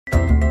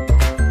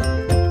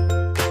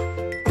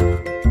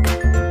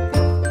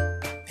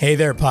Hey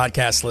there,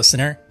 podcast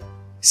listener.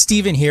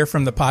 Steven here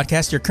from the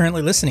podcast you're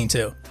currently listening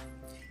to.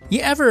 You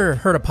ever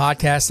heard a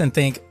podcast and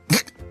think,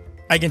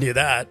 I can do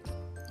that?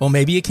 Well,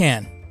 maybe you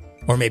can.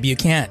 Or maybe you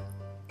can't.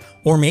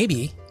 Or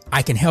maybe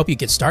I can help you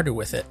get started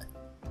with it.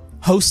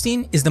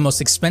 Hosting is the most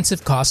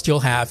expensive cost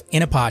you'll have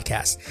in a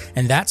podcast,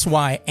 and that's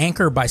why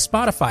Anchor by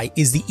Spotify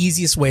is the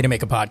easiest way to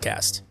make a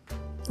podcast.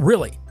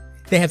 Really,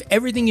 they have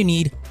everything you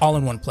need all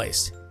in one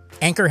place.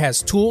 Anchor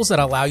has tools that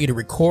allow you to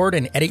record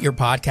and edit your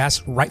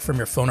podcast right from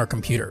your phone or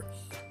computer.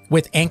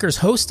 With Anchor's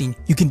hosting,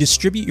 you can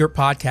distribute your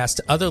podcast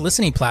to other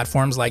listening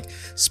platforms like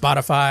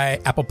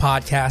Spotify, Apple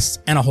Podcasts,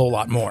 and a whole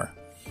lot more.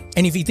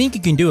 And if you think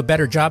you can do a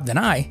better job than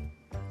I,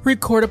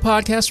 record a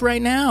podcast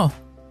right now.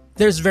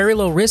 There's very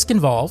low risk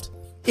involved.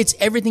 It's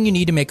everything you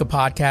need to make a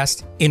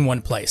podcast in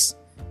one place.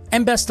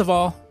 And best of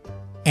all,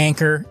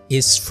 Anchor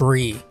is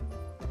free.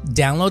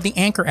 Download the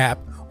Anchor app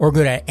or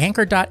go to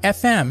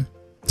anchor.fm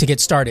to get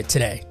started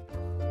today.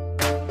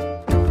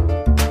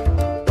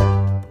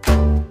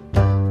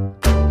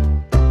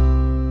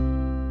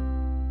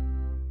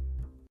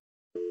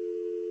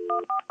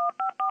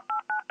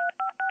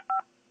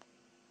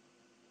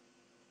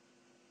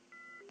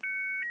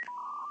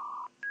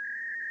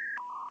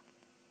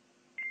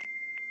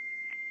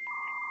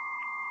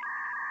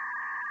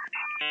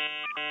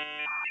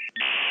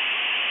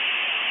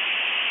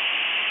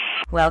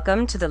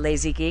 Welcome to the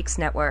Lazy Geeks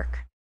Network.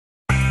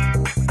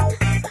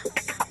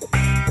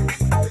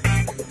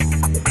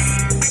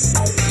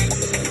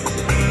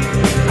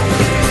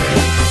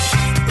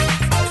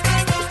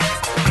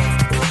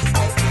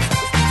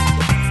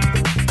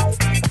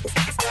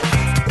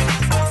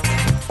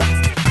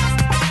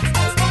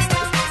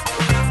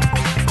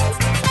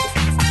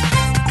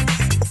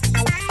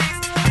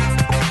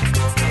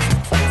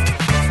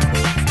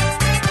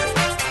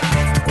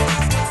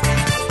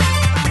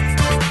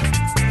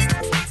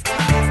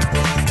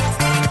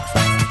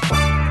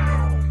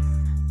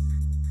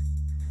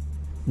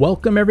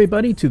 Welcome,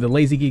 everybody, to the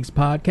Lazy Geeks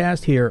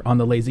podcast here on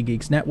the Lazy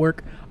Geeks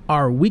Network,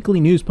 our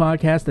weekly news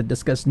podcast that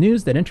discusses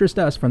news that interest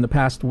us from the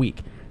past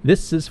week.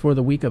 This is for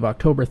the week of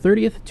October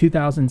 30th,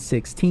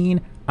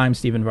 2016. I'm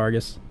Steven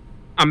Vargas.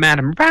 I'm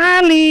Adam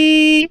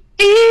Riley.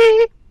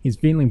 He's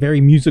feeling very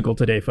musical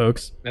today,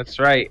 folks. That's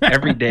right.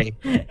 Every day.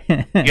 You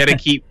got to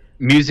keep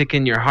music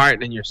in your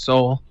heart and your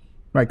soul.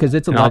 Right, because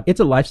it's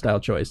a lifestyle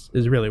choice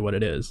is really what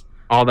it is.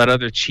 All that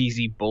other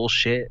cheesy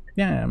bullshit.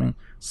 Yeah, I mean,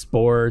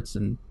 sports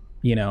and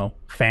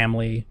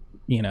family,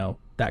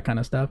 that kind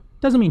of stuff.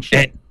 Doesn't mean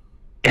shit.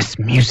 It's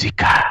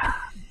musica.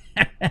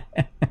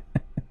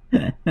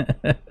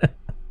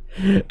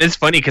 It's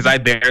funny because I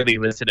barely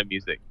listen to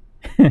music.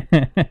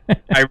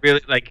 I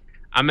really,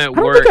 I'm at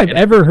work. I don't think I've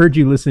ever heard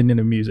you listen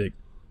to music.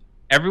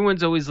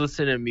 Everyone's always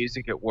listening to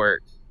music at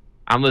work.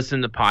 I'm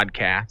listening to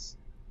podcasts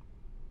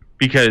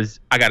because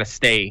I got to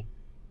stay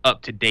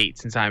up to date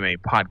since I'm a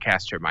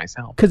podcaster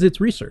myself. Because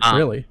it's research,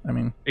 really. I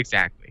mean,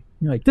 exactly.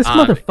 You're like, this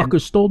motherfucker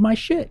stole my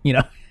shit,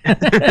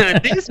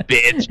 This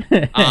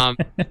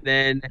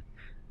bitch.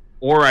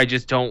 Or I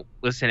just don't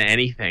listen to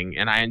anything,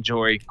 and I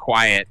enjoy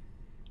quiet.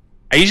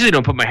 I usually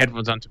don't put my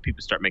headphones on until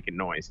people start making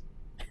noise.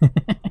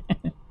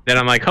 Then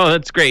I'm like, oh,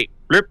 that's great.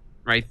 Rip,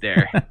 right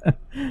there.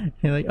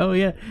 You're like, oh,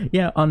 yeah.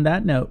 Yeah, on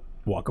that note,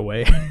 walk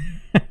away.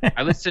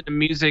 I listen to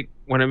music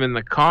when I'm in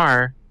the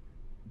car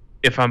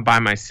if I'm by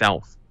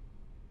myself.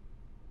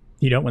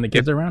 You don't when the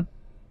kids are around?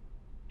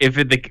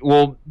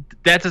 Well,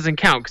 that doesn't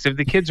count, because if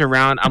the kids are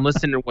around, I'm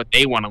listening to what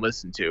they want to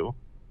listen to.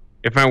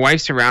 If my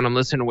wife's around, I'm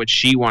listening to what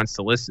she wants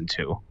to listen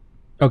to.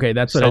 Okay,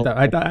 that's what I thought.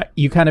 I thought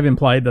you kind of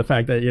implied the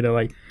fact that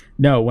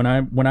no, when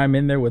I'm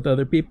in there with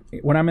other people,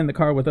 when I'm in the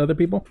car with other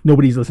people,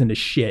 nobody's listening to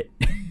shit.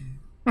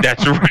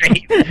 That's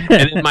right. And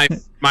then my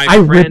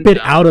I friend, rip it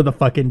out of the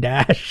fucking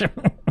dash.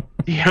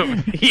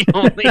 the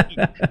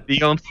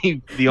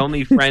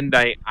only friend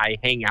I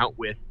hang out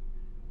with.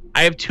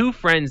 I have two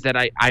friends that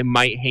I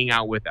might hang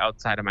out with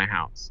outside of my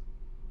house.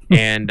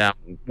 And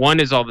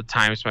one is all the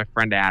time. It's my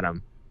friend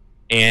Adam.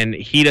 And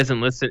he doesn't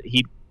listen.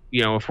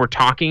 If we're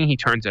talking, he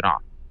turns it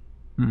off,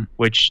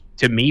 which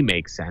to me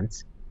makes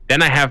sense.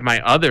 Then I have my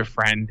other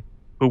friend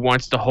who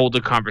wants to hold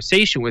a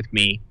conversation with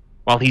me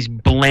while he's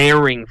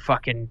blaring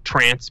fucking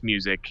trance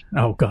music.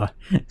 Oh, God.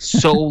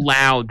 So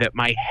loud that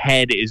my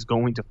head is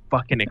going to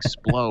fucking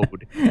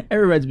explode. It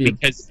reminds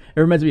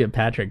me of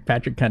Patrick.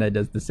 Patrick kind of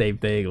does the same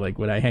thing. Like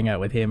when I hang out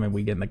with him and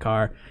we get in the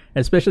car,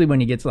 especially when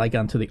he gets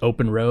onto the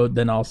open road,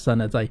 then all of a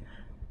sudden it's like,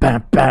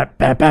 bap, bap,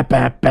 bap, bap,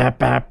 bap, bap,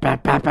 bap,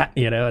 bap, bap, bap,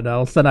 and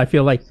all of a sudden I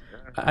feel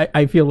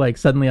like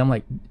suddenly I'm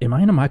like, am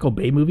I in a Michael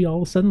Bay movie all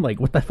of a sudden? Like,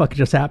 what the fuck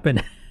just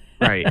happened?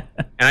 Right.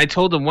 And I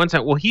told him one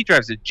time, well, he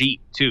drives a Jeep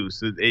too,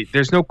 so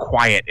there's no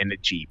quiet in a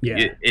Jeep.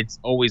 Yeah. It's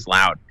always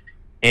loud.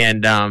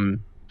 And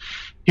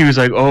he was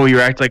like, oh, you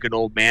act like an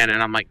old man.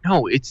 And I'm like,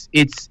 no, it's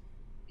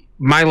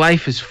my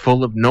life is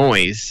full of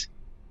noise.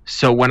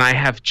 So when I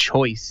have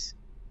choice,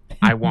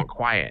 I want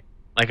quiet.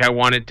 I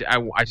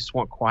just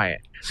want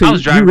quiet. So I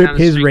was driving down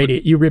the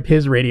street. You rip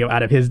his radio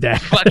out of his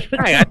dash. Fuck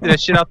right. I did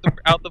that shit out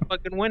the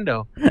fucking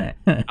window.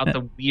 Out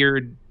the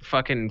weird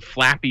fucking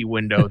flappy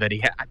window that he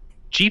had.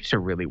 Jeeps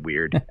are really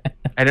weird.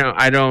 I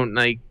don't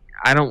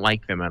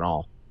like them at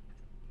all.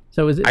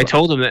 So is it? I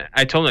told him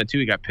that too.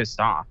 He got pissed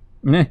off.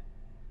 Meh.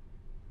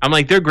 I'm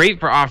like, they're great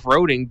for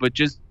off-roading, but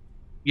just,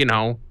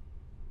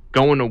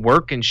 going to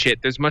work and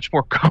shit, there's much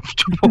more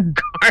comfortable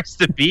cars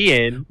to be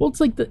in. Well, it's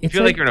like I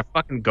feel like you're in a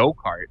fucking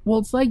go-kart. Well,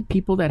 it's like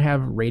people that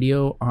have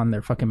radio on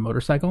their fucking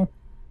motorcycle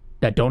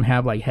that don't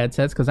have like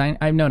headsets. Because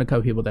I've known a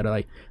couple people that are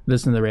like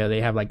listening to the radio.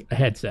 They have like a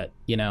headset,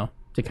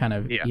 to kind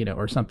of,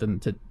 or something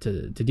to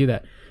do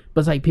that.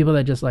 But it's like people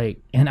that just like,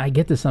 and I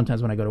get this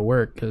sometimes when I go to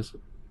work because,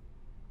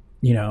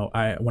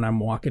 when I'm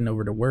walking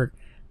over to work,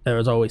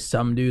 there's always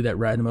some dude that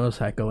rides a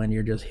motorcycle and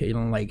you're just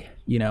hitting like,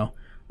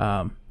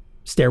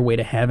 Stairway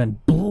to Heaven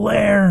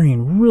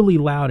blaring really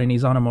loud and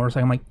he's on a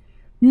motorcycle. I'm like,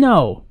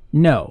 no,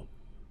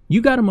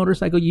 you got a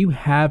motorcycle, you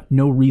have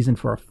no reason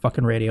for a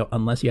fucking radio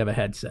unless you have a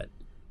headset.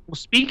 Well,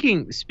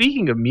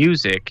 speaking of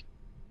music,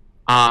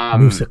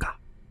 musica.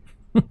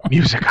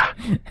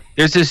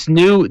 There's this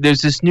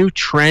new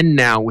trend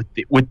now with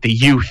the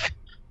youth.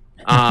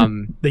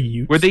 The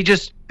youth, where they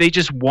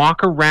just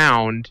walk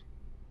around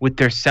with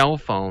their cell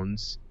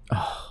phones,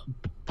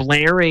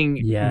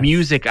 blaring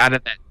music out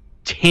of that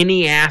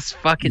tinny ass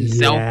fucking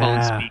cell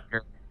phone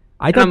speaker.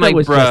 I thought that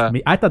was just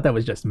me. I thought that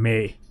was just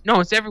me.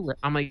 No, it's everywhere.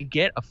 I'm like,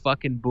 get a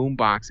fucking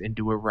boombox and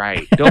do it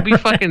right. Don't be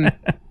fucking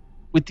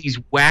with these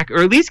whack,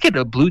 or at least get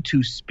a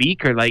Bluetooth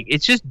speaker. Like,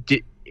 it's just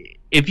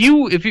if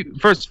you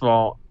first of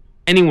all,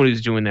 anyone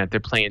who's doing that, they're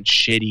playing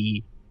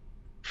shitty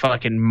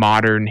fucking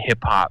modern hip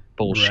hop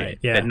bullshit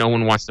that no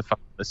one wants to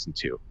fucking listen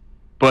to.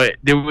 But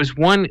there was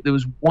one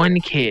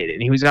kid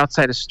and he was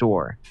outside a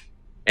store.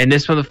 And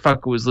this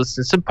motherfucker was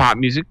listening to some pop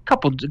music, a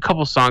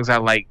couple songs I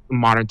like,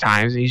 Modern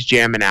Times, and he's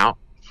jamming out.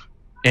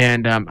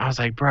 And I was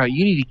like, bro,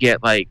 you need to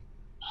get like,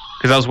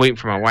 because I was waiting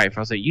for my wife. I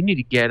was like, you need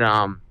to get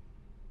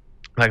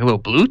like a little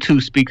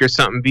Bluetooth speaker or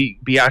something.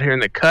 Be out here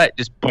in the cut,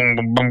 just boom,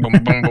 boom, boom,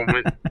 boom, boom,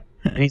 boom.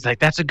 And he's like,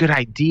 that's a good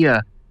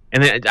idea.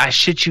 And then I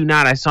shit you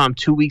not, I saw him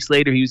 2 weeks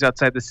later. He was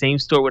outside the same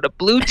store with a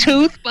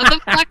Bluetooth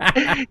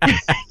motherfucker.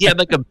 He had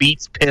like a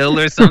Beats pill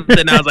or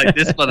something. I was like,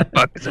 this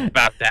motherfucker's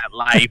about that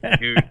life,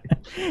 dude.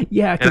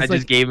 Yeah, and I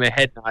just gave him a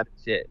head nod and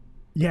shit.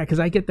 Yeah, because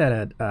I get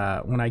that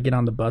at when I get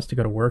on the bus to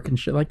go to work and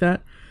shit like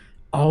that.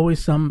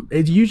 Always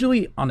it's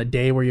usually on a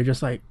day where you're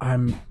just like,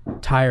 I'm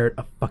tired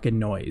of fucking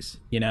noise,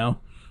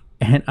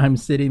 And I'm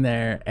sitting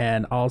there,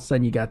 and all of a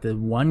sudden you got the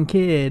one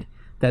kid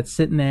that's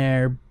sitting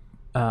there,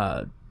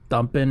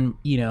 thumping,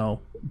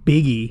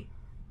 Biggie,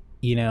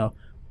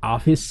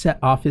 off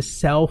his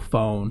cell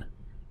phone,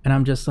 and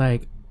I'm just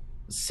like,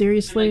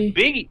 seriously?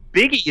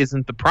 Biggie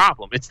isn't the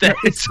problem. It's that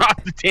it's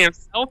off the damn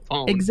cell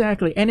phone.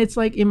 Exactly. And it's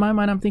like, in my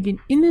mind, I'm thinking,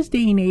 in this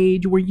day and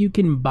age where you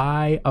can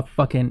buy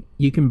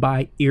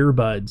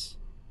earbuds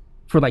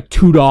for like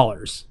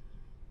 $2.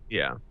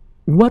 Yeah.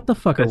 What the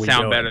fuck are we doing?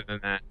 Sound better than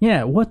that.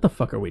 Yeah, what the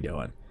fuck are we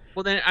doing?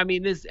 Well, then, I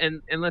mean, this,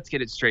 and let's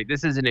get it straight.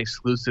 This isn't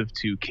exclusive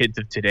to kids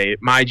of today.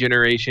 My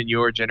generation,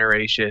 your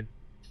generation.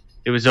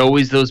 It was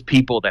always those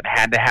people that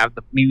had to have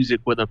the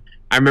music with them.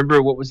 I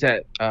remember, what was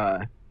that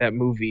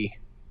movie?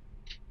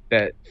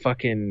 That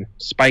fucking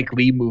Spike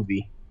Lee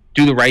movie,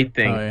 Do the Right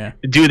Thing. Oh, yeah.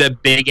 The dude,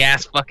 that big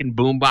ass fucking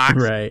boombox.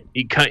 Right.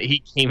 He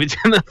came into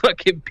the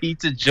fucking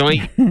pizza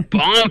joint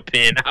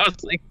bumping. I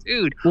was like,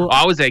 dude. Well,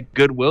 I was at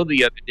Goodwill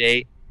the other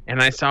day,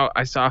 and I saw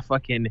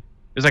fucking.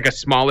 It was like a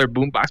smaller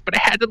boombox, but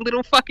it had the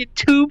little fucking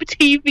tube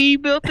TV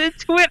built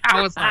into it.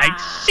 I was like,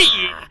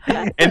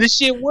 shit, and this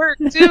shit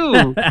worked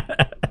too.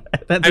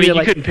 I mean,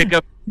 you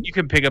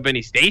couldn't pick up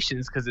any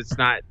stations because it's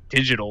not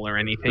digital or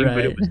anything, right.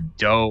 But it was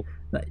dope.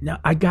 Now,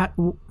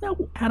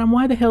 Adam,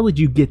 why the hell did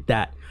you get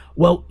that?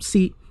 Well,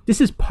 see, this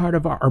is part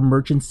of our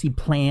emergency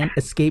plan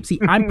escape. See,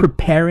 I'm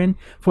preparing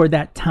for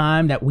that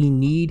time that we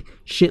need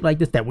shit like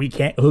this, that we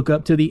can't hook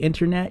up to the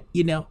internet.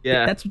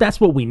 Yeah.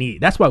 That's what we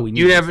need. That's why we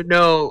need. You never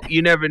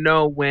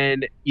know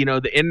when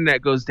the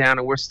internet goes down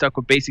and we're stuck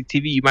with basic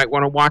TV. You might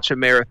want to watch a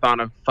marathon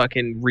of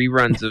fucking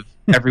reruns of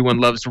Everyone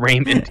Loves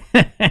Raymond.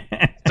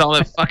 It's all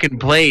that fucking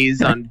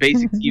plays on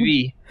basic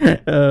TV.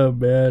 Oh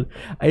man,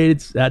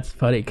 that's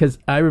funny because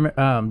I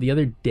remember the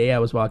other day I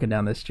was walking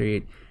down the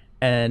street.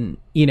 And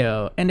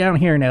and down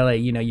here in LA,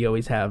 you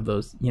always have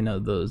those,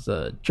 those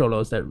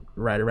cholos that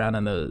ride around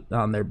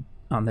on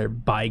their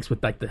bikes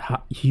with like the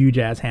huge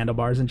ass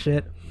handlebars and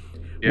shit.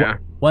 Yeah.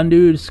 One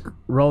dude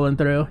rolling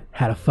through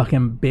had a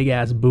fucking big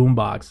ass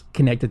boombox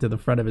connected to the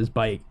front of his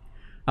bike.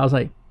 I was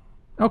like,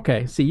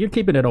 okay, see, you're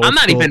keeping it old. I'm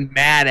not school. Even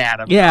mad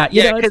at him. Yeah,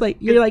 it's like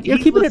you're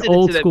keeping it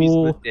old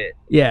school.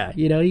 Yeah,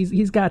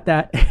 he's got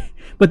that.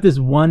 But this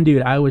one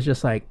dude, I was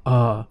just like,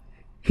 oh,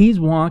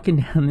 he's walking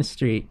down the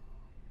street.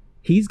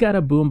 He's got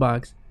a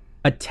boombox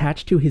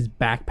attached to his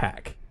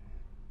backpack.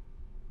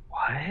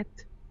 What?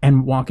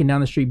 And walking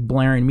down the street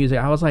blaring music.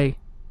 I was like,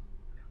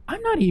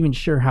 I'm not even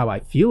sure how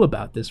I feel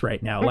about this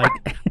right now. Like,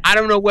 I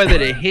don't know whether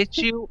to hit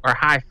you or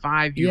high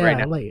five you right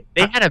now. Like,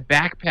 they had a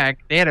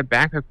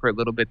backpack for a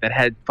little bit that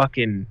had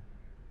fucking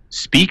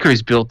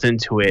speakers built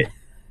into it.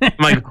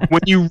 Like,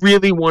 when you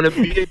really want to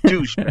be a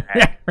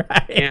douchebag.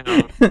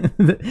 Right.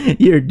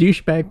 your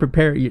douchebag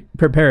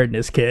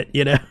preparedness kit,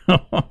 you know.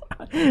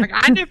 Like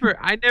I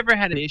never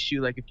had an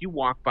issue. Like if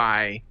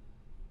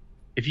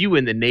you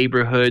in the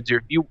neighborhoods,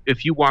 or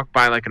if you walk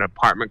by like an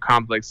apartment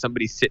complex,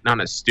 somebody's sitting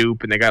on a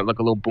stoop and they got like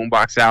a little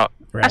boombox out.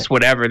 Right. That's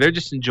whatever. They're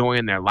just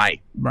enjoying their life.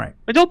 Right.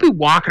 But don't be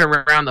walking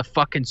around the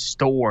fucking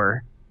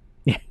store,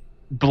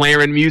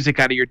 blaring music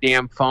out of your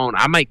damn phone.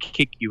 I might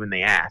kick you in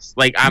the ass.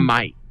 Like I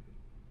might.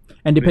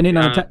 And depending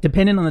on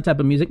the type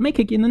of music, may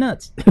kick you in the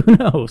nuts. Who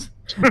knows?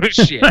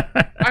 Shit.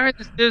 I heard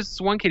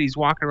there's one kid. He's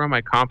walking around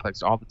my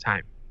complex all the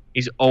time.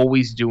 He's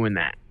always doing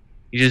that.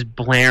 He's just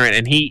blaring,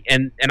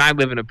 and I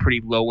live in a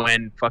pretty low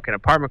end fucking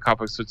apartment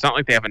complex, so it's not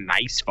like they have a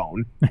nice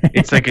phone.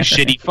 It's like a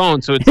shitty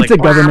phone, so it's like a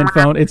government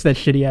phone. It's that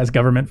shitty ass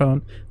government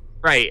phone.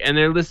 Right, and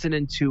they're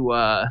listening to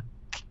I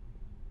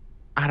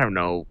don't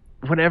know,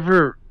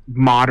 whatever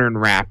modern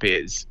rap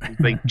is,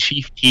 like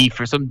Chief Keef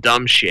or some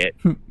dumb shit.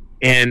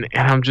 And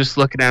I'm just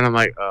looking at him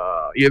like,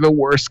 you're the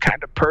worst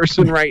kind of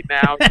person right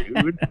now,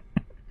 dude.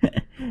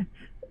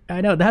 I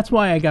know. That's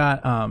why I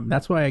got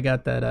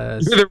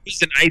that. You're the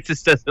reason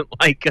ISIS doesn't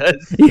like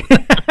us.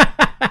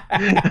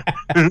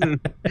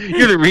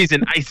 You're the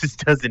reason ISIS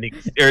doesn't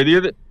exist.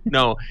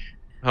 No.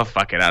 Oh,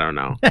 fuck it. I don't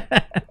know.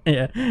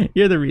 Yeah.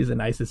 You're the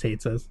reason ISIS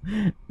hates us.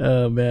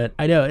 Oh, man.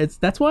 I know.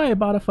 That's why I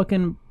bought a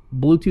fucking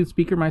Bluetooth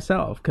speaker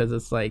myself, because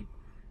it's like,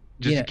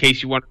 just in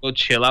case you want to go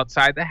chill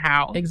outside the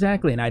house.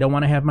 Exactly. And I don't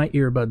want to have my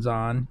earbuds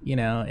on. You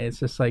know, it's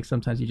just like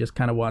sometimes you just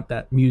kind of want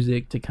that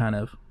music to kind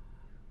of,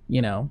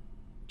 you know,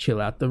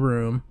 chill out the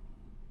room.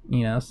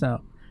 You know,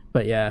 so.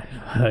 But yeah.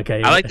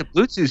 Okay. I like the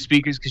Bluetooth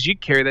speakers because you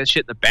carry that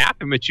shit in the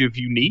bathroom with you if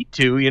you need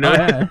to, you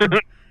know?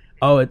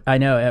 Oh, I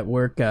know. At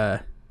work,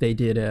 they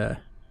did.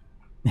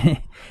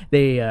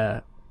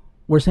 They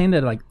were saying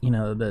that, like, you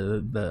know,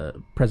 the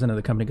president of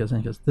the company goes in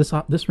and goes,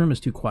 this room is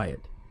too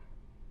quiet.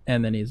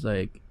 And then he's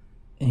like,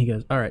 and he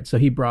goes, all right. So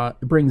he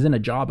brings in a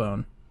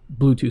Jawbone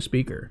Bluetooth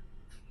speaker.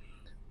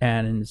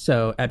 And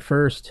so at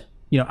first,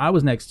 you know, I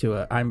was next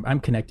to I'm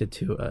connected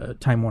to a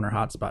Time Warner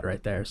hotspot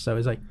right there. So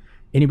he's like,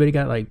 anybody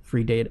got like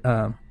free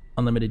data,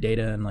 unlimited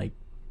data and like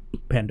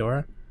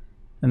Pandora?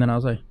 And then I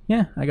was like,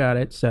 yeah, I got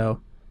it. So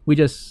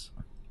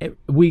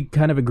we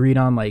kind of agreed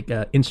on like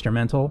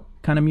instrumental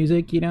kind of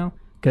music, you know,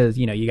 because,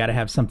 you know, you got to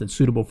have something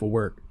suitable for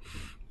work.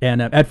 And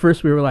at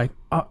first we were like,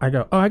 I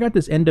got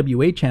this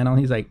NWA channel. And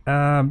he's like,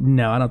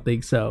 no, I don't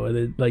think so. And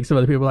then, like, some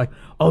other people were like,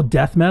 oh,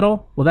 death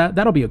metal? Well,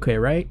 that'll be okay,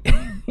 right?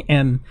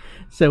 And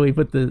so we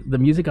put the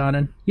music on,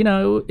 and, you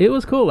know, it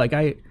was cool. Like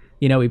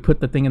we put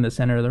the thing in the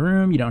center of the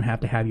room. You don't have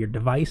to have your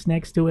device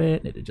next to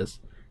it.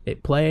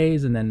 It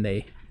plays. And then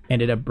they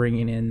ended up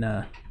bringing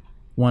in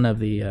one of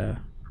the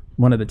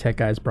tech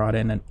guys brought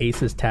in an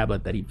Asus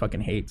tablet that he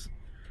fucking hates.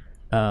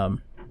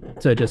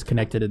 So it just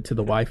connected it to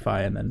the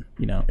Wi-Fi, and then,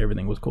 you know,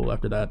 everything was cool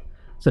after that.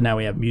 So now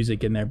we have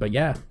music in there. But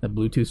yeah, the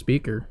Bluetooth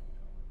speaker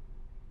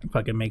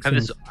fucking makes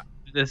sense.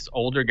 This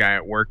older guy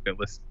at work that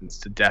listens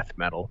to death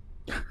metal,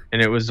 and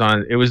it was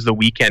the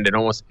weekend, and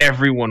almost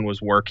everyone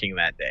was working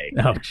that day.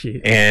 Oh,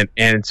 jeez.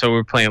 And so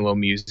we're playing a little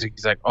music.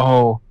 He's like,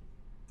 oh,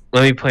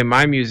 let me play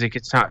my music.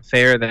 It's not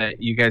fair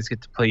that you guys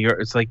get to play yours.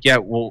 It's like, yeah,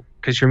 well,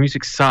 because your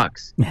music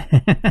sucks.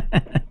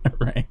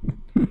 Right.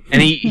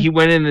 And he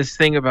went in this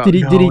thing about... Did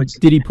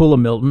he pull a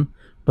Milton?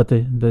 But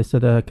they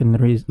said I can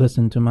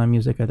listen to my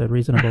music at a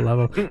reasonable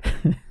level.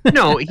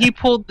 No, he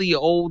pulled the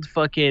old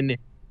fucking...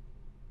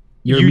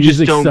 Your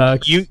music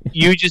sucks.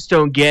 You just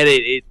don't get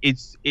it.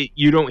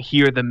 You don't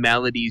hear the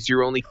melodies.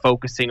 You're only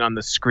focusing on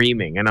the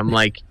screaming. And I'm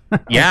like,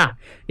 yeah.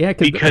 Yeah,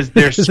 because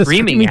they're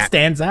screaming. The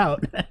stands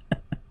out.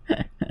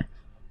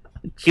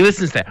 He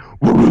listens to that.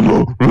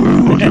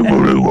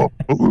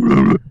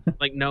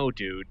 Like, no,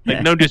 dude.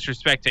 Like, no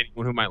disrespect to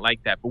anyone who might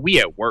like that, but we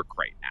at work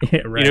right now.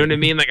 Yeah, right. You know what I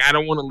mean? Like, I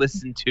don't want to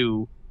listen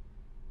to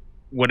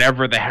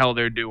whatever the hell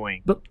they're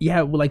doing. But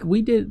yeah, like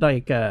we did,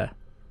 like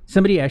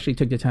somebody actually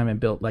took the time and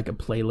built like a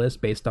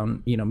playlist based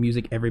on, you know,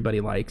 music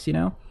everybody likes, you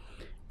know.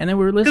 And then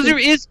we were listening,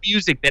 because there is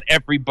music that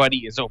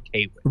everybody is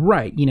okay with,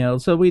 right? You know,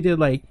 so we did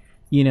like,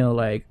 you know,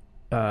 like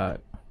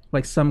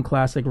some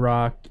classic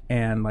rock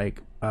and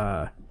like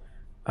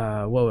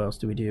what else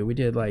do we do? We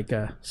did like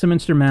some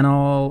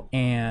instrumental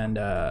and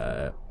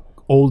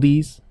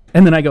oldies,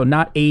 and then I go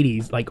not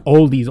 80s, like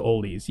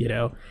oldies, you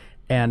know.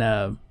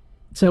 And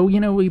so, you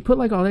know, we put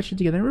like all that shit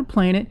together and we're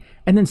playing it,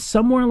 and then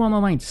somewhere along the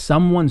line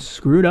someone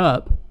screwed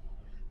up,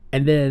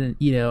 and then,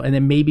 you know, and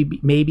then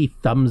maybe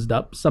thumbs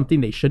up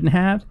something they shouldn't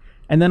have.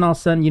 And then all of a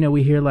sudden, you know,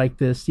 we hear like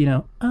this, you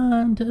know,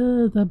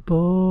 under the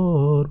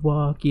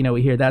boardwalk, you know,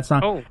 we hear that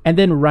song. Oh, and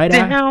then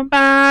down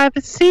by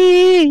the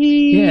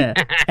sea. Yeah.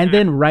 And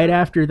then right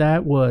after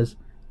that was,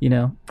 you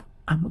know,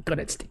 I'm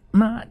gonna stick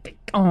my dick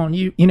on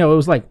you. You know, it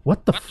was like,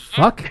 what the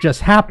fuck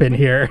just happened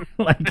here?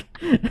 Like,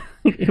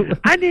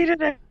 I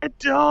needed an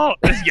adult.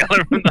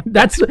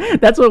 That's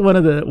what one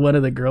of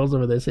the girls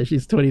over there said.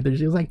 She's 23.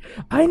 She was like,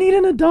 I need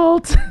an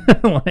adult.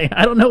 Like,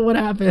 I don't know what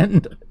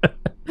happened.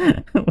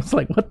 It was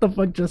like, what the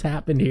fuck just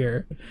happened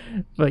here?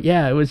 But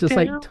yeah, it was just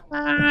like,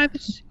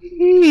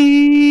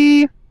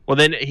 well,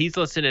 then he's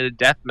listening to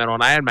death metal,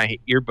 and I had my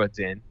earbuds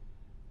in,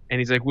 And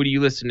he's like, "What are you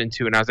listening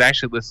to?" And I was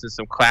actually listening to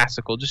some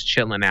classical, just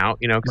chilling out,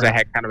 because I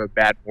had kind of a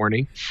bad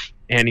morning.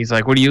 And he's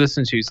like, "What are you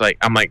listening to?" He's like,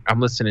 "I'm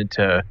listening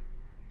to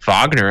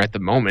Wagner at the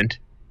moment."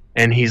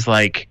 And he's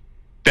like,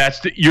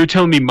 "You're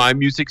telling me my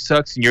music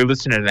sucks and you're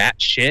listening to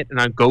that shit?" And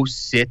I go,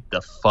 "Sit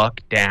the fuck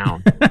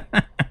down."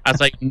 I was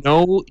like,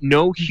 no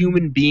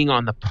human being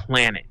on the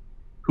planet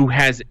who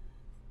has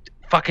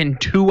fucking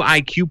 2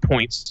 IQ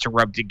points to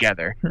rub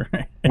together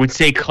would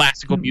say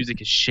classical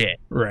music is shit.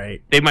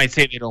 Right. They might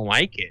say they don't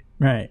like it.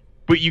 Right.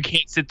 But you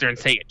can't sit there and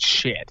say it's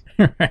shit.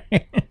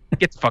 Right.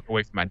 Get the fuck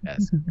away from my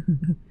desk.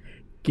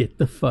 Get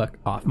the fuck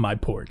off my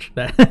porch.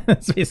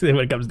 That's basically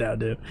what it comes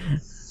down to.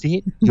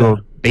 Sit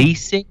your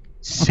basic,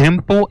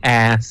 simple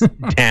ass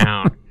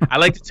down. I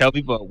like to tell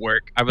people at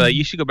work, I'll be like,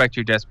 you should go back to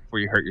your desk before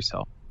you hurt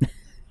yourself.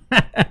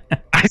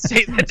 I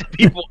say that to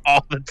people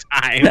all the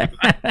time.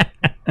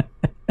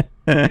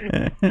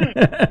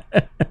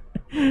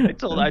 I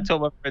told my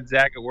friend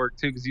Zach at work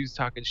too, because he was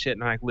talking shit,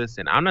 and I'm like,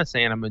 listen, I'm not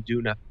saying I'm gonna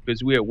do nothing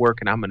because we're at work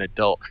and I'm an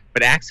adult,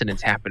 but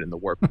accidents happen in the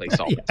workplace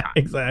all the time.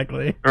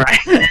 Exactly. Right.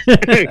 You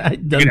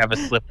could have a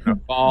slip and a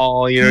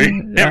fall. You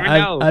never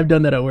know. I've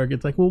done that at work.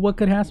 It's like, well, what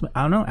could happen?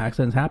 I don't know.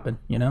 Accidents happen.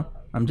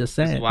 I'm just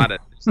saying. There's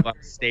a lot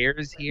of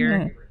stairs here.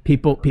 Yeah.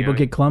 People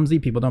get clumsy.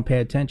 People don't pay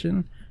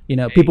attention.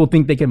 People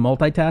think they can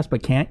multitask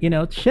but can't.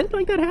 Shit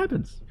like that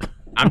happens.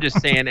 I'm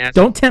just saying,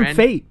 don't tempt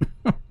fate.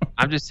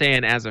 I'm just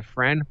saying, as a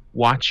friend,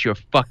 watch your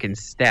fucking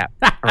step.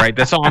 All right,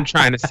 that's all I'm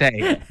trying to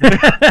say.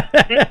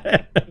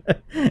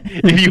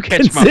 If you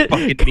catch my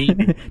fucking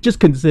meat,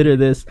 just consider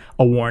this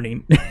a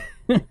warning.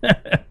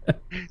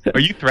 Are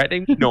you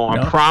threatening me? No,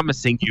 I'm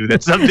promising you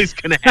that something's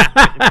gonna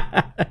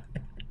happen.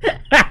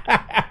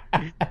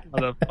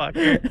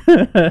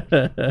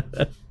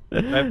 Motherfucker.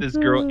 I have this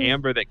girl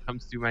Amber that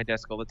comes through my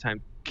desk all the time.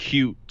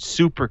 Cute,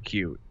 super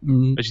cute,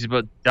 but she's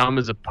about dumb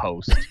as a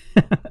post.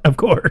 Of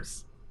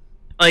course.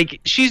 Like,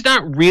 she's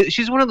not real.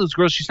 She's one of those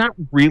girls. She's not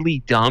really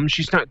dumb.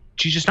 She's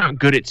just not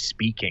good at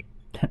speaking.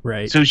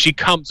 Right. So she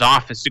comes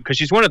off as, because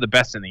she's one of the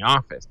best in the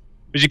office,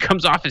 but she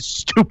comes off as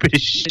stupid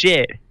as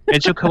shit.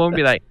 And she'll come over and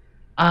be like,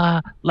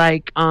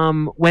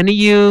 when are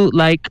you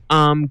gonna?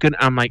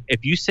 I'm like,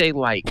 if you say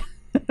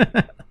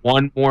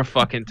one more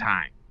fucking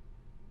time,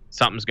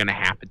 something's gonna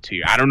happen to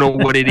you. I don't know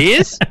what it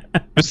is,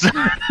 but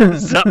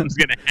something's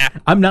gonna happen.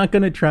 I'm not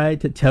gonna try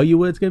to tell you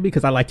what it's gonna be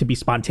because I like to be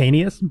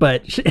spontaneous.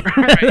 But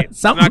right.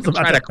 I'm not gonna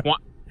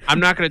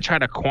try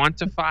to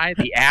quantify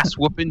the ass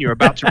whooping you're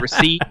about to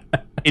receive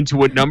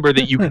into a number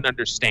that you can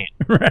understand,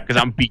 because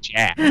I'm beat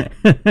your ass.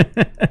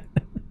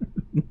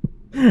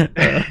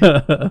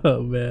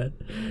 Oh man.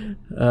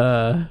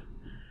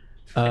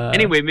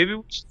 Anyway, maybe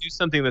we should do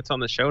something that's on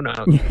the show notes.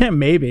 Yeah,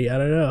 maybe. I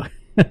don't know.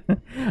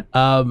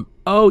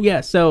 Oh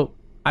yeah, so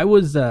I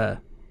was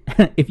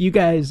if you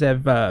guys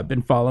have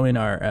been following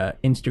our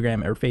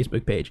Instagram or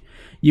Facebook page,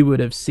 you would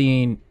have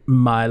seen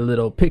my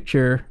little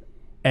picture,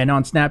 and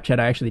on Snapchat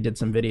I actually did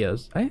some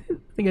videos. I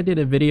think I did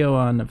a video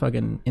on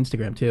fucking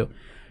Instagram too,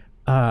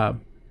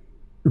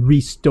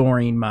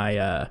 restoring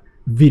my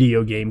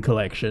video game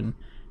collection.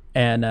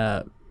 And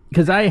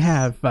because I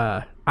have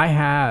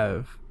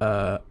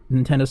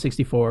Nintendo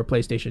 64,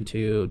 PlayStation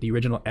 2, the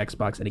original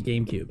Xbox, and a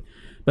GameCube.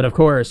 But of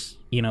course,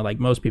 like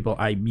most people,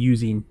 I'm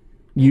using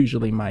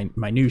usually my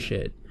new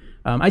shit.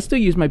 I still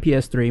use my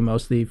PS3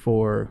 mostly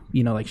for,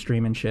 like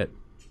streaming shit.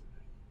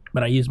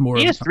 But I use more.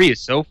 PS3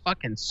 is so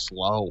fucking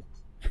slow.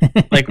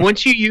 Like,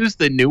 once you use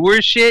the newer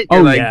shit,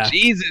 you're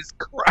Jesus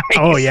Christ.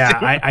 Oh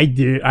yeah, I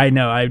do. I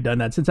know. I've done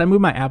that since I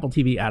moved my Apple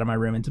TV out of my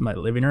room into my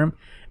living room.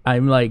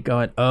 I'm like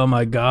going, oh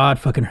my god,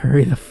 fucking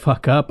hurry the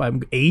fuck up!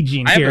 I'm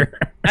aging here.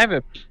 I have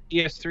a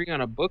PS3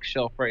 on a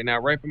bookshelf right now,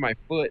 right by my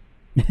foot.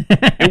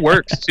 It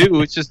works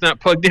too. It's just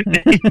not plugged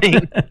into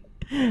anything.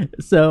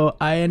 So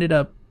I ended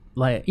up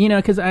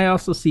because I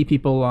also see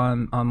people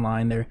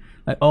online. They're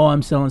like, oh,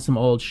 I'm selling some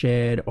old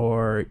shit,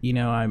 or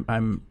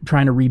I'm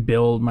trying to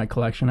rebuild my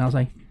collection. I was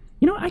like,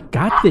 I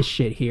got this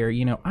shit here.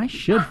 I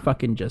should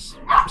fucking just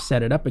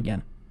set it up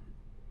again.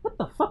 What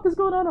the fuck is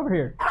going on over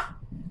here?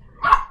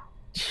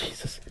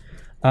 Jesus.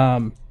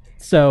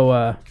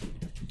 So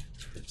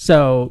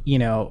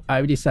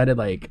I decided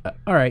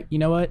all right, you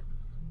know what?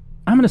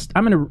 I'm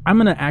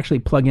gonna actually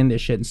plug in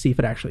this shit and see if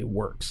it actually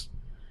works.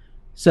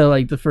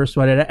 So the first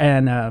one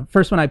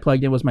I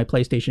plugged in was my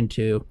PlayStation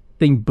 2.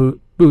 Thing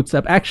boots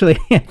up. Actually,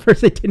 at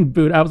first it didn't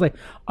boot. I was like,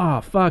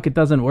 oh fuck, it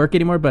doesn't work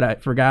anymore. But I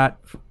forgot,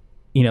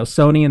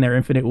 Sony in their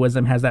infinite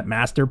wisdom has that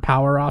master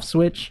power off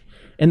switch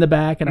in the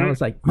back, and I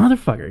was like,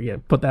 motherfucker, yeah,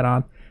 put that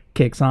on,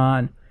 kicks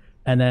on,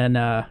 and then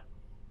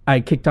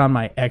I kicked on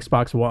my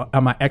Xbox One,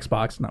 my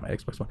Xbox,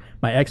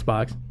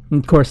 and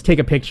of course, take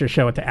a picture,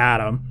 show it to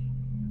Adam,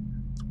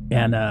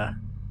 and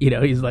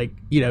he's like,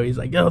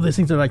 oh, these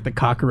things are like the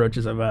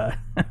cockroaches of fucking.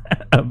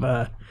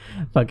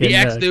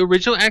 The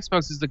original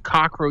Xbox is the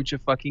cockroach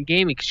of fucking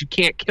gaming, because you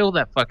can't kill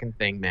that fucking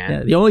thing, man.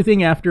 Yeah, the only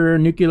thing after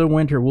nuclear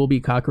winter will be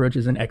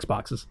cockroaches and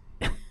Xboxes.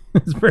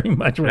 That's pretty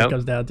much what it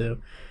comes down to.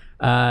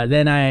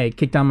 Then I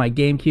kicked on my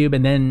GameCube,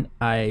 and then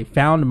I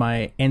found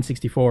my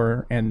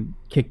N64 and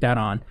kicked that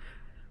on.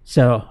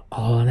 So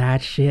all of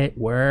that shit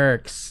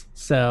works.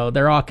 So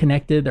they're all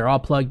connected, they're all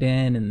plugged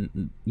in,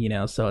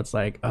 and so it's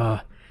like,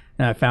 and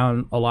I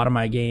found a lot of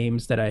my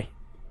games that I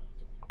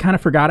kind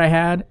of forgot I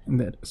had.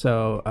 But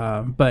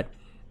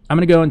I'm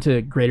gonna go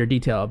into greater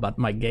detail about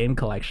my game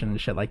collection and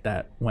shit like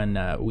that when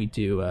we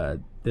do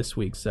this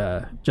week's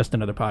Just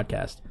Another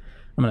Podcast.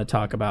 I'm gonna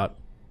talk about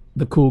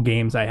the cool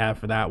games I have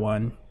for that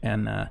one,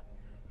 and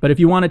but if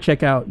you want to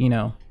check out,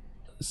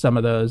 some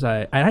of those,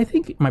 I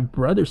think my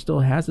brother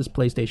still has this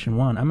PlayStation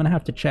 1. I'm gonna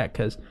have to check,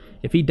 because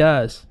if he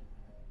does,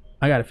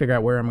 I gotta figure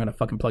out where I'm gonna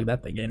fucking plug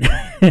that thing in.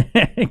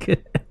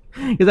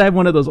 Because I have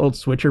one of those old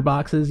switcher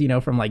boxes,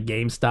 from like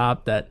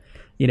GameStop that,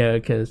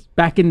 because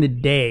back in the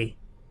day,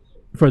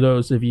 for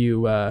those of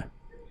you,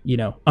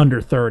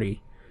 under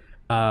 30,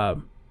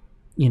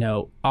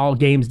 all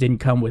games didn't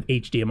come with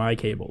HDMI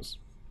cables.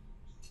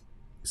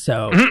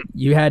 So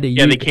you had to use...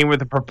 Yeah, they came with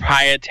a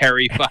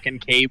proprietary fucking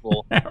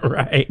cable.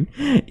 Right.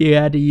 You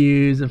had to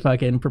use a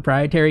fucking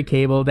proprietary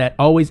cable that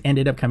always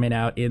ended up coming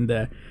out in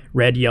the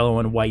red, yellow,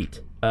 and white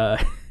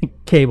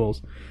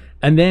cables.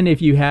 And then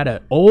if you had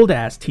an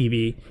old-ass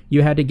TV,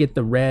 you had to get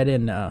the red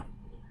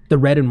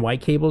and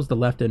white cables, the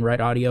left and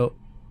right audio,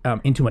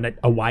 into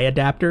a Y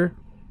adapter.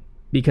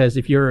 Because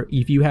if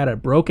you had a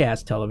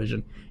broke-ass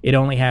television, it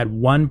only had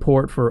one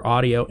port for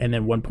audio and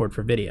then one port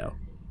for video.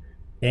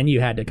 And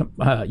you had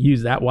to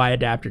use that Y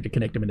adapter to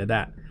connect them into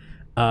that.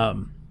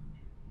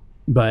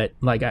 But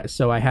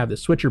I have the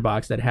switcher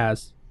box that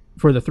has,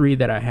 for the 3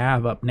 that I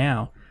have up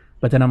now.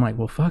 But then I'm like,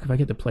 well, fuck, if I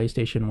get the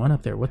PlayStation 1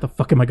 up there, what the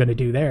fuck am I going to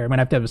do there? I'm going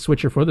to have a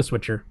switcher for the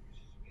switcher.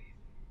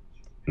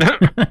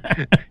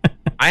 I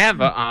have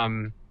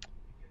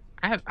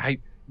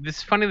this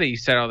is funny that you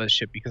said all this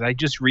shit, because I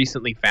just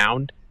recently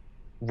found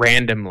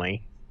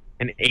randomly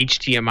an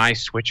HDMI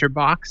switcher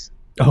box.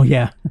 Oh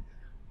yeah.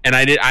 And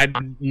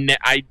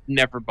I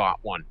never bought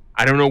one.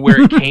 I don't know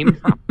where it came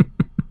from.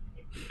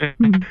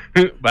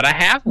 But I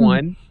have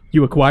one.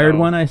 You acquired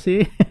one, I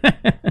see.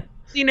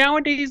 See,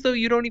 nowadays, though,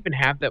 you don't even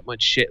have that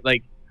much shit.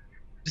 Like,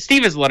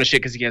 Steve has a lot of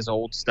shit because he has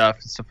old stuff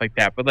and stuff like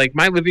that. But, like,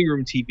 my living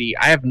room TV,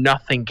 I have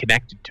nothing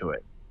connected to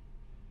it.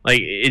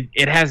 Like,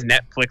 it has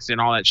Netflix and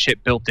all that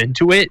shit built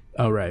into it.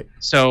 Oh, right.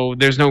 So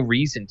there's no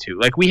reason to.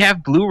 Like, we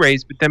have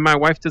Blu-rays, but then my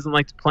wife doesn't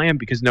like to play them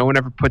because no one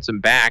ever puts them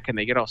back and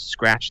they get all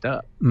scratched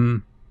up.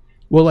 Mm.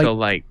 Well, so,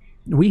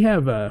 we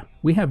have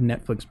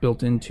Netflix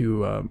built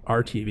into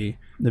our TV,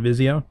 the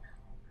Vizio,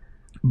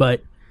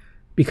 but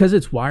because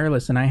it's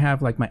wireless and I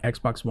have like my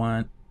Xbox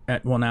One,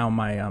 now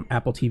my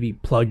Apple TV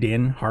plugged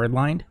in,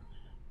 hardlined,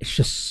 it's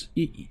just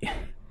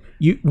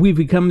we've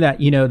become that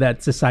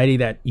that society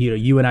that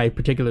you and I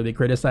particularly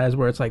criticize,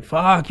 where it's like,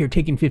 fuck, you're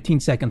taking 15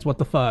 seconds, what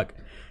the fuck,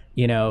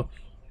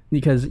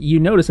 because you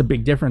notice a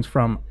big difference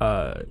from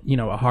a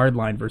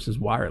hardline versus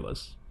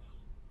wireless.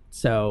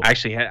 So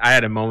actually, I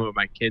had a moment with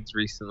my kids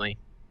recently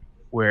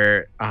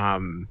where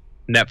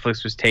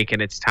Netflix was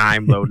taking its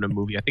time loading a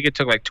movie. I think it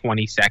took like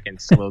 20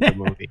 seconds to load the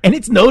movie. And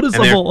it's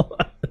noticeable.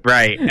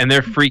 Right. And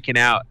they're freaking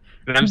out.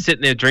 And I'm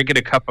sitting there drinking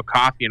a cup of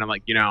coffee, and I'm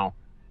like,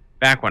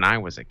 back when I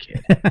was a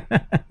kid,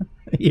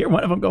 you hear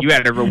one of them go, you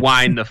had to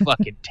rewind the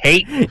fucking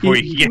tape before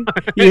you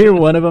hear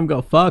one of them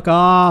go, fuck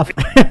off.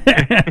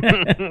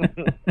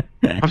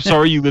 I'm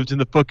sorry you lived in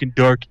the fucking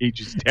dark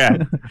ages,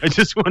 Dad. I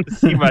just want to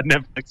see my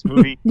Netflix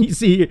movie. You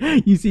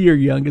see your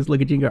youngest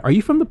look at you and go, are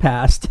you from the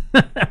past?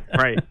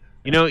 Right.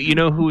 You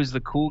know who is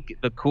the cool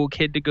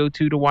kid to go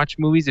to watch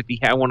movies? If he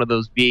had one of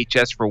those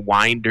VHS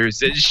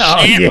rewinders and shit.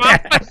 Oh,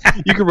 yeah.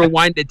 You can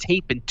rewind the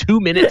tape in 2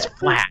 minutes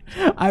flat.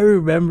 I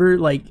remember,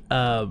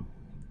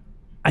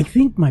 I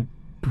think my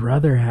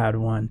brother had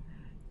one,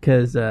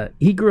 because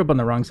he grew up on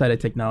the wrong side of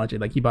technology.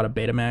 Like, he bought a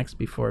Betamax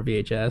before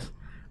VHS.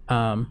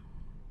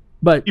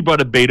 But he bought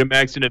a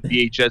Betamax and a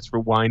VHS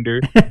rewinder.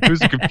 It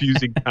was a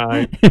confusing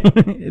time.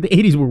 The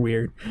 80s were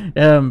weird.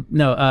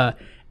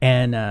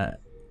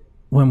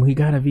 When we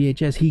got a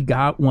VHS, he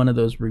got one of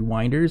those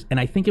rewinders, and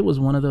I think it was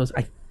one of those.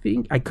 I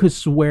think I could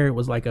swear it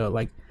was like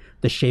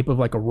the shape of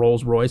like a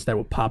Rolls Royce that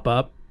would pop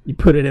up. You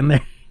put it in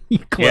there.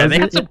 Yeah, they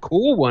had some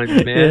cool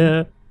ones,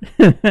 man.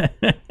 Yeah.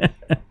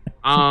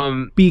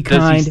 Be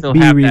kind,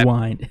 be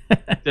rewind.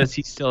 Does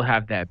he still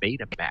have that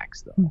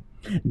Betamax though?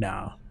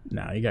 No,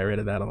 he got rid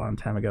of that a long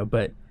time ago.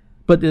 But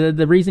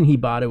the reason he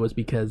bought it was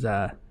because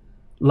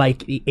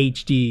like the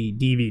HD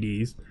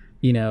DVDs,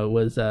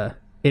 was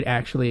it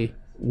actually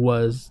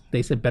was,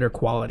 they said, better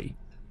quality.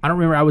 I don't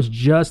remember. I was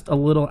just a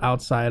little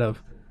outside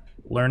of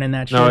learning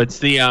that shit. No, it's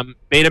the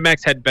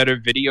Betamax had better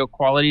video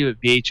quality,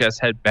 but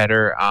VHS had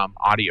better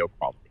audio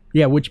quality.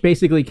 Yeah, which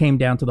basically came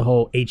down to the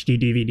whole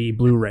HD DVD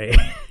Blu-ray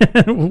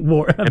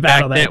war and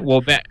battle.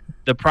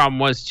 The problem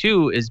was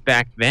too is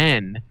back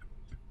then,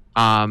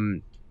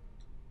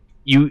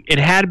 it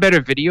had better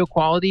video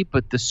quality,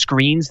 but the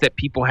screens that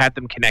people had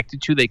them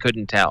connected to, they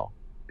couldn't tell,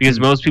 because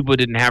most people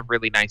didn't have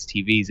really nice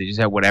TVs. They just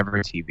had whatever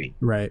TV.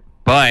 Right.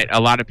 But a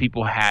lot of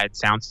people had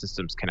sound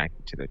systems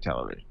connected to their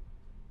television.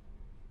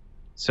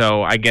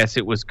 So I guess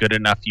it was good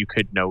enough you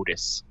could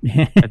notice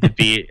at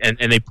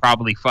and they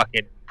probably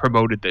fucking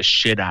promoted the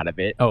shit out of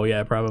it. Oh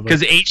yeah, probably.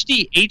 Because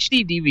HD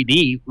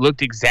DVD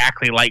looked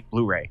exactly like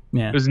Blu-ray.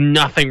 Yeah. There's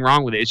nothing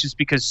wrong with it. It's just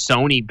because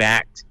Sony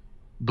backed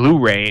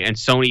Blu-ray and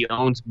Sony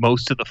owns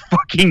most of the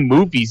fucking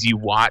movies you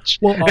watch.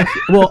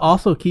 Well,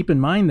 also keep in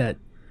mind that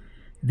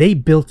they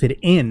built it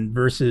in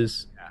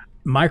versus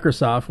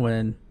Microsoft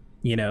when,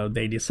 you know,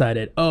 they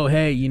decided, oh,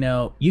 hey, you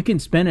know, you can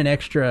spend an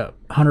extra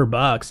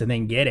 $100 and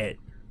then get it.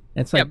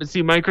 It's like, yeah, but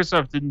see,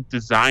 Microsoft didn't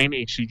design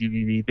HD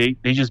DVD.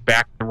 They just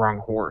backed the wrong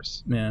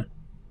horse. Yeah.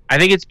 I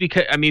think it's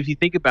because, I mean, if you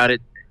think about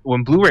it,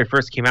 when Blu-ray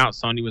first came out,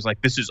 Sony was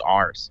like, this is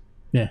ours.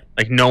 Yeah.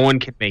 Like, no one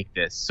can make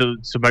this. So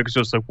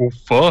Microsoft's like, well,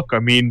 fuck. I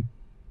mean,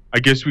 I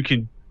guess we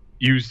can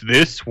use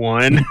this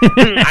one.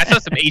 I saw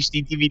some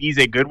HD DVDs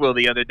at Goodwill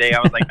the other day. I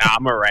was like, nah,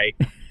 I'm all right.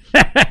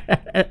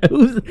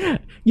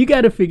 You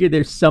got to figure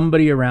there's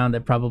somebody around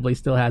that probably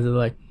still has it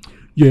like,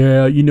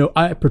 yeah, you know,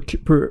 I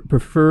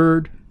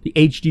preferred the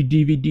HD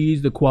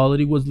DVDs. The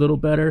quality was a little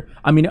better.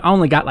 I mean, I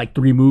only got like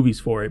 3 movies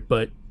for it,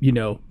 but, you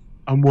know.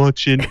 I'm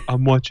watching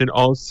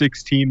all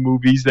 16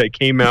 movies that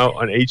came out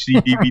on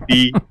HD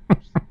DVD.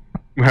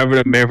 We're having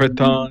a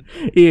marathon.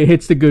 It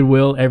hits the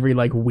Goodwill every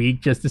like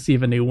week just to see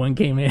if a new one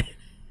came in.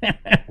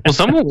 Well,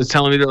 someone was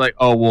telling me, they're like,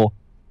 oh, well,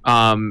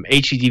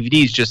 HD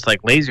DVDs just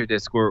like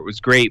Laserdisc, where it was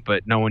great,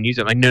 but no one used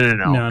it. I'm like,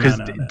 no, because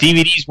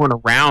DVDs weren't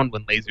around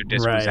when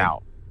Laserdisc was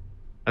out.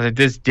 I was like,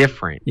 this is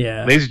different.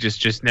 Yeah, Laserdisc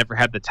just never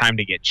had the time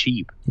to get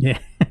cheap. Yeah,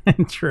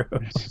 true.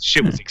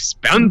 Shit was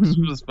expensive.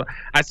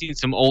 I seen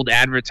some old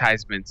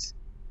advertisements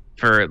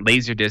for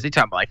Laserdisc. They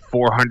talk about like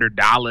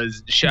 $400 and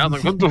shit. I'm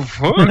like, what the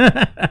fuck?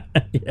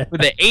 Yeah. For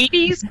the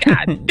 80s?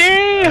 God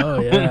damn.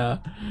 Oh yeah.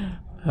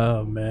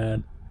 Oh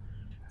man.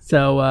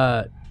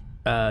 So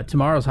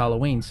tomorrow's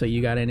Halloween. So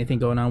you got anything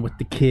going on with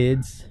the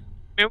kids?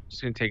 Man, we're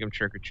just gonna take them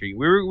trick or treat.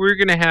 We're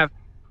gonna have.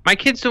 My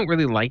kids don't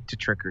really like to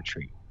trick or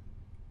treat.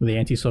 Were they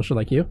antisocial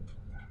like you?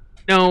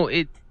 No,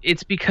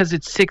 it's because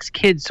it's 6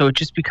 kids, so it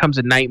just becomes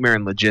a nightmare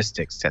in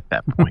logistics at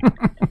that point.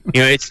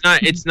 You know,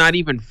 it's not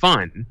even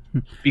fun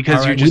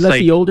because you're just we let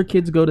like, the older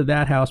kids go to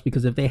that house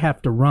because if they have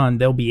to run,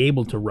 they'll be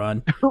able to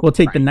run. We'll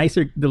take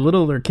the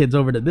littler kids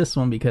over to this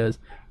one because,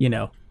 you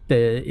know,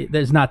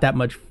 there's not that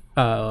much.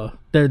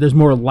 There's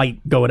more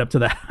light going up to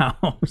the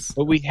house.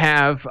 But we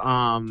have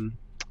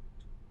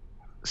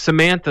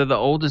Samantha, the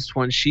oldest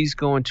one. She's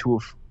going to a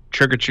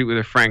trick or treat with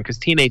her friend because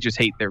teenagers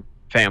hate their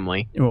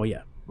family. Oh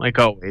yeah, like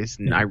always.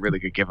 And I really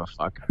could give a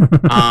fuck.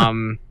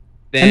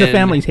 And the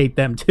families hate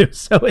them too,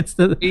 so it's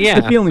the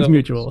feeling's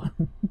mutual.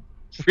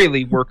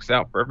 Really works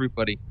out for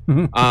everybody.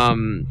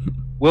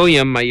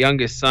 William, my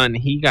youngest son,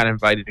 he got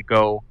invited to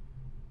go.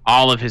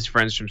 All of his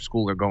friends from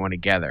school are going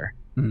together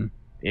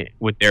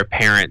with their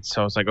parents.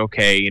 So I was like,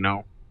 okay, you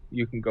know,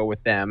 you can go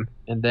with them.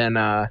 And then,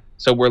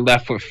 so we're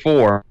left with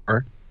 4.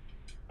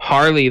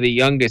 Harley, the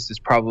youngest, is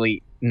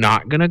probably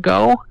not gonna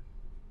go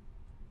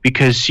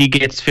because she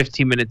gets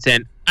 15 minutes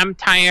in. I'm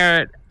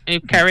tired.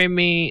 You carry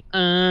me.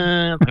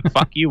 Like,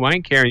 fuck you. I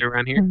ain't carrying you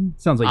around here.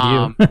 Sounds like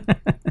you.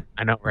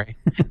 I know, right?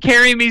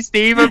 Carry me,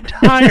 Steve. I'm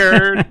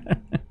tired.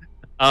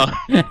 I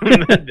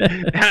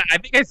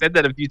think I said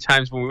that a few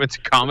times when we went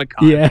to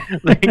Comic-Con. Yeah.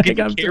 Like, can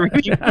you carry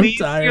me, please?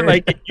 You're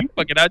like, can you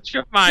fucking out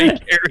your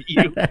mind carry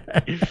you?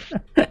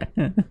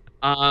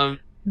 God,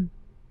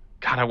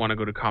 I want to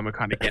go to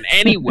Comic-Con again.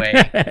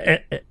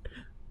 Anyway.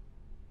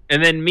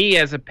 And then me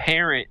as a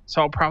parent,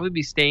 so I'll probably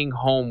be staying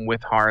home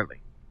with Harley.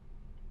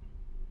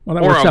 Well,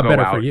 that works out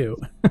better for you.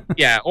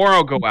 Yeah, or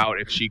I'll go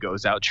out if she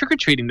goes out.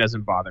 Trick-or-treating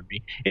doesn't bother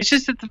me. It's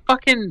just that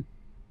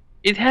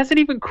it hasn't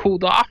even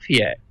cooled off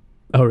yet.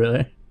 Oh,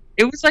 really?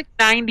 It was like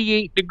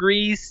 98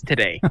 degrees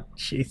today.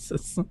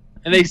 Jesus.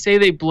 And they say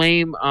they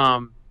blame,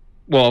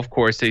 well, of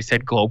course, they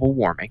said global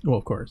warming. Well,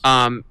 of course.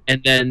 And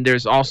then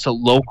there's also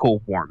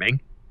local warming.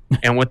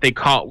 And what they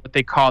call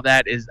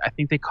that is, I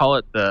think they call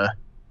it the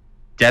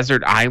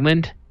desert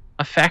island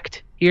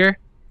effect here.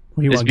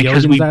 You want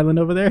Gilligan's Island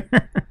over there?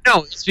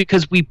 No, it's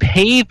because we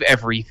pave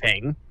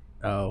everything.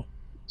 Oh.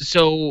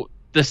 So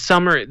the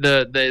summer,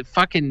 the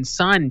fucking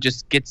sun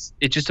just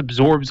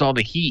absorbs all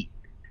the heat.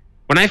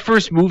 When I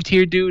first moved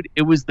here, dude,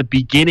 it was the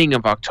beginning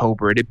of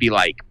October. It'd be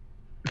like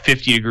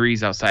 50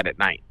 degrees outside at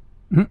night.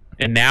 Mm-hmm.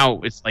 And now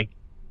it's like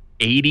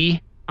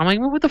 80. I'm like,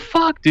 well, what the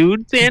fuck,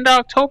 dude? It's the end of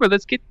October.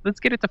 Let's get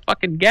it to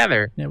fucking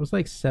together. Yeah, it was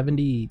like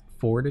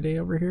 74 today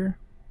over here.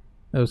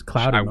 It was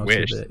cloudy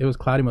most of it. It was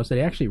cloudy most of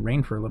it. It actually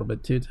rained for a little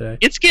bit too today.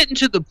 It's getting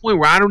to the point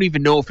where I don't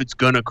even know if it's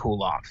gonna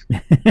cool off.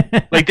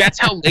 Like, that's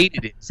how late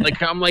it is.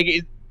 Like, I'm like,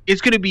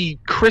 it's gonna be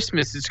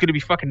Christmas. It's gonna be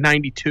fucking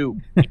 92.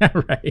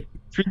 Right.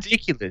 It's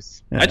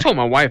ridiculous. Yeah. I told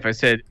my wife, I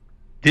said,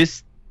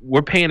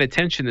 we're paying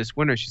attention this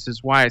winter. She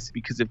says, why? I said,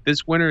 because if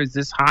this winter is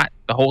this hot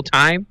the whole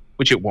time,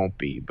 which it won't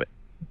be, but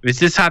if it's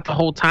this hot the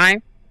whole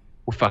time,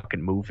 we're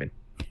fucking moving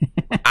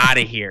out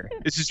of here.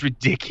 This is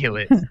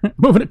ridiculous.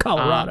 Moving to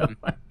Colorado.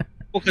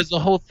 Well, because the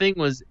whole thing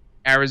was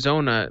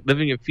Arizona,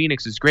 living in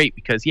Phoenix is great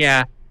because,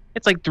 yeah,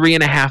 it's like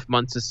 3.5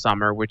 months of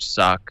summer, which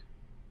suck.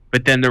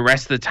 But then the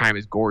rest of the time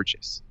is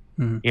gorgeous.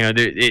 Mm-hmm. You know,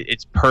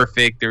 it's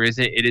perfect.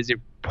 It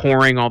isn't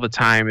pouring all the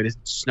time. It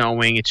isn't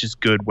snowing. It's just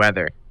good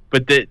weather.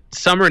 but the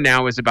summer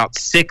now is about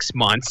 6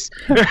 months.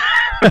 Like,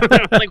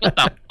 what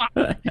the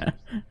fuck?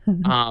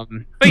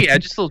 But yeah,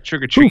 just a little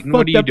trick or treating.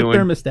 What are you doing?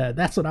 Thermostat?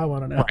 That's what I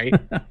want to know. Right.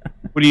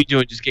 What are you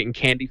doing? Just getting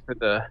candy for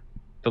the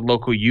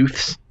local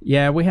youths?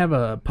 Yeah, we have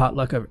a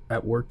potluck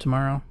at work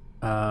tomorrow.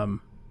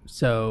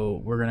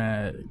 So we're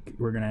gonna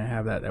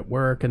have that at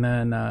work, and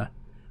then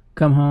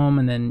come home,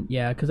 and then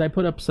because I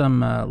put up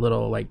some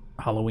little like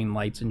Halloween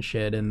lights and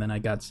shit, and then I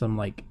got some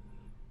like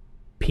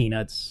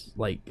peanuts,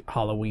 like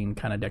Halloween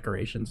kind of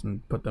decorations,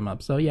 and put them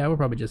up. So yeah, we'll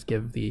probably just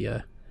give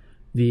the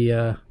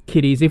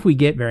kiddies, if we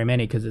get very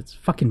many, because it's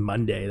fucking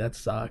Monday. That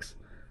sucks.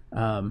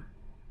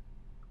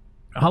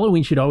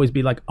 Halloween should always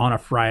be like on a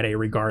Friday,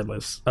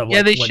 regardless of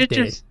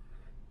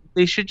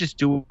they should just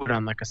do it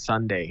on like a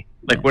Sunday,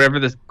 like whatever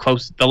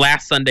the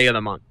last Sunday of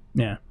the month.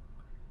 Yeah,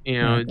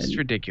 it's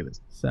ridiculous.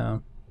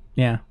 So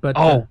yeah, but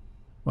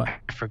what?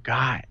 I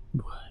forgot.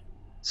 What?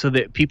 So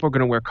that people are going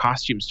to wear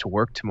costumes to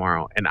work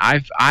tomorrow, and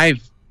I've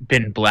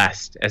been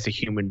blessed as a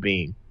human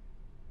being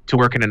to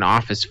work in an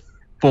office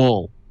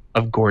full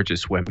of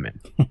gorgeous women.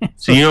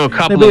 So a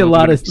couple there'll be a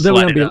lot of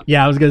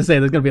I was gonna say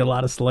there's gonna be a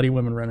lot of slutty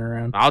women running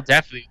around. I'll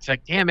definitely. It's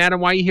like, damn, Adam,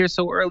 why are you here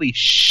so early?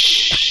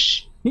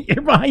 Shh.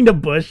 You're behind a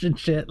bush and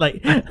shit.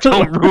 Like,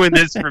 don't ruin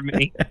this for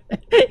me.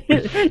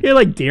 You're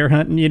like deer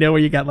hunting, where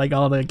you got like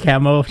all the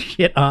camo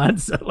shit on.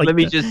 So like, let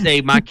me just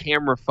say, my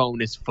camera phone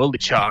is fully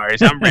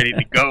charged. I'm ready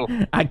to go.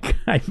 I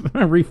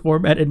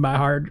reformatted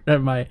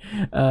my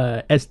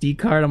SD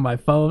card on my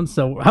phone,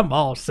 so I'm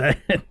all set.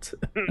 I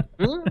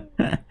don't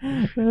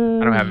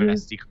have an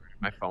SD card on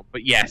my phone,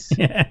 but yes.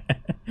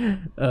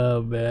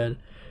 Oh man.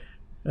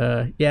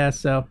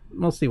 So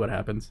we'll see what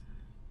happens.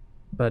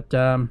 But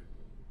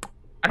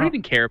I don't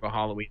even care about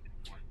Halloween anymore,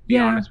 to be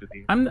honest with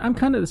you. I'm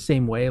kind of the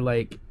same way.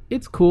 Like,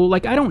 it's cool.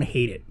 Like, I don't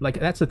hate it. Like,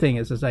 that's the thing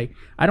is like,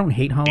 I don't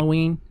hate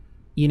Halloween.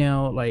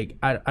 Like,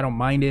 I don't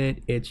mind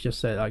it. It's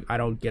just that, like, I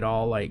don't get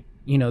all, like,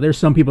 there's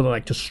some people that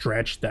like to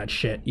stretch that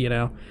shit,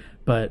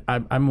 But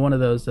I'm one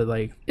of those that,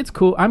 like, it's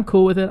cool. I'm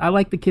cool with it. I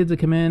like the kids that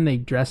come in. They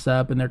dress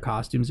up in their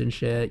costumes and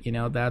shit.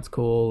 That's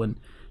cool. And,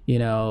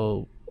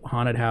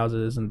 haunted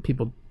houses and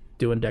people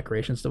doing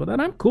decorations, stuff like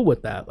that. I'm cool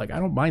with that. Like, I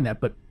don't mind that.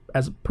 But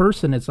as a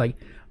person, it's like,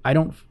 I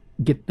don't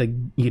get the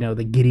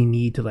the giddy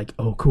need to like,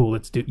 oh cool,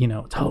 let's do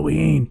it's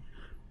Halloween.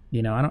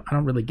 I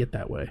don't really get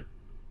that way.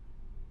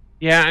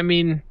 Yeah, I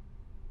mean,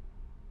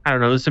 I don't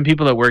know. There's some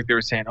people that work there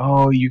were saying,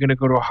 "Oh, you're gonna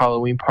go to a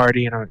Halloween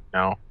party?" And I'm like,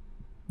 "No."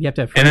 You have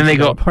to have friends. And then they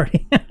go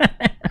party.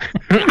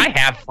 I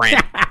have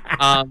friends.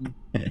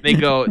 They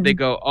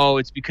go. Oh,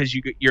 it's because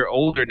you're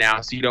older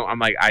now, so you don't. I'm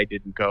like, I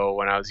didn't go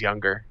when I was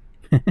younger.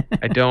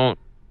 I don't.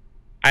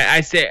 I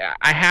say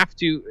I have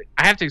to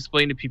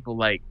explain to people,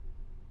 like,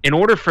 in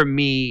order for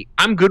me,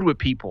 I'm good with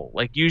people.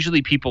 Like,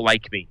 usually people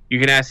like me. You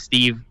can ask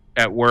Steve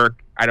at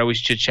work. I'd always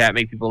chit chat,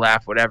 make people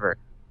laugh, whatever.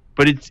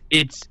 But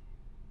it's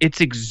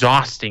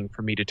exhausting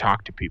for me to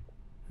talk to people.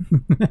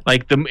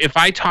 Like, if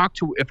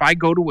I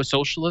go to a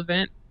social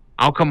event,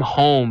 I'll come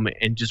home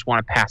and just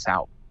want to pass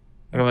out.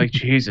 I'm like,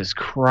 Jesus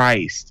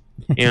Christ.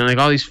 Like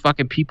all these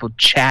fucking people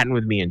chatting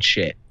with me and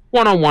shit.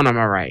 One-on-one, I'm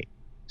all right.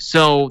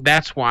 So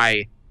that's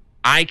why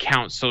I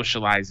count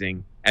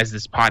socializing as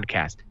this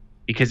podcast.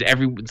 Because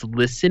everyone's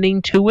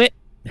listening to it.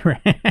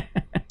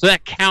 So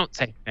that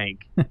counts, I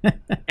think. And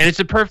it's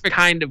a perfect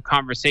kind of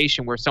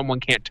conversation where someone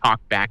can't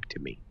talk back to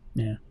me.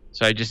 Yeah.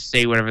 So I just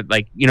say whatever,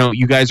 like,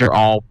 you guys are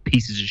all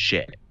pieces of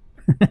shit.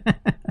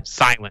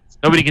 Silence.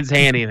 Nobody can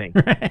say anything.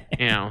 Right.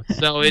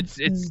 So it's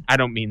I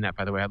don't mean that,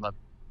 by the way. I love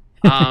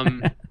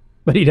it.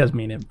 But he does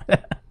mean it.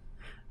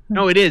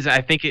 No, it is.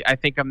 I think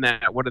I'm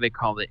that, what do they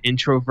call it?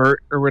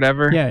 Introvert or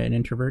whatever? Yeah, an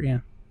introvert, yeah.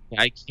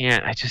 I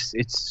can't.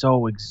 It's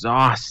so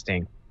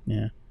exhausting.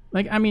 Yeah,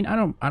 like, I mean, I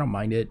don't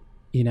mind it,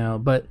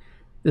 but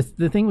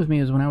the thing with me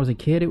is when I was a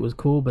kid, it was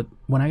cool, but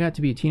when I got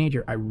to be a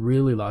teenager, I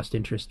really lost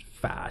interest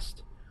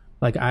fast.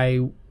 Like,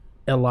 a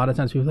lot of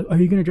times people were like,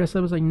 are you going to dress up?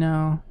 I was like,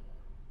 no.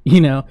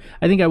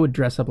 I think I would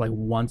dress up like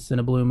once in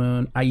a blue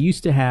moon. I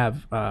used to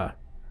have,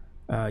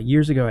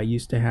 years ago,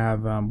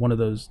 one of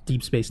those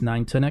Deep Space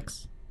Nine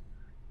tunics.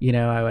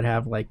 I would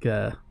have like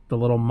the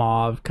little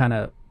mauve kind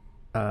of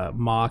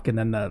mock, and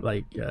then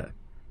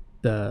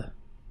the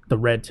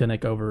red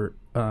tunic over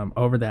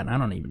that, and I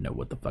don't even know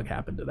what the fuck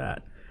happened to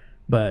that.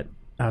 But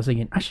I was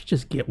thinking I should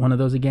just get one of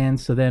those again.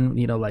 So then,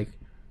 like,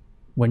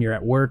 when you're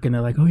at work and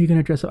they're like, "Oh, you're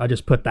gonna dress up," I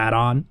just put that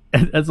on.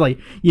 That's like,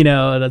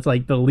 that's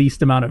like the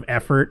least amount of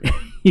effort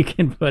you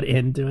can put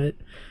into it.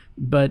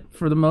 But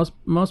for the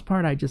most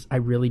part, I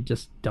really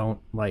just don't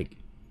like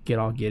get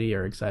all giddy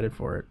or excited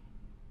for it.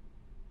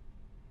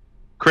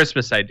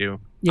 Christmas, I do.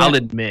 Yeah, I'll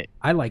admit.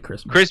 I like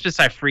Christmas. Christmas,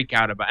 I freak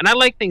out about, and I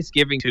like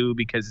Thanksgiving too,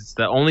 because it's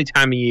the only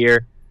time of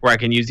year where I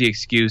can use the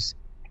excuse,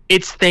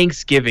 it's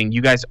Thanksgiving.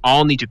 You guys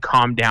all need to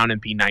calm down and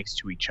be nice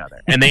to each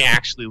other. And they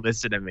actually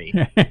listen to me.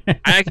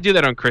 I can do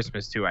that on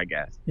Christmas too, I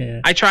guess.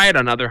 Yeah. I try it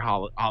on other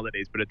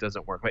holidays, but it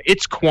doesn't work. Like,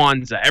 it's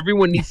Kwanzaa.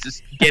 Everyone needs to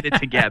get it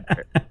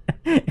together.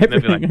 And they'll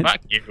be like, fuck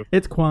you.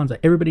 It's Kwanzaa.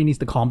 Everybody needs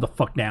to calm the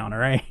fuck down, all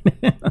right?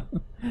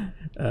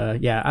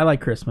 Yeah, I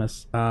like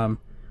Christmas. And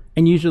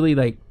usually,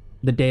 like,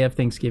 the day of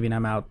Thanksgiving,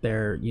 I'm out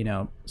there,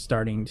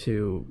 starting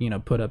to,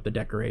 put up the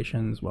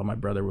decorations while my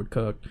brother would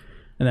cook.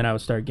 And then I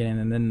would start getting,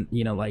 and then,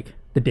 like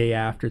the day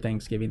after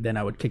Thanksgiving, then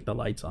I would kick the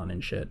lights on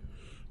and shit.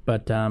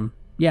 But,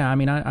 yeah, I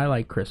mean, I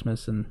like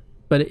Christmas.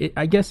 But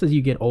I guess as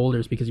you get older,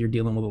 it's because you're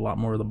dealing with a lot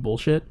more of the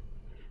bullshit.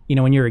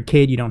 When you're a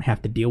kid, you don't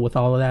have to deal with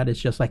all of that. It's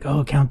just like,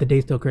 oh, count the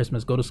days till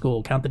Christmas, go to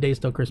school, count the days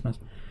till Christmas.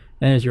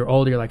 And as you're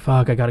older, you're like,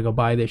 fuck, I got to go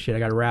buy this shit. I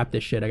got to wrap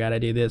this shit. I got to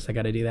do this. I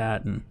got to do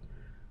that. And,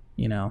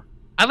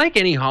 I like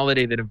any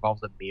holiday that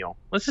involves a meal.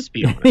 Let's just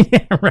be honest.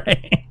 Yeah,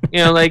 right.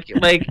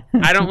 Like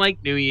I don't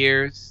like New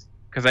Year's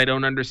because I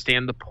don't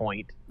understand the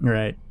point.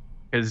 Right.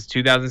 Because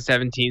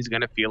 2017 is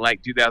going to feel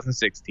like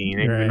 2016.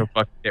 Ain't Right. no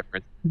fucking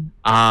difference.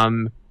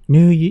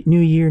 New year,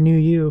 new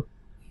you.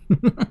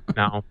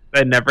 No,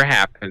 that never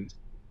happens.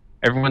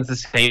 Everyone's the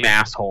same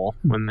asshole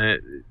when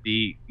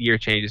the year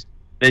changes.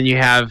 Then you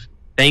have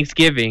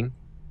Thanksgiving.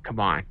 Come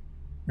on.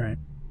 Right.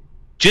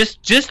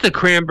 Just the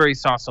cranberry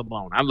sauce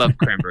alone. I love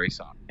cranberry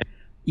sauce.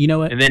 You know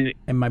what? And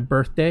my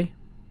birthday,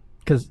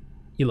 because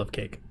you love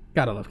cake.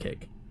 Gotta love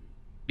cake.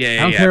 Yeah,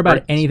 I don't care about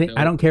birthday's anything. dope.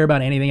 I don't care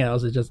about anything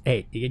else. It's just,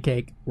 hey, you get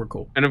cake, we're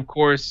cool. And of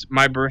course,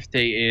 my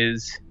birthday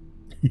is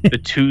the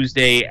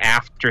Tuesday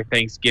after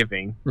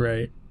Thanksgiving.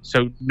 Right.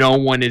 So no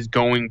one is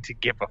going to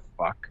give a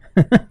fuck.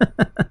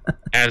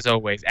 As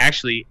always.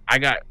 Actually, I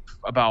got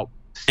about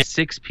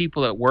 6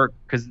 people at work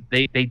because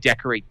they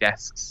decorate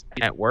desks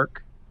at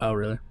work. Oh,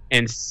 really?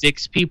 And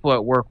 6 people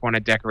at work want to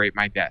decorate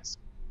my desk.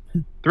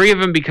 3 of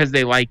them because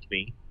they like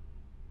me,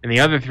 and the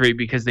other 3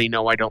 because they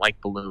know I don't like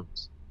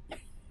balloons.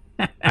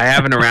 I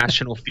have an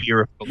irrational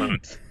fear of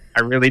balloons. I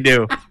really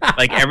do.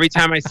 Like every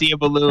time I see a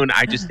balloon,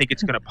 I just think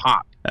it's gonna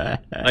pop.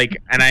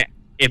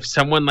 If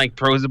someone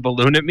throws a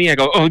balloon at me, I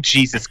go, "Oh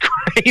Jesus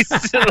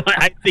Christ!"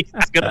 I think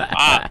it's gonna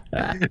pop.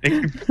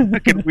 It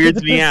fucking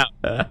weirds me out.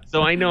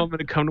 So I know I'm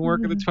gonna come to work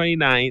on the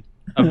 29th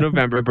of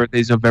November. My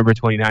birthday's November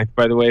 29th,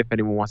 by the way. If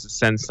anyone wants to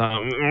send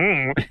some,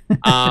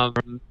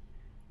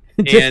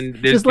 and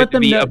there's just let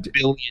them be know. a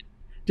billion.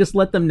 Just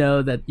let them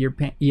know that your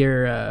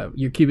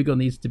cubicle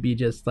needs to be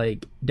just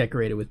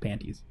decorated with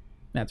panties.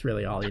 That's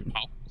really all you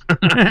need.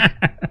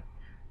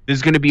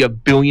 There's going to be a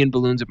billion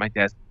balloons at my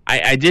desk.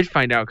 I did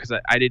find out because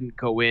I didn't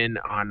go in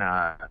on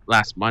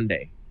last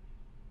Monday,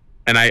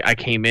 and I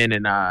came in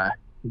and a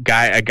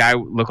guy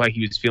looked like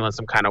he was feeling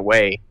some kind of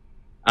way,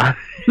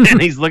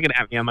 and he's looking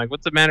at me. I'm like,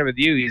 "What's the matter with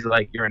you?" He's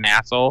like, "You're an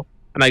asshole,"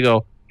 and I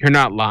go, "You're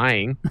not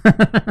lying,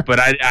 but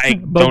I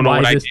don't know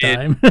what I did."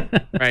 Time?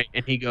 Right?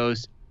 And he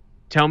goes,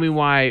 "Tell me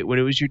why when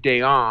it was your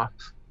day off,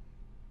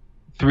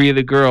 3 of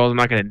the girls, I'm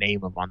not going to name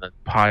them on the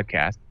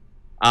podcast,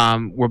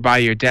 were by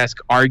your desk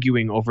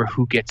arguing over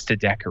who gets to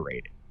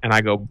decorate it." And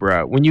I go,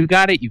 "Bro, when you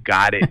got it,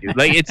 dude.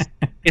 Like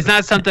it's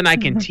not something I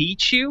can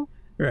teach you.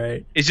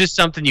 Right. It's just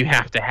something you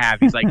have to have."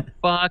 He's like,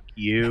 "Fuck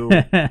you."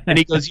 And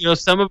he goes,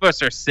 "Some of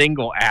us are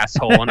single,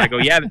 asshole." And I go,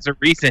 "Yeah, there's a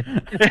reason."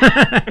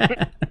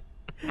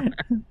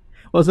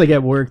 Well, it's like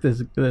at work,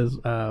 there's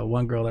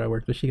one girl that I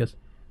worked with. She goes,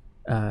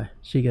 "I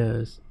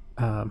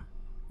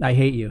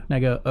hate you." And I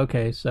go,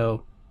 "Okay,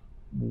 so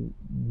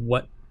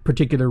what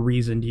particular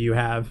reason do you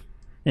have?"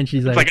 And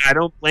she's like, I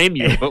don't blame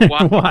you, but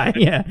why? Why?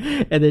 Yeah.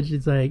 And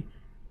then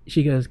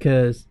she goes,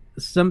 "Because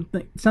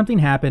something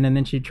happened," and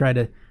then she tried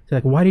to say,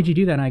 "Why did you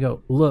do that?" And I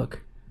go,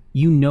 "Look,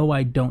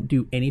 I don't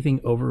do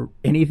anything.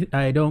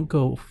 I don't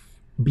go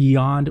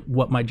beyond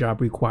what my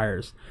job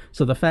requires.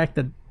 So the fact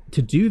that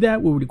to do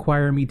that will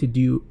require me to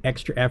do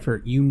extra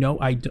effort,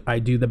 I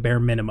do the bare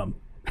minimum."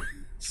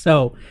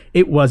 So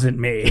it wasn't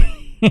me.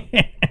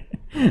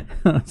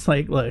 It's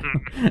like, look,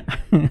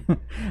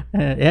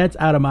 it's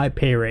out of my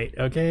pay rate.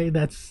 Okay,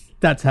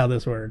 that's how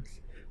this works.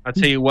 I'll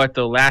tell you what,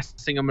 the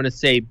last thing I'm going to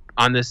say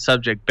on this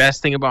subject,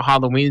 best thing about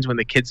Halloween is when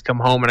the kids come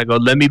home and I go,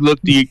 "Let me look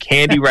through your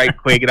candy right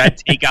quick," and I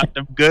take out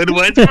the good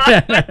ones.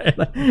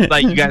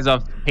 Like, you guys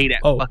all pay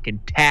that fucking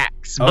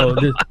tax. Oh,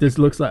 this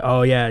looks like,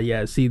 oh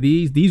yeah. See,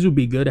 these would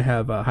be good to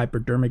have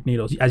hypodermic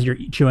needles as you're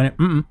chewing it.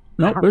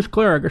 Nope, it's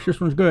clear. I guess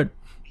this one's good.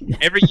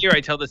 Every year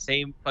I tell the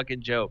same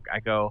fucking joke. I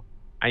go,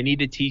 "I need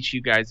to teach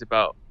you guys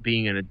about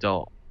being an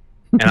adult."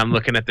 And I'm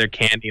looking at their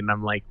candy and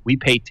I'm like, "We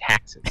pay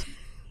taxes.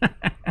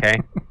 Okay?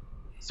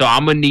 So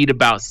I'm going to need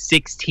about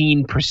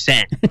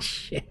 16%.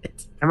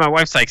 Shit. And my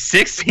wife's like,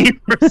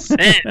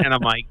 16%? And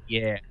I'm like,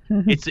 yeah,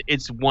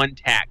 it's one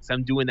tax.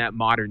 I'm doing that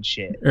modern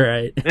shit.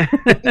 Right.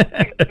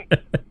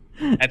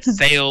 That's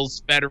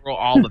sales, federal,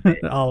 all of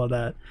it. All of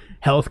that.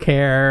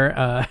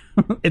 Healthcare.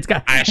 It's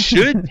got. I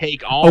should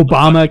take all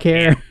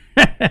Obamacare.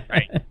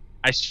 Right.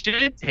 I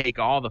should take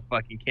all the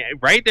fucking candy.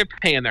 Right? They're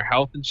paying their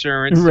health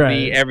insurance,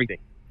 right. Everything.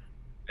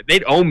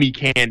 They'd owe me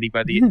candy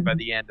by the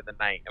end of the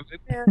night. I'm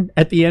like, yeah.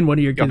 At the end, one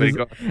of your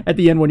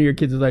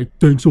kids is like,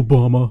 "Thanks,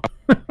 Obama."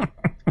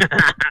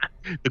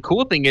 The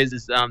cool thing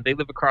is they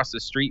live across the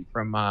street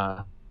from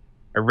a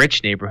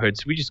rich neighborhood,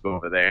 so we just go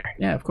over there.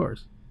 Yeah, of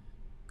course.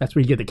 That's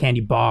where you get the candy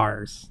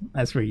bars.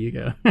 That's where you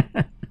go.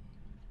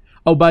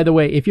 Oh, by the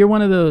way, if you're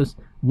one of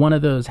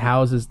those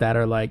houses that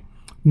are like,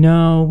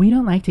 "No, we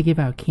don't like to give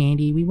out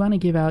candy. We want to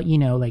give out,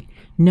 like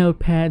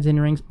notepads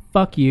and rings."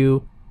 Fuck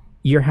you.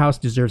 your house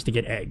deserves to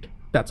get egged.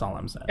 That's all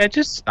I'm saying. Yeah,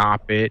 just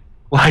stop it.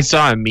 Well, I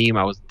saw a meme.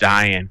 I was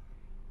dying.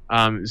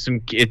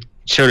 It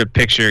showed a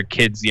picture of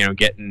kids,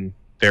 getting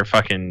their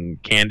fucking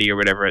candy or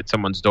whatever at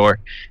someone's door,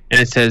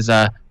 and it says,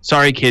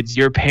 "Sorry, kids,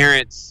 your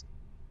parents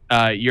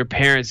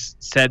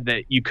said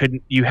that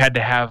you had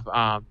to have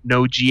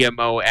no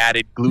GMO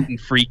added,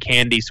 gluten-free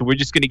candy, so we're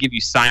just going to give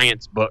you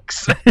science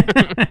books." I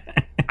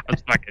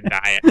was fucking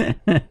dying.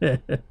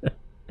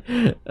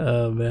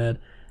 Oh man,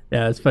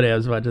 yeah, it's funny. I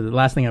was watching. The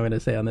last thing I'm going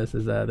to say on this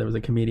is there was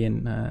a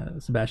comedian,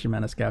 Sebastian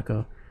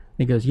Maniscalco.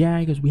 He goes,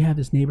 we have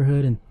this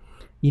neighborhood, and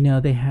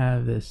they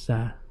have this.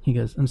 He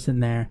goes, I'm sitting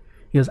there.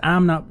 He goes,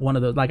 I'm not one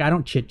of those. Like, I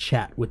don't chit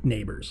chat with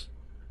neighbors.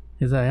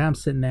 He's like, I'm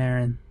sitting there,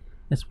 and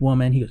this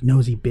woman, he goes,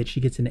 nosy bitch.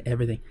 She gets into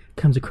everything.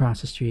 Comes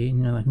across the street,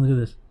 and you're like, look at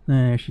this.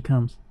 There she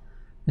comes.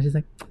 And she's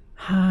like,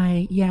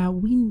 hi, yeah,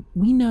 we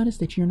noticed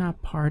that you're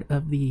not part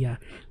of the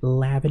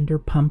lavender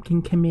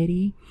pumpkin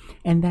committee,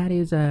 and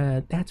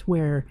that's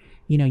where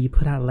you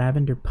put out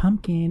lavender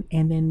pumpkin,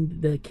 and then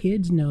the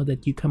kids know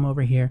that you come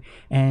over here,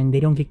 and they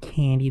don't get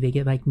candy, they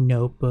get like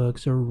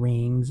notebooks or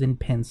rings and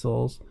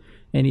pencils.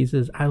 And he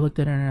says, I looked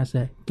at her and I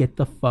said, get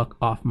the fuck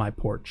off my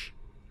porch.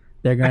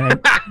 They're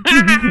gonna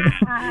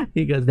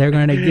he goes, they're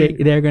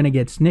gonna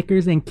get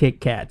Snickers and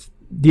Kit Kats.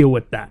 Deal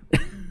with that.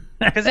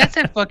 Because that's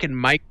that fucking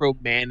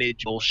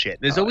micromanage bullshit.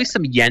 There's always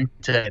some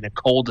yenta in a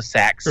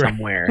cul-de-sac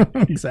somewhere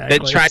exactly.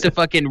 that tries to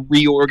fucking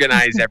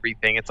reorganize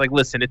everything. It's like,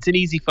 listen, it's an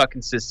easy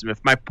fucking system.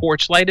 If my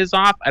porch light is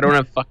off, I don't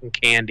have fucking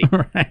candy.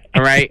 Right.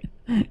 All right?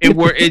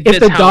 If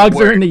the dogs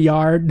are in the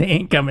yard, they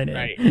ain't coming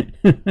in.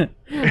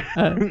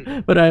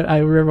 Right. But I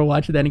remember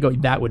watching that and go,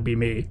 that would be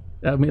me.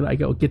 I mean, I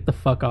go, get the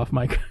fuck off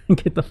my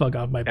porch.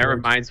 That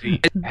reminds me,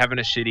 having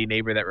a shitty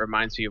neighbor, that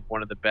reminds me of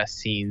one of the best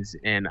scenes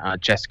in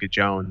Jessica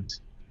Jones.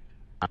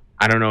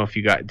 I don't know if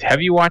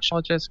have you watched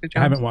all Jessica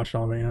Jones? I haven't watched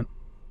all of it yet.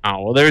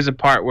 Oh, well, there's a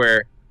part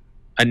where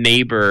a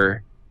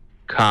neighbor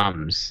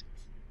comes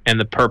and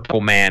the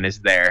purple man is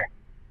there.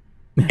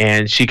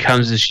 And she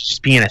comes and she's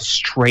just being a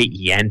straight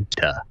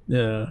yenta.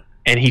 Yeah.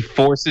 And he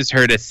forces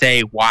her to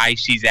say why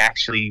she's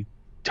actually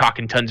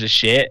talking tons of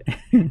shit.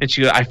 And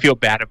she goes, I feel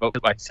bad about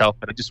myself,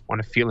 but I just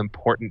want to feel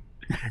important.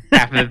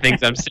 Half of the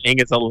things I'm saying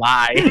is a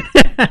lie.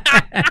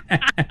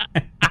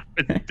 I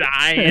was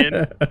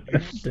dying.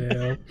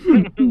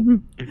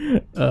 Damn.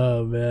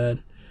 Oh,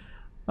 man.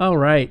 All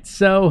right.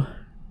 So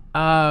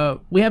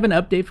we have an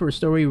update for a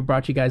story we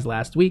brought you guys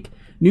last week.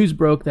 News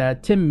broke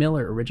that Tim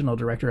Miller, original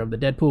director of the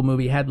Deadpool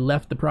movie, had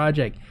left the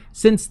project.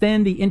 Since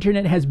then, the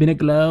internet has been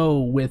aglow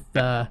with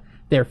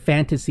their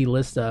fantasy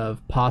list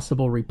of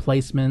possible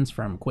replacements,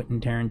 from Quentin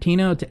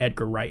Tarantino to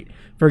Edgar Wright,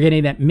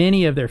 forgetting that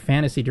many of their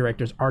fantasy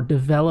directors are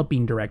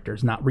developing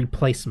directors, not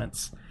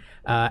replacements.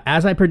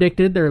 As I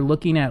predicted, they're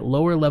looking at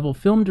lower-level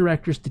film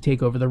directors to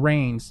take over the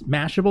reins.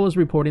 Mashable is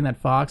reporting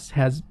that Fox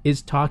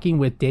is talking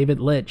with David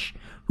Leitch,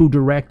 who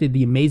directed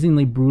the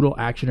amazingly brutal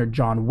actioner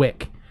John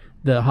Wick.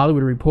 The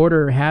Hollywood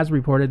Reporter has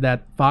reported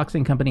that Fox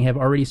and company have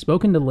already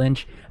spoken to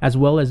Lynch, as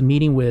well as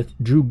meeting with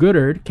Drew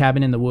Goddard,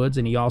 Cabin in the Woods,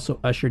 and he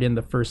also ushered in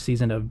the first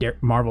season of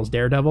Marvel's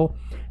Daredevil,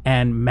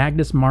 and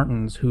Magnus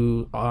Martins,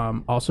 who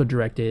also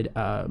directed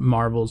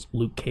Marvel's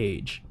Luke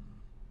Cage.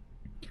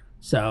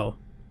 So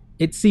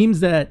it seems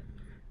that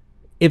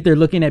if they're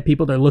looking at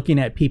people, they're looking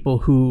at people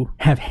who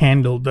have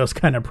handled those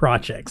kind of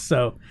projects.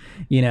 So,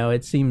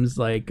 it seems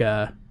like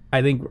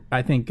I think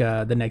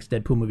the next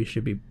Deadpool movie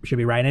should be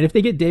right. And if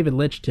they get David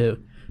Leitch to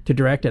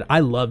direct it,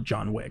 I love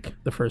John Wick,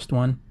 the first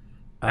one.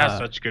 That's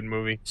such a good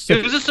movie.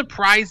 It was a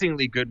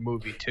surprisingly good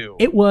movie too.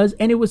 It was,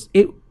 and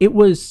it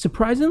was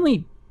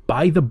surprisingly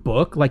by the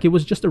book. Like, it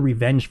was just a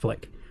revenge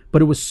flick,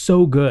 but it was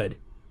so good.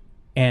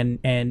 And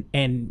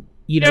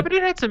yeah, but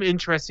it had some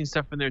interesting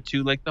stuff in there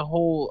too, like the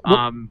whole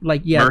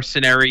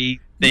mercenary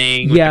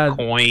thing with the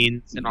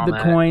coins and all that.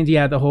 The coins,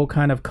 the whole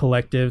kind of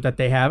collective that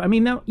they have. I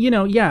mean, but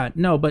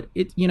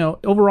it,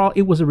 overall,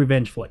 it was a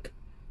revenge flick.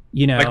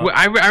 Like,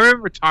 I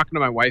remember talking to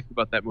my wife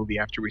about that movie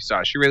after we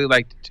saw it. She really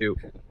liked it too,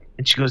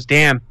 and she goes,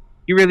 "Damn,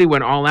 he really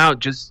went all out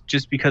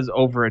just because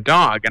over a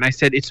dog." And I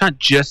said, "It's not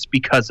just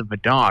because of a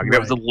dog. Right. That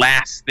was the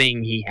last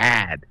thing he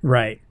had."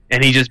 Right.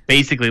 And he just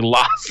basically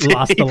lost the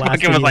last thing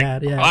he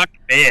had. Yeah. Fuck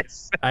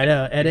this. I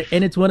know, and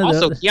it's one of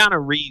those. Also,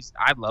 Keanu Reeves.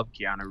 I love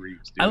Keanu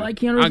Reeves, dude. I like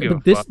Keanu Reeves,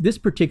 but this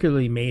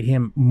particularly made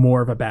him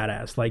more of a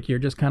badass. Like, you're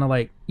just kind of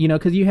like,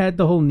 because you had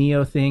the whole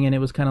Neo thing, and it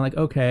was kind of like,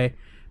 okay,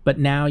 but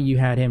now you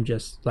had him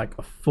just like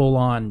a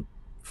full-on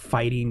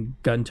fighting,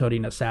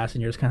 gun-toting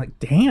assassin. You're just kind of like,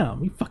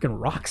 damn, he fucking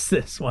rocks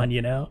this one,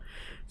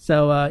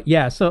 So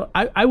so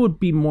I would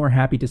be more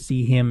happy to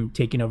see him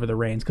taking over the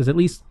reins, because at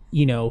least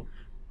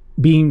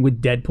being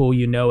with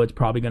Deadpool, it's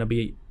probably going to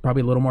be a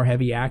little more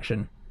heavy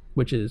action,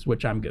 which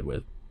I'm good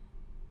with.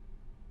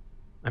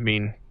 I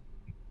mean,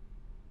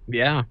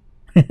 yeah.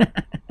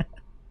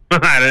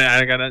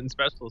 I got nothing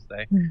special to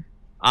say.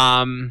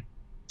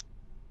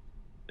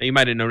 You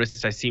might have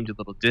noticed I seemed a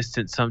little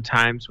distant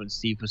sometimes when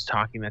Steve was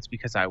talking. That's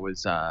because I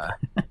was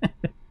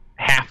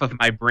half of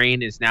my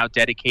brain is now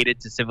dedicated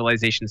to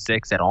Civilization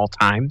 6 at all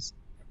times,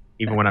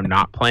 even when I'm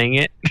not playing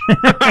it.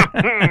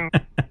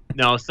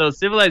 No, so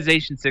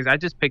Civilization 6, I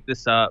just picked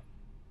this up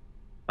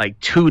like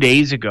 2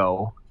 days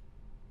ago,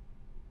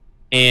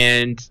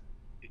 and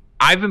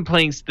I've been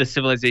playing the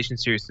Civilization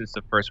series since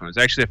the first one. It's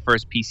actually the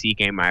first PC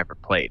game I ever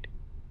played.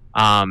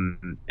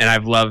 And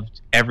I've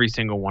loved every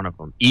single one of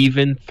them,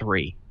 even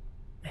 3.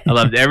 I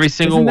loved every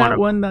single Isn't one that of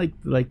one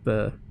like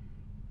the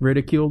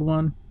ridiculed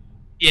one?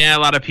 Yeah, a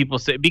lot of people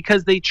say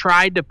because they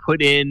tried to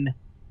put in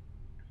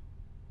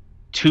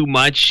too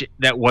much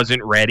that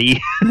wasn't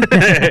ready.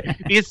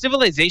 Because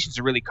Civilization's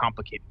a really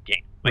complicated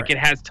game. Like Right. it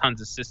has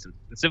tons of systems.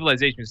 And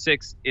Civilization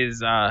 6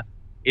 is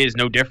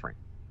no different.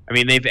 I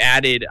mean, they've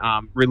added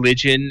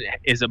religion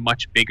is a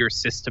much bigger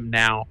system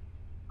now.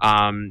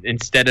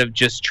 Instead of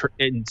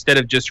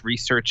just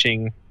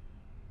researching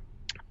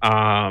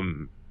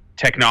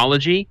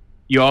technology,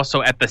 you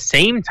also at the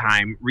same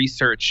time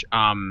research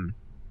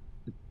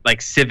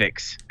like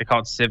civics. They call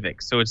it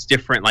civics. So it's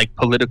different, like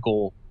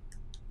political.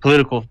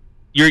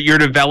 You're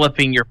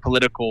developing your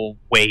political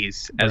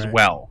ways as Right.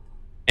 well,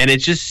 and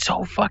it's just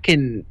so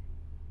fucking.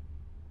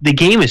 The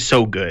game is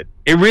so good.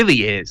 It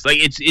really is. Like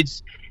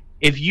it's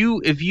if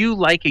you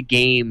like a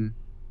game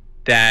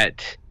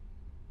that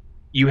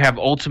you have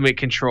ultimate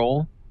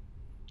control,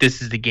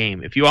 this is the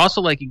game. If you also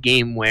like a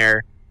game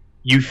where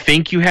you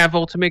think you have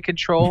ultimate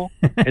control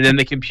and then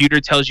the computer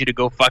tells you to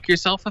go fuck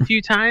yourself a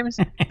few times,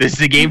 this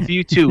is a game for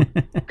you too.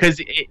 Because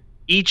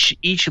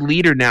each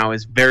leader now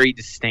is very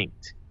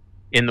distinct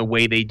in the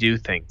way they do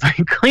things.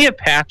 Like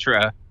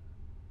Cleopatra,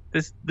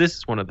 this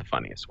is one of the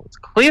funniest ones.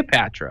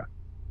 Cleopatra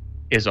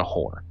is a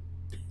whore.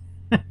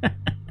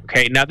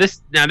 Okay, now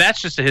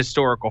that's just a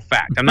historical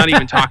fact. I'm not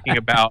even talking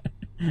about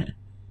a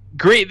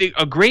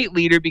great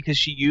leader because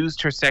she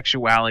used her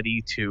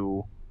sexuality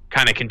to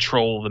kind of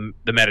control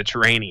the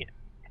Mediterranean,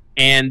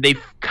 and they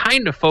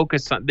kind of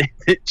focus on.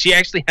 She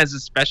actually has a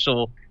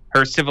special.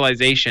 Her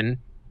civilization,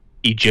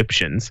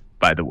 Egyptians,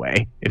 by the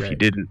way, if you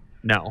didn't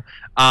know,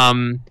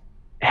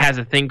 has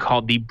a thing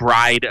called the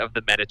Bride of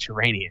the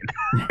Mediterranean,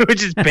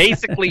 which is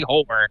basically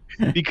whore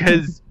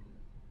because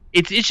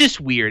it's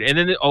just weird. And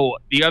then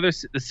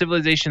the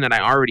civilization that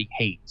I already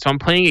hate. So I'm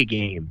playing a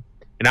game,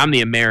 and I'm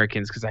the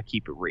Americans because I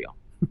keep it real.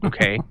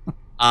 Okay.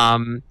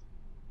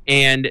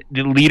 And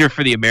the leader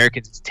for the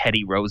Americans is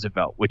Teddy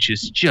Roosevelt, which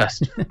is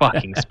just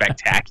fucking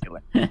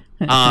spectacular.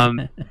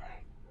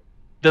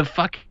 The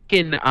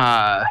fucking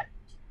what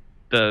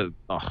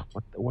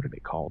are they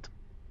called?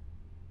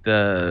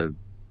 The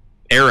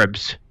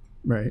Arabs,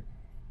 Right.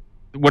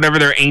 whatever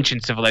their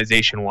ancient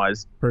civilization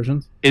was,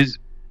 Persians? is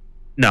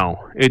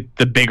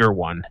the bigger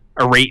one,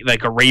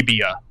 like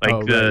Arabia,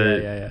 like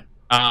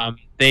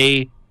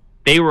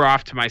they were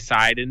off to my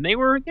side, and they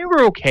were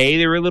okay.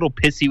 They were a little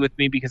pissy with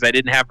me because I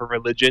didn't have a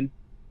religion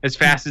as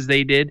fast as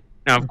they did.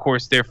 Now, of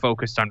course, they're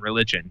focused on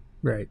religion.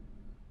 Right.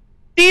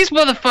 These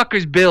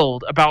motherfuckers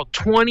build about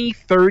 20,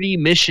 30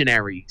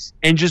 missionaries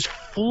and just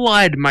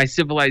flood my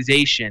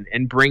civilization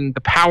and bring the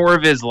power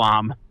of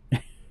Islam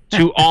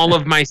to all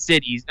of my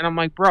cities. And I'm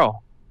like,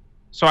 bro.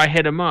 So I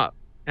hit him up,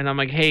 and I'm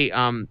like, hey,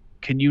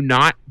 can you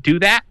not do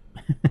that?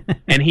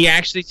 And he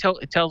actually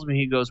tells me,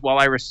 he goes, well,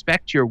 I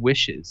respect your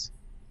wishes.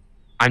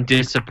 I'm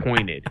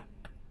disappointed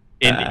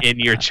in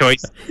your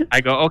choice. I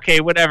go,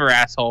 okay, whatever,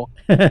 asshole.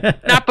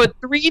 Not but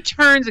 3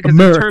 turns, because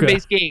it's a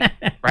turn-based game,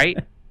 right?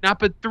 Not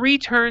but 3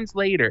 turns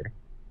later,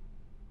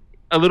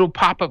 a little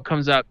pop-up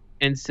comes up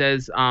and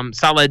says,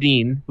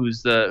 Saladin,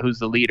 who's the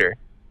leader,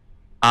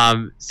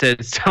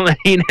 says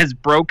Saladin has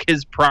broke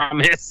his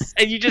promise,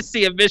 and you just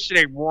see a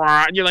missionary,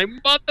 and you're like,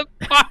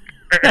 motherfucker.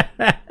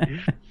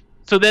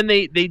 So then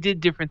they did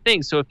different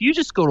things. So if you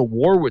just go to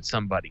war with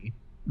somebody,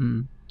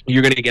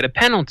 you're going to get a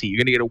penalty.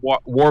 You're going to get a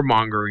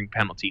warmongering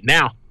penalty.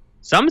 Now,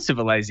 some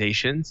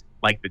civilizations,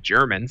 like the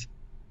Germans,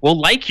 will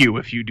like you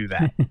if you do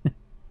that.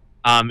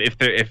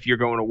 If you're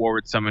going to war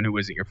with someone who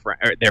isn't your friend,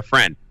 or their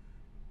friend.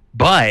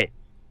 But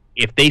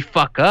if they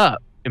fuck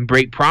up and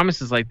break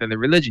promises like that in the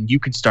religion, you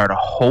can start a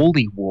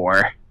holy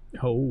war.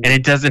 Oh. And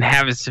it doesn't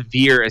have as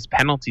severe as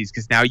penalties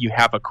because now you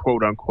have a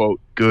quote unquote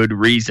good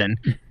reason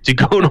to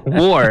go to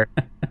war.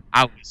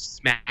 I was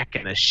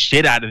smacking the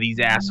shit out of these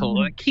assholes.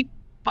 Like, keep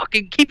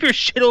your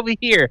shit over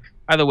here.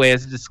 By the way,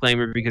 as a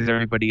disclaimer, because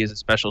everybody is a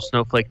special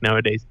snowflake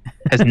nowadays,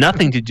 has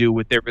nothing to do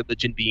with their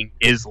religion being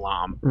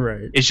Islam.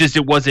 Right. It's just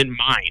it wasn't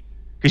mine.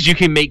 Because you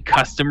can make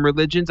custom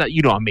religions. I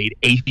made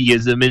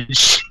atheism and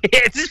shit.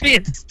 It's just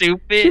being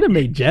stupid. Should have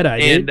made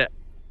Jedi. And dude.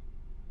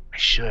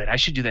 I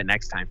should do that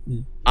next time.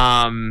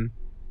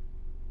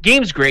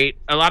 Game's great.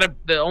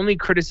 The only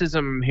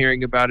criticism I'm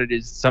hearing about it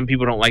is some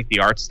people don't like the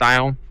art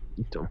style.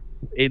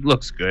 It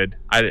looks good.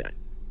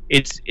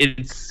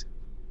 It's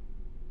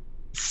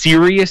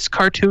serious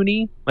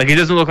cartoony. Like, it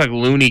doesn't look like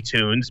Looney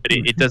Tunes, but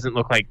it doesn't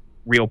look like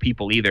real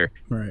people either.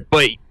 Right.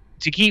 But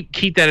to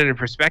keep that in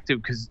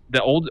perspective, because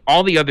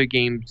all the other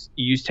games,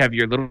 you used to have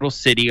your little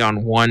city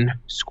on one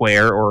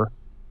square or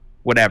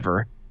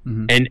whatever,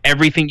 and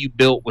everything you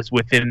built was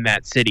within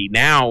that city.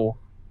 Now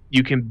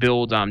you can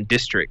build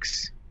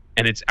districts,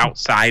 and it's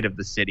outside of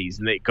the cities,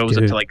 and it goes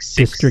up to like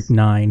 6. District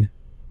 9.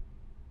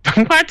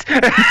 What?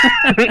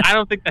 I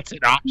don't think that's an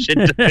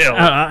option to build.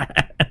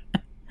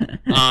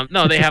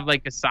 No, they have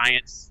like a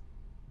science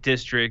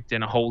district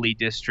and a holy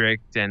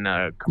district and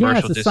a commercial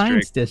it's a district.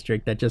 science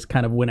district that just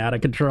kind of went out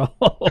of control.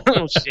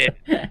 Oh shit,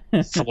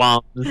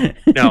 slums.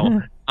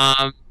 No,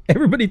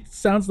 everybody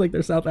sounds like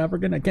they're South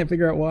African. I can't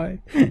figure out why.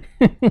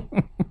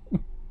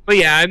 But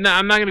yeah, I'm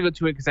not gonna go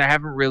to it because I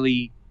haven't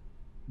really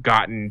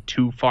gotten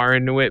too far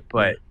into it.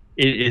 But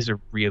it is a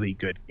really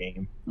good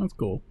game. That's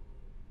cool.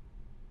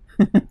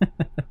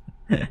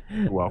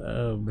 Well,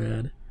 oh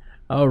man.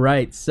 All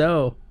right,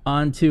 so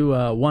on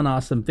to one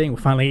awesome thing.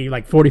 Finally,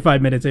 like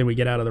 45 minutes in, we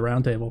get out of the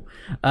round table.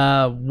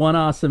 One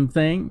awesome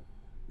thing.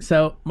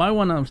 So my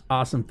one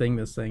awesome thing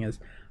this thing is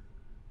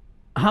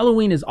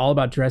Halloween is all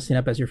about dressing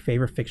up as your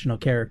favorite fictional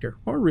character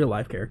or real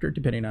life character,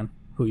 depending on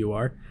who you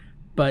are.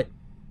 But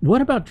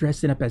what about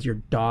dressing up as your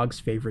dog's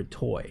favorite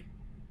toy?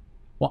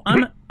 Well,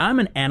 I'm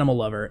an animal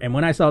lover, and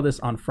when I saw this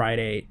on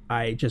Friday,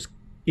 I just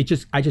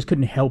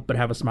couldn't help but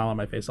have a smile on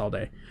my face all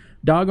day.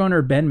 Dog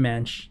owner Ben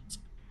Mensch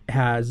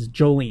has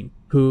Jolene,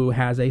 who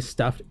has a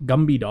stuffed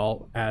Gumby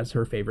doll as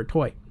her favorite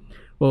toy.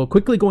 Well,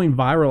 quickly going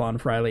viral on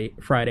Friday,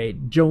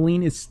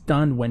 Jolene is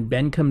stunned when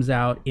Ben comes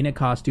out in a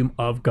costume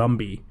of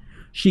Gumby.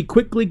 She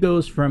quickly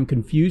goes from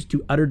confused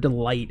to utter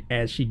delight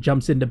as she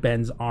jumps into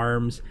Ben's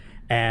arms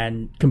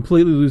and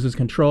completely loses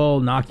control,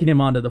 knocking him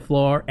onto the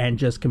floor and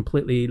just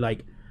completely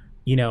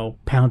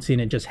pouncing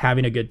and just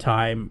having a good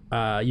time.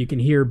 You can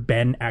hear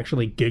Ben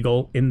actually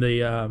giggle in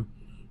the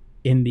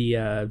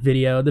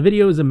video. The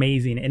video is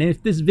amazing, and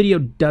if this video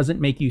doesn't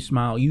make you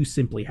smile, you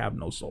simply have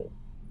no soul.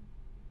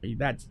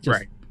 That's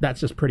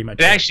just pretty much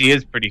it. Actually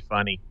is pretty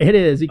funny. It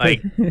is.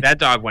 Like, that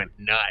dog went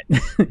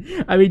nuts.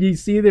 I mean, you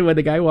see that when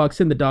the guy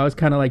walks in, the dog's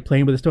kind of like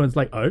playing with his toy. It's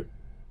like, oh,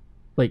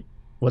 like,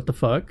 what the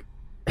fuck?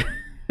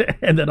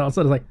 And then all of a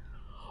sudden it's like,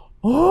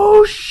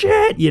 oh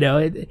shit,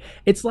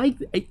 it's like,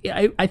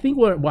 I think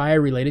why I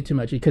relate it too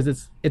much because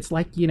it's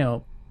like,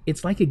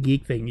 it's like a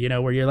geek thing,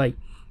 where you're like,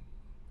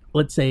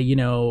 let's say,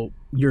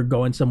 you're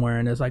going somewhere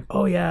and it's like,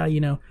 oh yeah,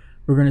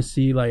 we're gonna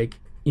see like,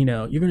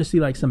 you're gonna see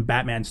like some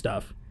Batman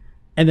stuff,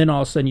 and then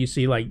all of a sudden you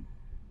see like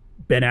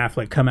Ben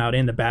Affleck come out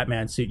in the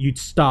Batman suit. You'd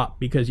stop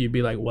because you'd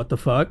be like, what the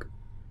fuck?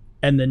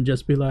 And then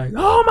just be like,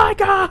 oh my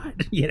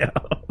god,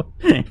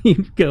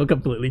 you'd go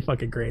completely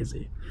fucking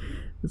crazy.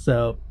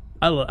 So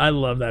I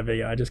love that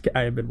video.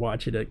 I have been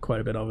watching it quite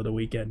a bit over the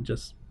weekend,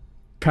 just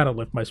kind of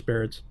lift my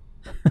spirits.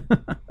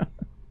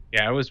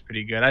 Yeah, it was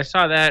pretty good. I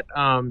saw that.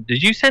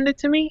 Did you send it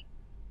to me?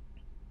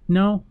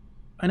 No,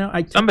 I know.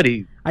 I tagged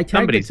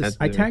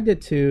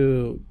it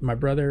to my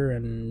brother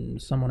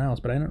and someone else,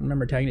 but I don't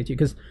remember tagging it to you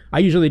because I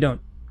usually don't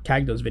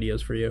tag those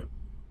videos for you.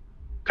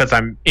 Because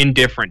I'm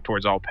indifferent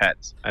towards all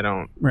pets. I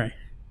don't. Right.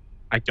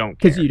 I don't.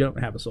 Because you don't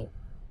have a soul.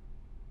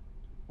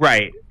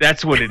 Right.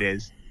 That's what it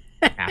is.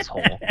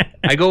 Asshole.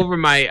 I go over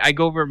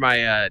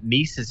my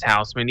niece's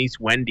house, my niece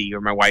Wendy, or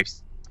my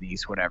wife's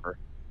niece, whatever,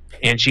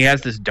 and she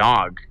has this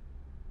dog,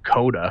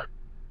 Coda,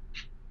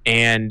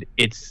 and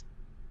it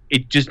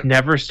just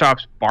never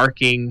stops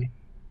barking.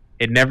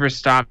 It never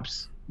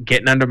stops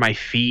getting under my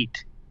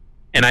feet,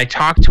 and I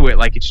talk to it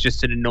like it's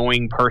just an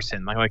annoying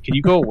person. Like can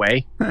you go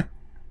away?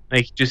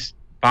 Like just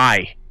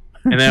bye.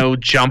 And then it'll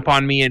jump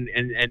on me and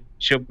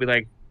she'll be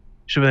like,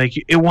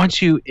 he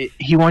wants you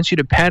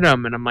to pet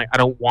him, and I'm like, I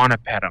don't want to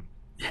pet him.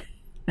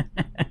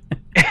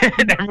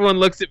 And everyone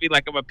looks at me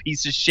like I'm a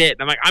piece of shit,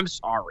 and I'm like, I'm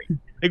sorry.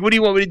 Like, what do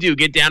you want me to do?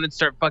 Get down and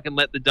start fucking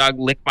let the dog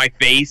lick my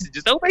face and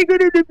just, oh my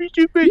goodness,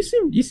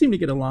 you seem to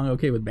get along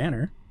okay with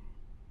Banner.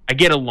 I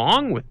get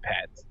along with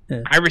pets.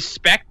 Yeah. I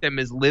respect them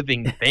as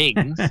living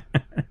things.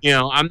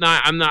 I'm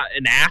not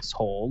an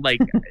asshole. Like,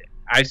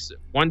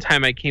 one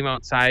time I came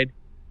outside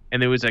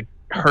and there was a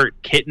hurt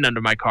kitten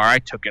under my car. I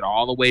took it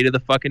all the way to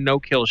the fucking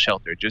no-kill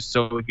shelter just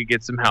so we could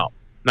get some help.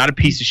 Not a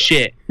piece of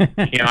shit.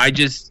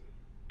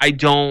 I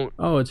don't.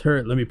 Oh, it's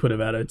hurt. Let me put him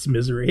out of its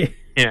misery.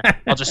 Yeah,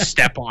 I'll just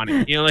step on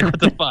it. Like, what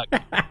the fuck?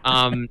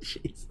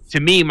 To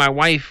me,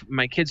 my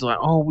kids are like,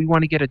 oh, we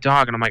want to get a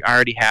dog. And I'm like, I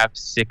already have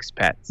 6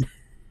 pets.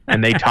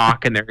 And they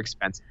talk and they're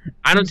expensive.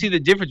 I don't see the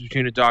difference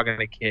between a dog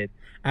and a kid.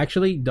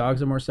 Actually,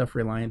 dogs are more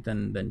self-reliant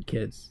than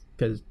kids.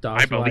 Because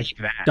dogs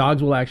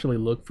will actually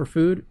look for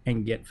food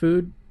and get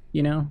food.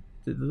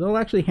 They'll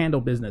actually handle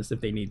business if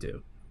they need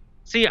to.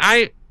 See,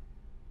 I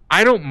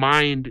don't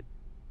mind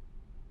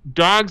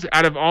dogs.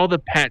 Out of all the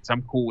pets,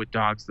 I'm cool with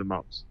dogs the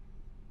most,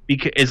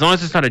 because as long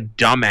as it's not a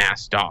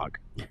dumbass dog.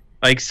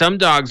 Like, some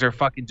dogs are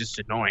fucking just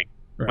annoying.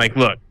 Right. Like,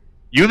 look,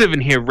 you live in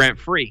here rent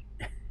free.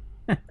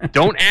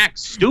 Don't act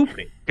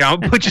stupid. I'll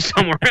put you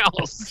somewhere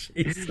else.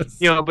 Jesus.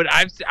 But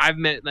I've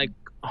met like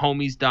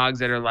homies' dogs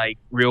that are like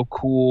real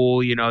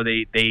cool.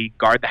 They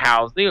guard the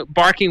house.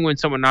 Barking when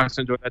someone knocks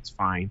on the door, that's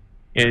fine.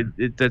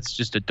 That's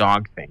just a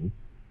dog thing.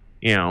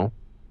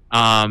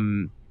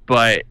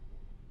 But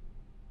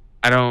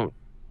I don't.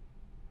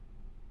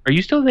 Are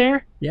you still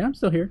there? Yeah, I'm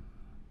still here.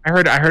 I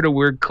heard a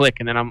weird click,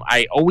 and then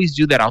I always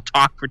do that. I'll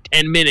talk for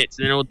 10 minutes,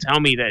 and then it'll tell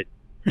me that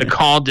the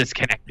call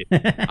disconnected.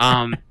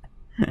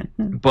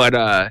 But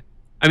I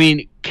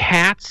mean,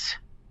 cats.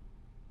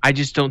 I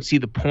just don't see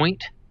the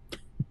point.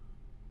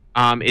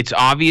 It's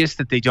obvious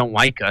that they don't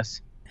like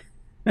us.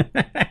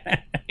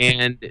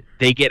 And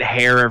they get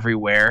hair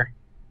everywhere.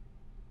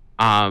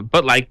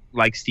 But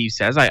like Steve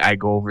says, I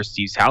go over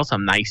Steve's house.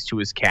 I'm nice to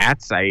his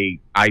cats. I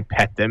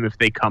pet them if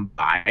they come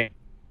by.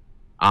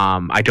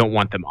 I don't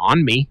want them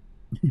on me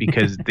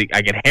because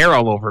I get hair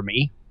all over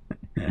me.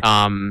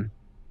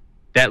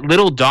 That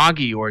little dog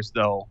of yours,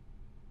 though,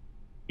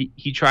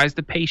 he tries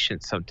the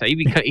patience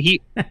sometimes.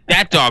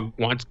 That dog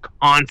wants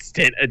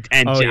constant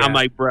attention. Oh, yeah. I'm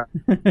like, bro,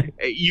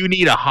 you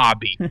need a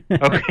hobby,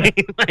 okay?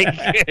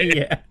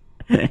 Yeah.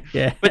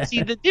 Yeah. But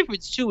see, the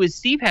difference too is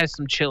Steve has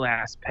some chill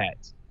ass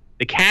pets.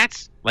 The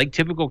cats, like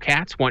typical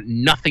cats, want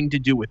nothing to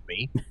do with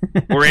me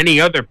or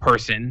any other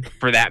person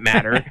for that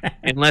matter,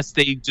 unless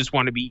they just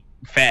want to be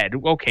fed.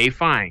 Okay,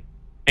 fine.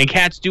 And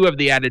cats do have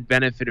the added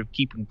benefit of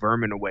keeping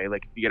vermin away,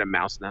 like if you get a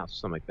mouse in the house or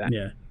something like that.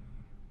 Yeah.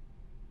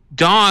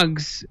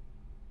 Dogs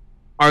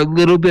are a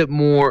little bit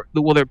more,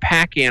 well, they're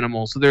pack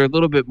animals, so they're a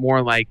little bit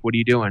more like, what are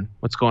you doing?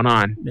 What's going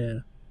on? Yeah.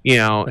 You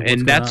know, like,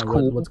 and that's on?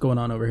 cool. What's going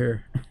on over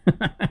here?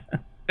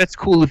 That's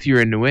cool if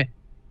you're into it.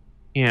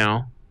 You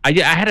know, I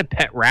had a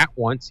pet rat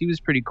once. He was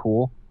pretty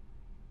cool.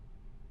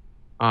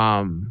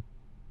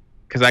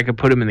 Because I could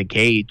put him in the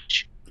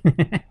cage.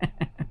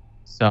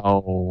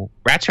 So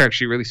rats are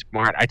actually really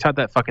smart. I taught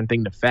that fucking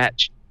thing to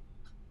fetch.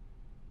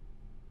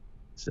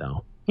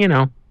 So, you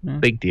know,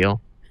 big deal.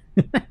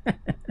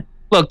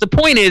 Look, the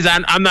point is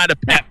I'm not a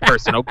pet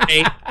person,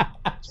 okay?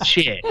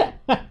 Shit.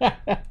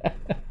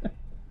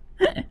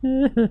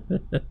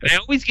 I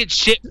always get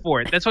shit for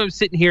it. That's why I'm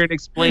sitting here and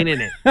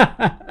explaining it.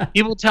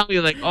 People tell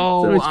me like,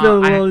 "Oh, so it's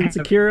feeling a little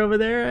insecure over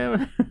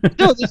there."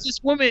 No, there's this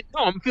woman.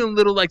 No, I'm feeling a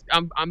little like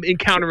I'm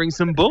encountering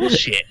some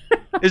bullshit.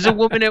 There's a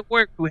woman at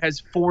work who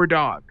has 4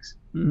 dogs,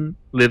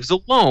 lives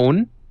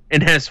alone,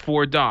 and has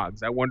 4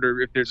 dogs. I wonder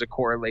if there's a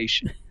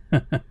correlation.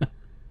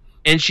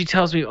 And she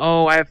tells me,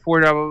 "Oh, I have 4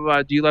 dogs. Blah, blah,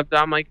 blah. Do you love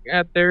them?" I'm like,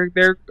 "Yeah,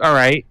 they're all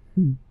right."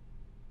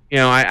 You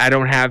know, I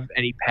don't have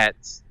any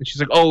pets. And she's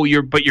like, "Oh,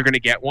 you're gonna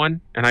get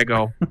one?" And I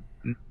go,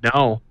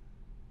 "No,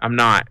 I'm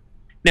not."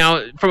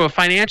 Now, from a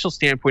financial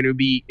standpoint,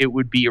 it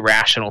would be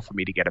irrational for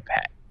me to get a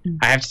pet.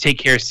 I have to take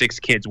care of 6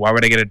 kids. Why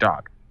would I get a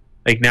dog?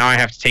 Like now, I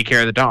have to take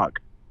care of the dog.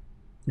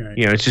 Right.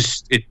 You know,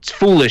 it's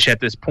foolish at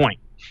this point.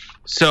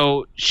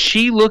 So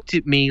she looked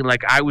at me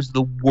like I was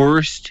the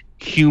worst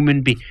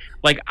human being.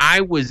 Like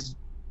I was,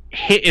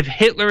 if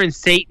Hitler and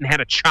Satan had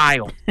a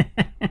child,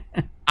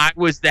 I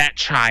was that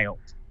child.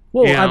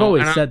 Well, you know, I've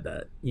always said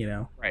that, you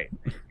know. Right.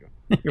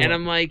 And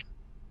I'm like,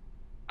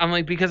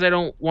 because I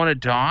don't want a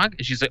dog?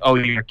 And she's like, "Oh,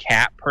 you're a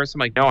cat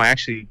person?" I'm like, "No, I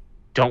actually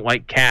don't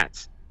like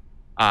cats.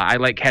 I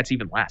like cats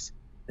even less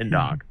than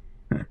dog."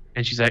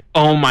 And she's like,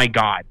 "Oh my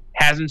God."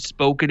 Hasn't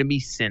spoken to me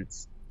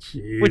since.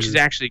 Jeez. Which is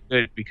actually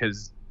good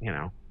because, you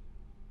know,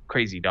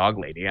 crazy dog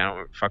lady. I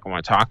don't fucking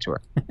want to talk to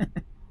her.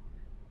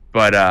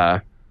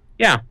 But,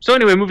 yeah. So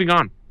anyway, moving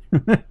on.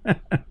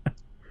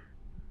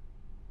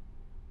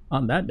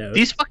 On that note,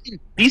 these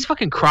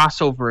fucking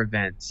crossover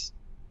events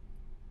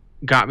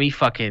got me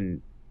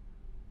fucking.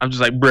 I'm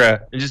just like, bruh,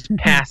 and just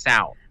pass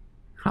out.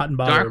 Hot and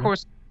bothered. Dark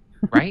Horse,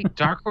 right?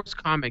 Dark Horse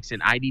Comics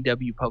and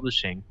IDW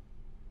Publishing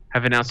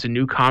have announced a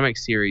new comic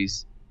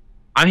series.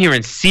 I'm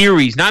hearing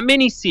series, not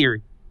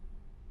mini-series,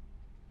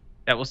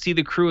 that will see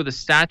the crew of the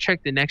Star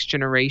Trek: The Next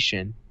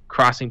Generation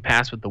crossing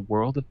paths with the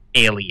world of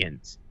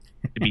aliens.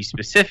 To be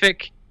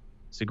specific,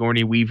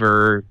 Sigourney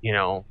Weaver, you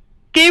know,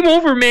 game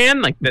over,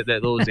 man, like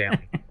those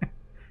aliens.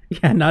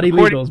 Yeah, not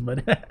illegals,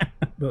 but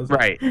those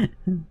right.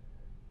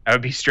 That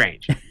would be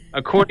strange.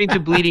 According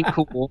to Bleeding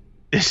Cool,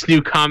 this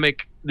new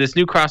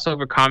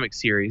crossover comic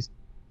series,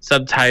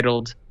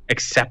 subtitled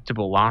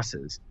 "Acceptable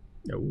Losses,"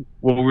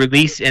 will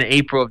release in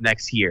April of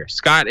next year.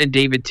 Scott and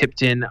David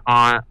Tipton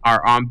are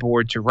on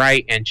board to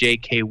write, and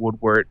J.K.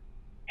 Woodward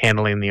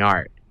handling the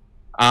art.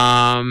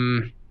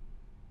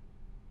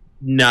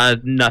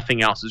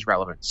 Nothing else is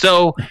relevant.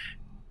 So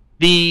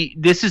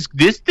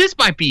this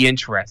might be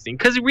interesting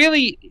because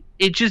really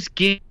it just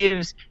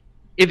gives,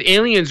 if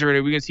aliens are in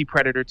it, we're gonna see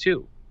Predator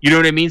too. You know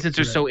what I mean? Since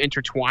they're so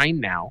intertwined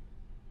now,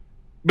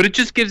 but it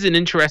just gives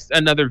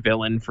another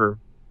villain for.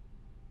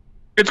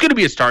 It's gonna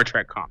be a Star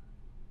Trek comic,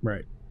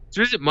 right? So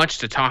there isn't much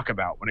to talk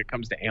about when it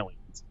comes to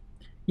aliens.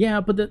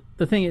 Yeah, but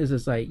the thing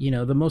is like, you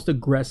know, the most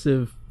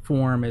aggressive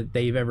form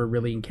they've ever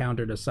really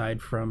encountered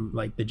aside from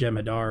like the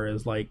Jem'Hadar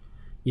is like,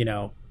 you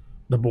know,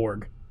 the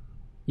Borg.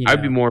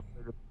 I'd be more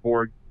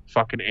Borg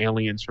fucking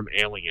aliens from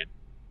Alien.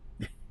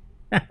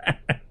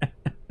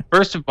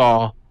 First of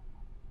all,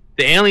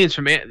 the aliens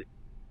from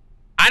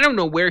I don't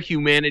know where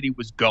humanity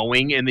was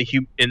going in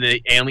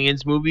the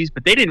Aliens movies,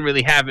 but they didn't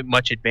really have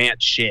much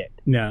advanced shit.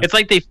 No. It's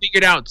like they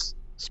figured out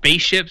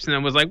spaceships and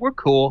then was like, we're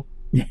cool.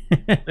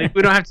 Like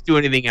we don't have to do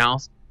anything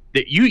else.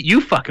 That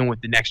you fucking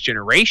with the Next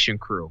Generation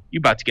crew. You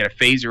about to get a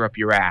phaser up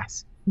your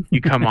ass.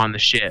 You come on the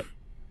ship.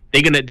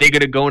 They're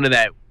gonna go into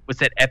that what's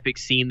that epic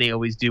scene they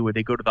always do where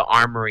they go to the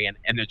armory and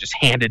they're just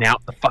handing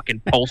out the fucking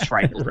pulse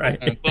rifles. Right.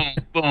 Boom, boom,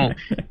 boom.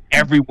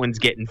 Everyone's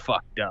getting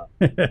fucked up.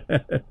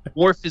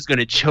 Worf is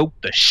gonna choke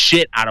the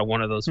shit out of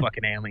one of those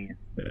fucking aliens.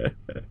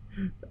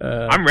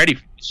 I'm ready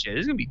for this shit.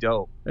 This is gonna be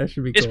dope. That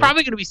should be It's cool.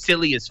 probably gonna be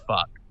silly as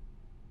fuck,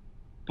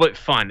 but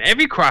fun.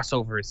 Every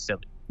crossover is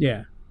silly.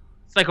 Yeah.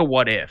 It's like a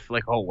what if.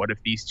 Like, oh, what if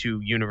these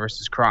two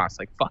universes cross?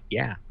 Like, fuck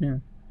yeah. Yeah.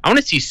 I want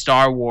to see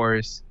Star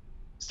Wars,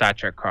 Star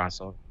Trek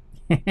crossover.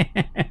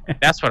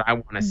 That's what I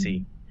want to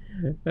see.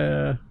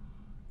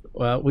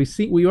 Well,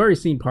 we already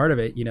seen part of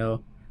it.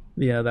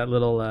 That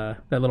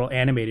little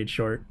animated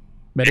short,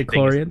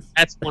 Metachlorians.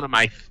 That's one of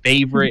my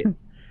favorite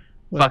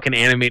fucking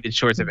animated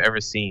shorts I've ever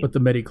seen. With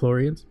the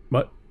Metachlorians.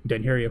 What?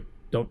 Didn't hear you.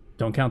 Don't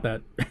count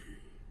that.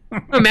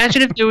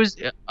 Imagine if there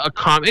was a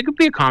comic. It could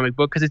be a comic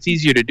book because it's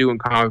easier to do in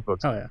comic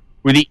books. Oh yeah.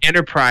 Where the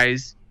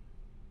Enterprise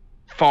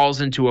falls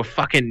into a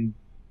fucking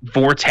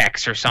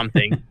vortex or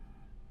something.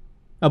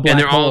 A black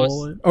they're all-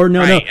 hole, or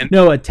right, a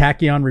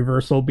tachyon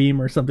reversal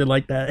beam or something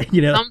like that.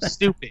 Something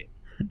stupid,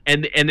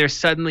 and they're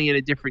suddenly in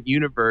a different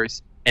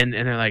universe, and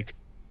they're like,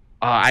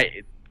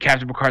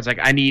 Captain Picard's like,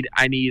 I need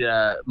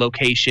a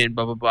location,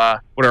 blah blah blah.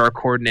 What are our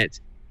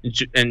coordinates?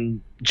 And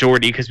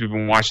Geordi, because we've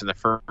been watching the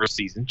first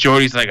season,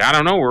 Geordi's like, I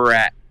don't know where we're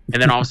at,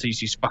 and then all of a sudden you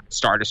see fucking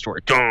Star Destroyer,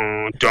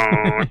 dun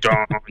dun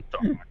dun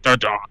dun dun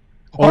dun.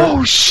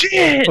 Oh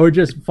shit! Or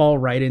just fall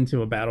right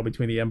into a battle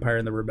between the Empire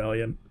and the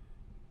Rebellion.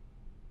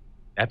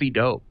 That'd be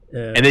dope.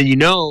 And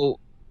then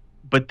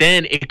but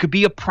then it could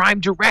be a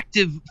Prime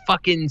Directive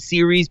fucking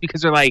series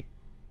because they're like,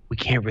 we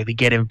can't really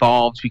get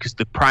involved because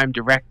the Prime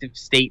Directive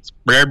states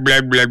blah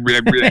blah blah blah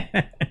blah.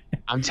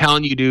 I'm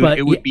telling you, dude,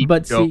 it would be dope.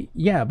 But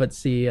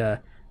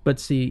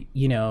see,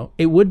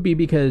 it would be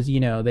because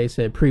they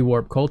said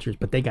pre-warp cultures,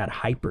 but they got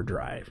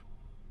hyperdrive.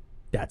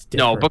 That's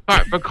different. No,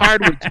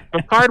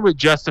 Picard would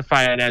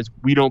justify it as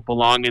we don't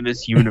belong in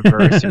this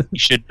universe and we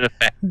shouldn't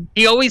affect.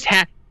 He always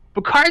had.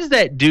 Picard's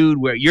that dude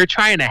where you're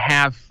trying to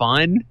have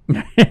fun,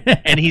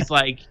 and he's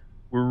like,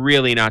 "We're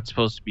really not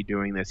supposed to be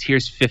doing this.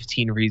 Here's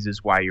 15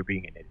 reasons why you're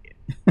being an idiot,"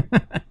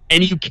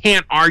 and you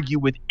can't argue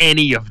with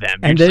any of them.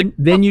 And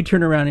then you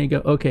turn around and you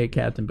go, "Okay,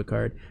 Captain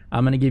Picard,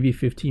 I'm gonna give you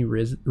 15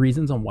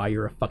 reasons on why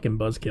you're a fucking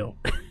buzzkill."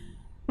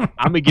 I'm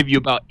gonna give you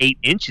about 8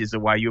 inches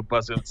of why you're a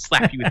buzzkill.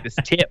 Slap you with this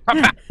tip.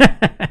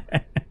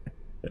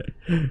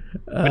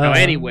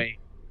 Anyway,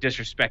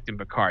 disrespecting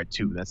Picard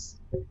too.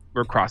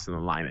 We're crossing the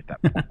line at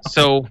that point.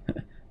 So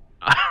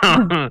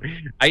I'm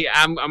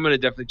gonna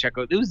definitely check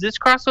out. It was this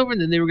crossover, and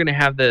then they were gonna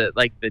have the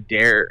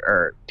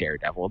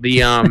Daredevil, the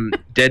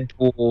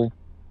Deadpool,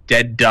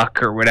 Dead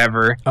Duck or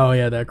whatever. Oh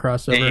yeah, that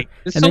crossover.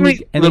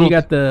 And then you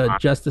got the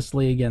Justice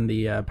League and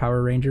the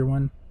Power Ranger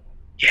one.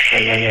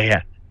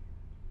 Yeah.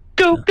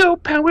 Go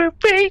Power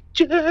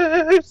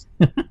Rangers!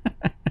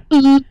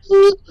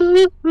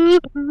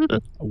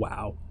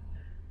 Wow.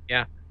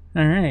 Yeah.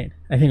 All right.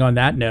 I think on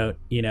that note,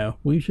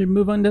 we should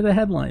move on to the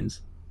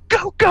headlines.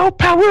 Go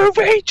Power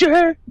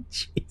Ranger!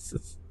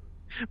 Jesus.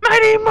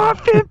 Mighty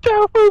Morphin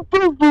Power.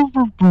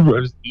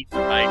 I just eat the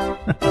mic.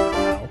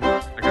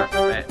 I got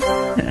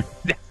that.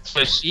 That's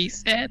what she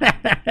said.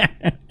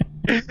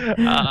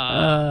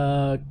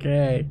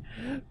 Okay.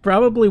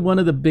 Probably one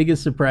of the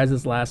biggest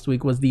surprises last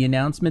week was the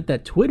announcement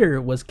that Twitter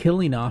was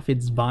killing off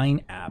its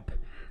Vine app.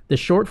 The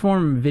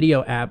short-form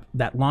video app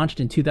that launched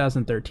in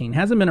 2013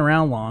 hasn't been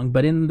around long,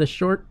 but in the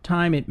short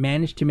time it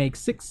managed to make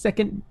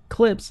 6-second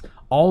clips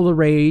all the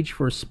rage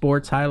for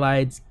sports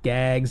highlights,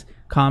 gags,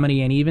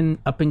 comedy, and even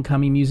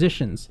up-and-coming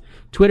musicians.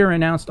 Twitter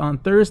announced on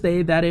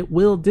Thursday that it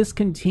will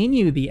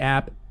discontinue the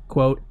app,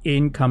 quote,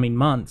 in coming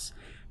months.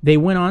 They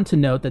went on to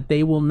note that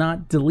they will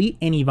not delete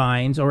any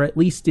Vines, or at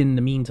least in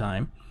the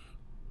meantime.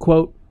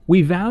 Quote,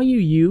 we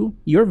value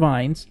your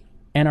Vines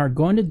and are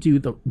going to do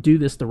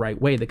this the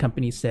right way, the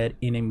company said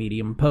in a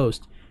Medium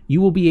post.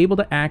 You will be able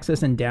to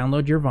access and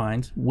download your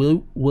Vines.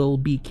 We'll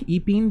be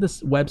keeping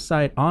this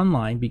website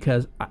online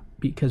because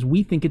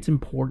we think it's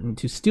important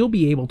to still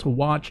be able to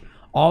watch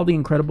all the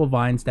incredible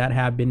Vines that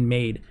have been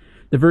made.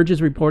 The Verge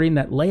is reporting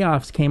that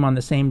layoffs came on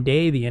the same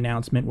day the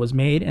announcement was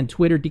made, and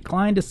Twitter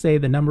declined to say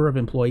the number of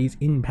employees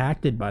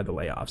impacted by the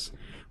layoffs.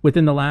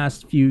 Within the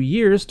last few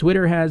years,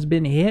 Twitter has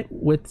been hit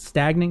with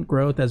stagnant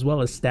growth as well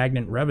as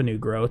stagnant revenue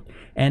growth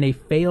and a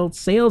failed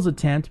sales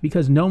attempt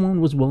because no one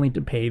was willing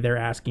to pay their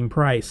asking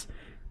price.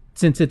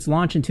 Since its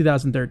launch in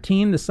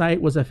 2013, the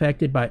site was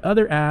affected by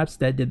other apps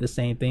that did the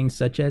same thing,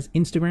 such as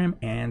Instagram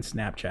and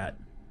Snapchat.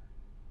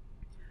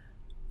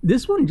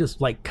 This one just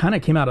kind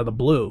of came out of the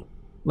blue.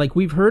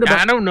 We've heard about...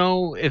 I don't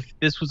know if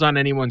this was on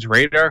anyone's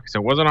radar because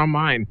it wasn't on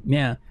mine.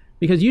 Yeah,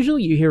 because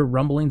usually you hear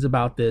rumblings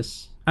about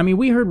this. I mean,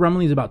 we heard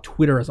rumblings about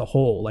Twitter as a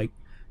whole,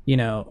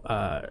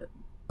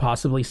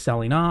 possibly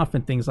selling off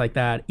and things like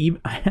that.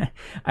 Even,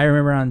 I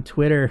remember on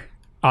Twitter,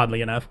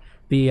 oddly enough,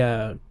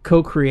 the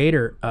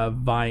co-creator of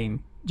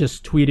Vine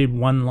just tweeted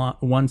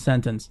one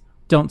sentence: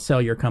 "Don't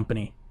sell your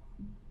company."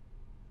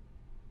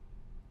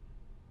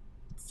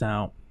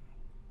 So,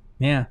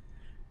 yeah,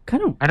 I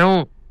don't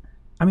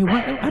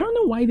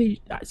know why they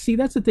see.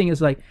 That's the thing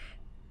is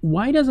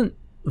why doesn't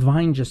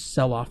Vine just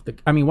sell off the?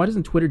 I mean, why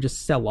doesn't Twitter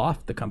just sell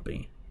off the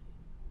company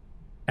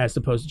as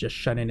opposed to just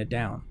shutting it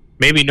down?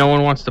 Maybe no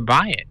one wants to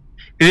buy it.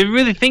 Because if you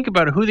really think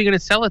about it, who are they going to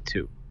sell it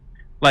to?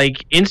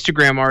 Like,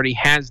 Instagram already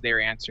has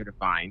their answer to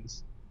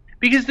Vines.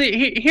 Because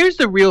here's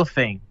the real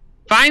thing.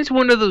 Vine's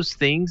one of those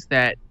things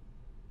that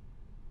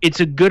it's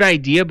a good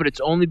idea, but it's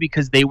only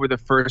because they were the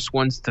first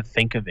ones to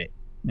think of it.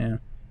 Yeah.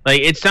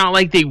 Like, it's not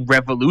like they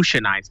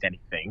revolutionized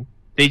anything.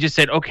 They just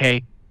said,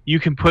 okay, you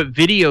can put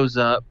videos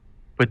up,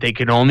 but they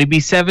can only be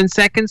 7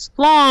 seconds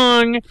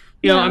long.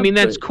 You know, I mean,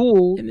 that's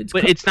cool,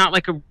 but it's not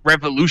like a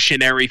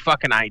revolutionary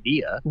fucking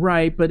idea.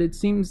 Right, but it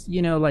seems,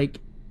 like,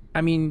 I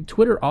mean,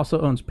 Twitter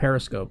also owns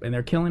Periscope, and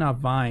they're killing off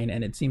Vine,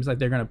 and it seems like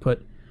they're going to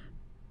put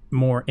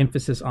more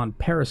emphasis on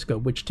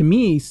Periscope, which to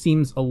me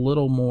seems a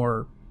little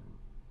more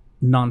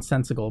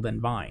nonsensical than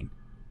Vine.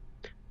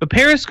 But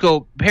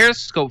Periscope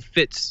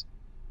fits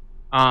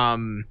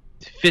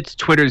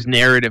Twitter's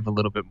narrative a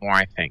little bit more,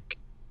 I think.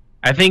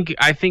 I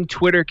think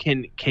Twitter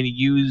can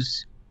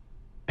use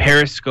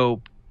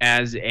Periscope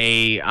as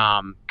a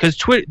because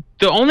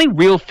the only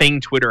real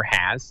thing Twitter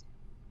has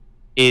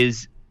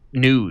is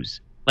news.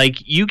 Like,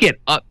 you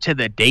get up to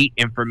the date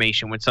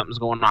information when something's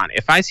going on.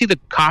 If I see the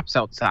cops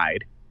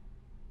outside,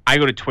 I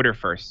go to Twitter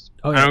first.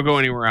 Oh, yeah. I don't go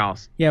anywhere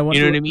else. Yeah,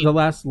 you know what I mean. The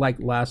last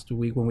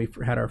week when we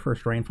had our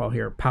first rainfall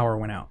here, power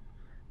went out,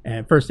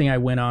 and first thing I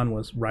went on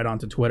was right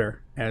onto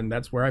Twitter, and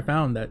that's where I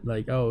found that,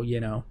 like,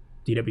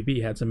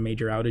 DWP had some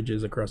major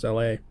outages across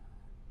LA.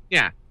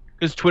 Yeah,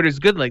 because Twitter's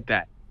good like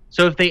that.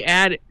 So if they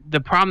add, the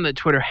problem that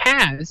Twitter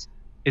has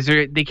is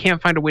they can't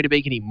find a way to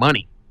make any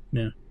money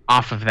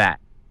off of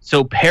that.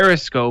 So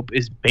Periscope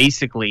is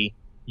basically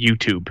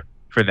YouTube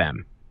for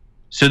them.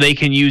 So they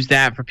can use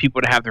that for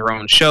people to have their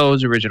own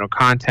shows, original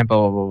content, blah,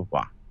 blah, blah, blah,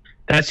 blah.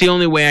 That's the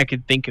only way I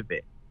could think of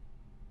it.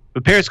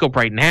 But Periscope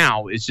right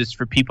now is just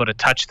for people to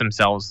touch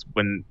themselves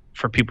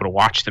for people to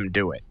watch them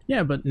do it.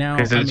 Yeah, but now...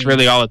 Because it's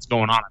really all that's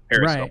going on at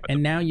Periscope. Right,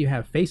 and now you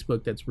have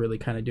Facebook that's really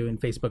kind of doing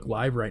Facebook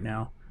Live right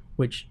now,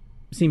 which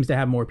seems to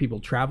have more people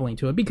traveling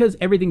to it because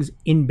everything's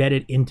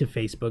embedded into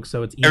Facebook,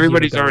 so it's easier.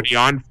 Everybody's already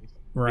on Facebook.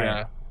 Right.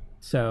 Yeah.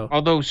 So,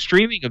 although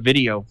streaming a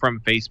video from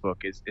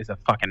Facebook is a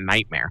fucking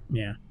nightmare.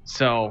 Yeah.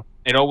 So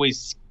it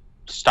always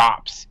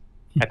stops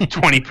at the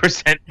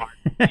 20% mark.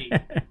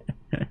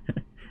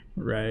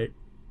 Right.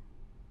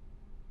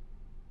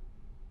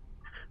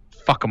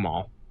 Fuck them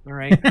all. All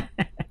right.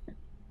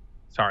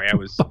 Sorry, I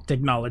was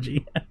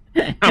technology.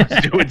 I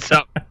was doing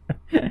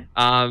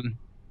something.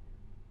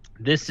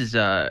 This is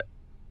a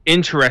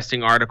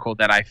interesting article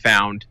that I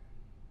found.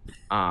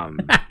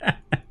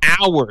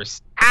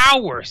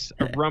 Hours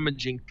of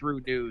rummaging through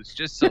news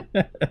just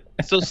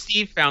so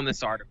Steve found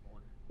this article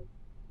and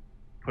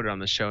put it on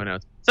the show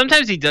notes.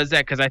 Sometimes he does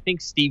that because I think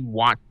Steve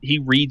he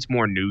reads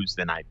more news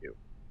than I do.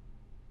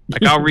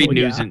 Like, I'll read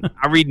news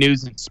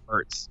in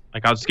spurts.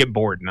 Like, I'll just get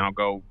bored and I'll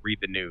go read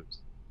the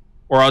news,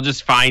 or I'll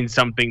just find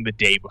something the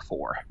day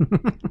before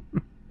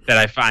that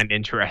I find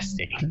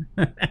interesting.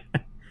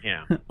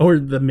 Or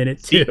the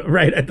minute too,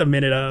 right at the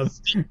minute of.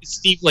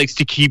 Steve likes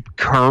to keep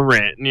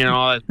current,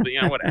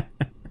 whatever.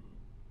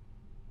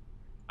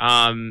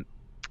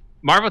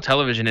 Marvel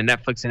Television and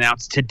Netflix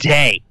announced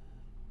today,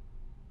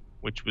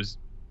 which was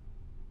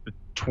the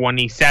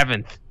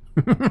 27th.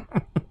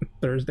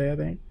 Thursday, I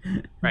think.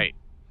 Right.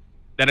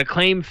 That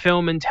acclaimed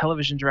film and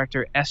television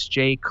director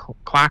S.J.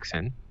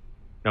 Clarkson,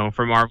 known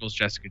for Marvel's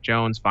Jessica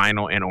Jones,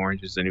 Final, and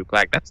Orange is the New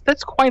Black.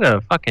 That's quite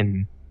a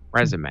fucking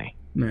resume.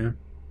 Yeah.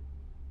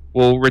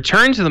 Will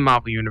return to the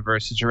Marvel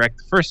Universe to direct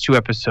the first 2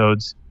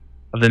 episodes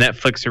of the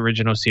Netflix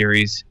original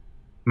series,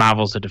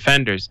 Marvel's The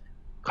Defenders.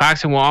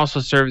 Clarkson will also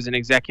serve as an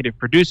executive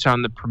producer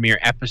on the premiere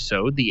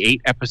episode. The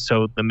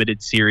 8-episode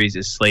limited series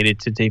is slated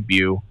to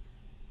debut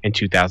in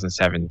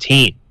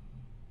 2017.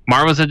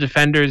 Marvel's The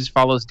Defenders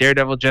follows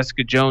Daredevil,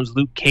 Jessica Jones,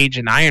 Luke Cage,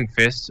 and Iron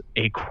Fist,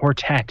 a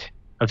quartet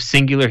of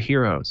singular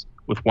heroes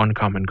with one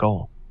common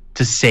goal: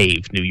 to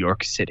save New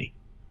York City.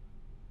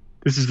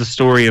 This is the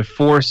story of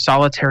 4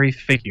 solitary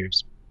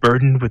figures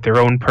burdened with their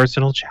own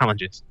personal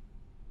challenges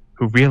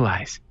who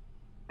realize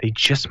they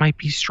just might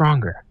be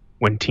stronger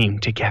when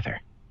teamed together.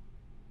 I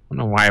don't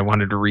know why I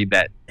wanted to read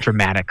that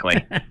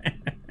dramatically.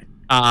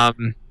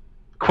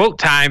 Quote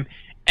time: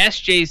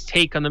 SJ's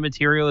take on the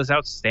material is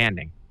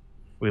outstanding.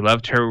 We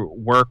loved her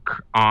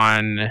work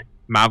on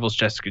Marvel's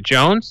Jessica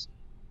Jones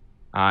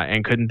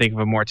and couldn't think of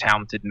a more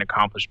talented and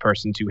accomplished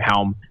person to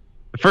helm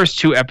the first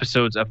 2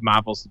 episodes of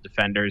Marvel's The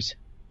Defenders,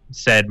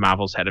 said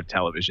Marvel's head of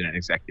television and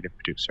executive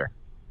producer,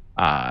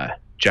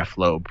 Jeff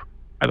Loeb.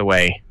 By the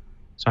way,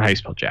 it's not how you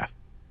spell Jeff.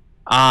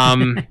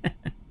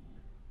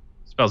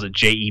 Spells it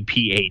Jeph.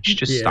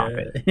 Just stop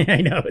it.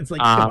 I know. It's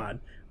like, come on.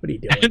 What are you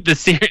doing?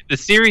 The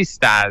series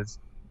stars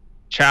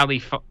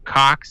Charlie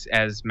Cox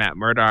as Matt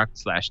Murdock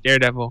 /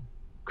 Daredevil,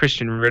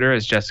 Christian Ritter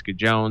as Jessica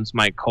Jones,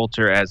 Mike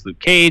Coulter as Luke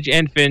Cage,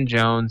 and Finn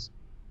Jones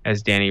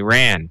as Danny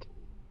Rand.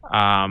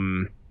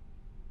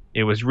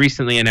 It was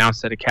recently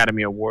announced that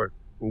Academy Award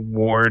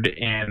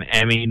and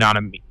Emmy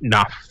nominee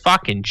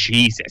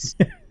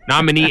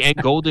and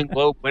Golden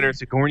Globe winner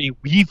Sigourney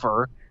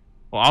Weaver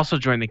will also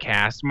join the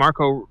cast.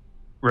 Marco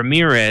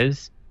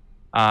Ramirez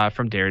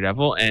from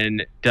Daredevil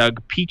and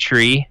Doug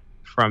Petrie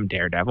from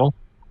Daredevil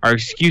are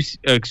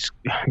executive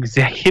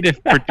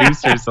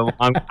producers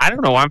along. I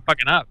don't know why I'm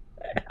fucking up.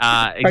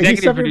 Are you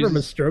suffering from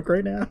a stroke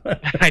right now?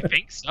 I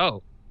think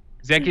so.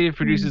 Executive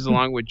producers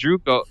along with Drew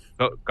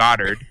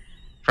Goddard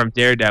from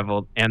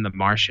Daredevil and The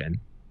Martian.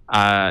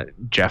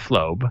 Jeff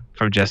Loeb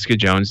from Jessica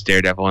Jones,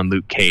 Daredevil, and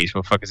Luke Cage.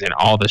 Motherfuckers in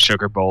all the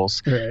sugar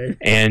bowls. Right.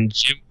 And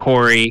Jim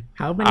Corey.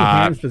 How many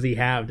hands does he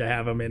have to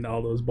have him in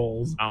all those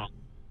bowls? Oh,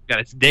 got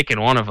its dick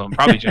in one of them.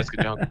 Probably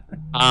Jessica Jones.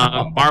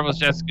 Marvel's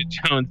Jessica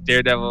Jones,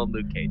 Daredevil, and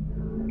Luke Cage.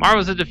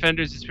 Marvel's The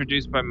Defenders is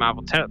produced by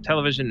Marvel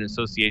Television in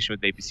association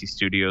with ABC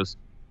Studios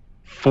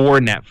for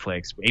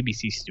Netflix.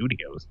 ABC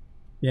Studios?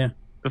 Yeah.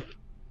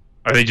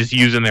 Are they just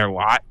using their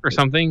lot or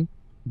something?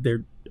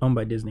 They're owned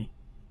by Disney.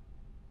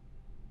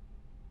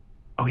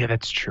 Oh, yeah,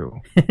 that's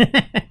true.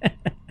 Yeah,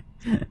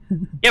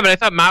 but I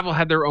thought Marvel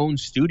had their own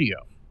studio.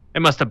 They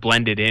must have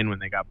blended in when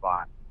they got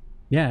bought.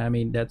 Yeah, I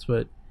mean, that's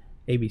what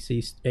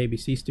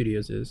ABC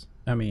Studios is.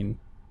 I mean,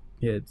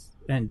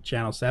 and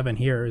Channel 7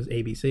 here is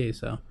ABC,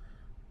 so.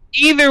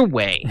 Either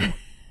way.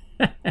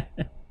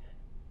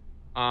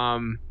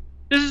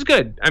 This is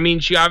good. I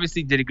mean, she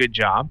obviously did a good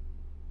job.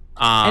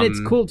 And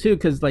it's cool, too,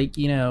 because, like,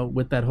 you know,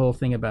 with that whole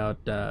thing about,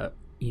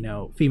 you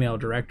know, female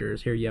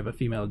directors, here you have a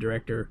female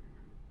director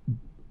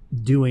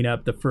doing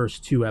up the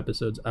first 2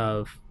 episodes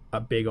of a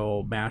big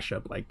old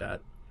mashup like that.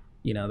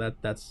 You know,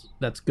 that's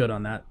good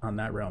on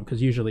that realm,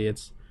 because usually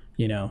it's,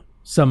 you know,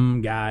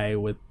 some guy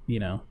with, you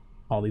know,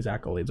 all these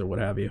accolades or what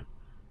have you.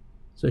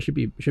 So it should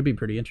be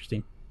pretty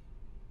interesting.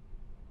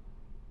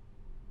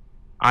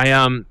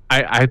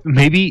 I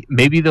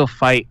maybe they'll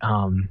fight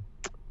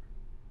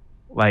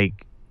like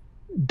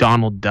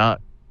Donald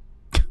Duck.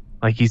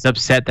 Like, he's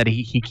upset that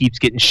he keeps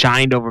getting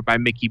shined over by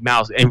Mickey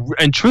Mouse,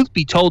 and truth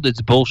be told,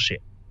 it's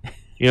bullshit.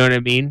 You know what I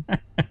mean?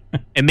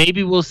 And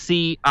maybe we'll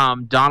see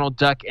Donald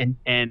Duck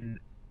and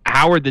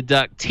Howard the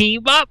Duck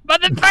team up,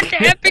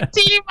 motherfucker, epic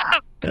team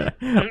up.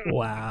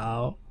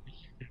 Wow.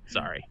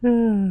 Sorry.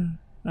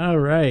 All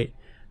right.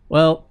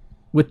 Well,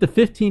 with the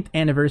 15th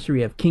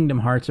anniversary of Kingdom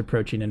Hearts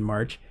approaching in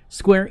March,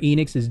 Square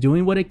Enix is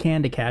doing what it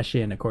can to cash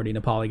in, according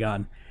to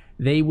Polygon.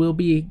 They will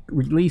be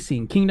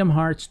releasing Kingdom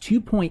Hearts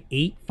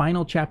 2.8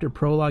 Final Chapter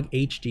Prologue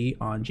HD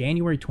on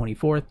January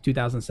 24th,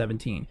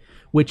 2017,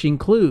 which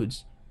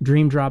includes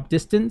Dream Drop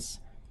Distance,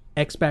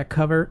 X-Back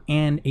cover,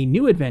 and a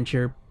new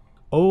adventure,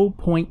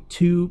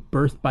 0.2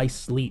 Birth by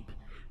Sleep.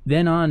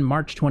 Then on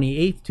March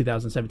 28th,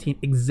 2017,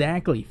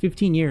 exactly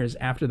 15 years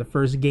after the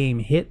first game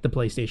hit the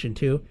PlayStation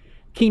 2,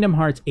 Kingdom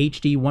Hearts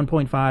HD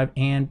 1.5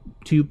 and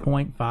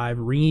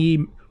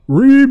 2.5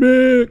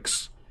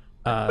 Remix.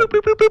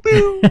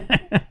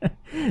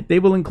 They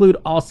will include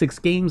all 6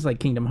 games like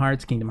Kingdom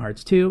Hearts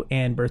 2,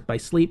 and Birth by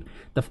Sleep,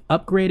 the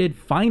upgraded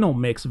final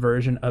mix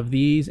version of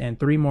these, and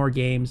 3 more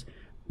games,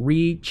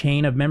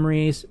 Chain of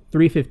Memories,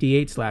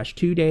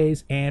 358/2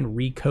 days, and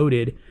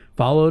Recoded,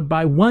 followed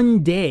by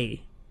one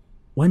day,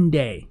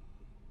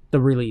 the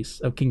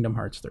release of Kingdom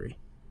Hearts 3.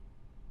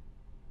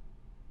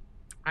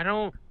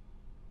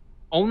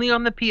 Only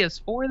on the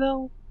PS4,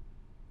 though?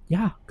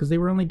 Yeah, because they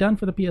were only done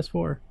for the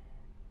PS4.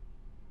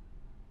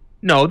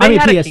 No, they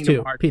had PS2. a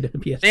Kingdom Hearts.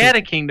 PS2. They had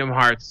a Kingdom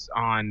Hearts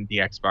on the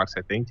Xbox,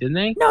 I think, didn't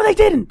they? No, they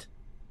didn't.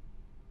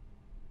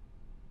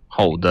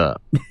 Hold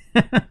up.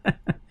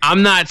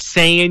 I'm not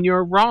saying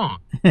you're wrong.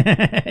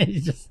 I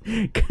just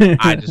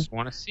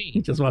want to see.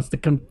 He just wants to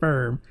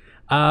confirm.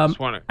 I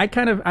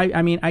kind of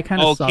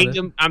saw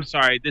Kingdom. this. I'm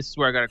sorry. This is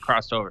where I got it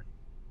crossed over.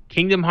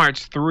 Kingdom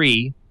Hearts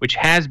 3, which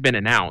has been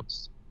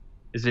announced,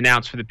 is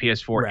announced for the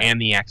PS4 and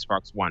the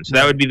Xbox One. So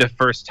that would be the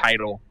first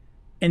title.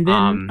 And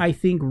then I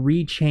think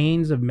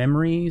Chains of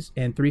Memories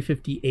and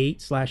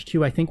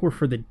 358/2, I think were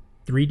for the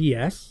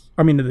 3DS.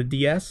 I mean, the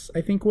DS, I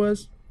think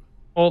was.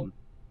 Well,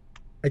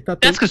 I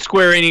thought that's because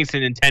Square Enix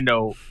and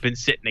Nintendo been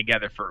sitting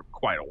together for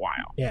quite a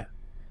while. Yeah,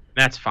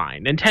 that's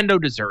fine.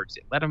 Nintendo deserves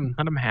it. Let them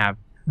have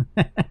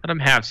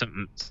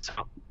something.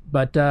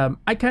 But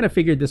I kind of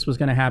figured this was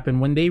going to happen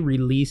when they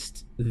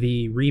released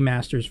the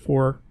remasters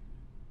for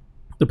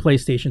the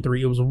PlayStation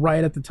 3. It was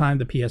right at the time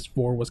the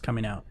PS4 was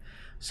coming out.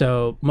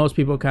 So most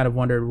people kind of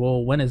wondered,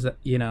 well, when is that?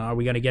 You know, are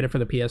we going to get it for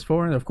the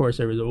PS4? And of course,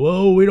 there was,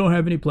 whoa, we don't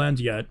have any plans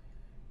yet.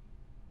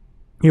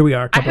 Here we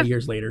are, a couple of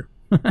years later.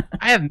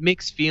 I have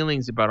mixed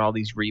feelings about all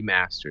these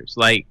remasters.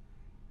 Like,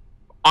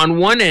 on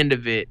one end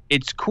of it,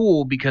 it's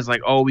cool because, like,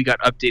 oh, we got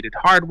updated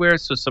hardware,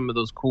 so some of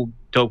those cool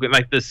token,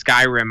 like the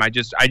Skyrim. I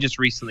just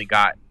recently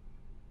got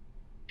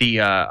the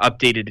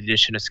updated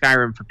edition of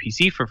Skyrim for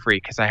PC for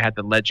free because I had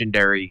the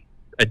Legendary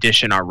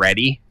edition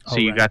already. So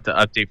you got the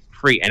update for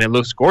free, and it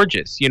looks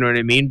gorgeous. You know what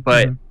I mean?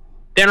 But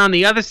then on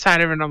the other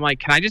side of it, I'm like,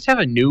 can I just have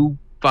a new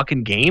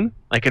fucking game,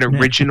 like an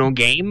original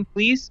game,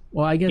 please?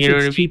 Well, I guess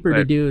it's cheaper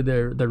to do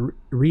the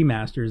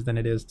remasters than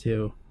it is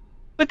to.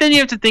 But then you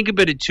have to think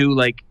about it too,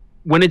 like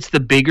when it's the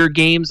bigger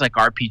games like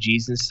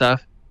RPGs and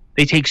stuff,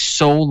 they take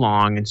so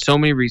long and so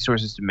many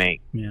resources to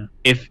make. Yeah.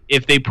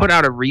 If they put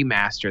out a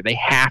remaster, they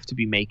have to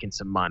be making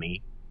some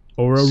money.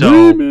 Or a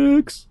So-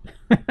 remix.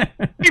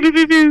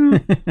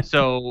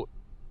 So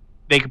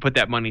they could put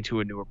that money to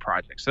a newer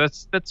project. So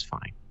that's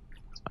fine.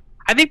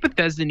 I think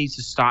Bethesda needs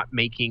to stop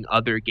making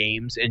other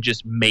games and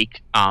just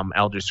make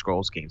Elder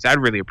Scrolls games. I'd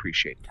really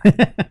appreciate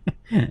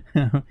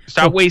that.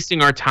 Stop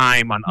wasting our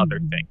time on other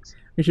things.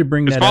 We should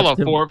bring that Fallout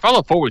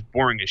up. 4 was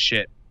boring as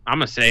shit. I'm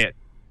gonna say it.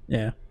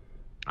 Yeah.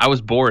 I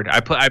was bored.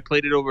 I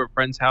played it over a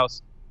friend's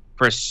house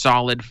for a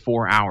solid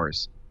 4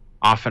 hours,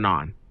 off and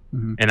on,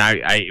 Mhm. and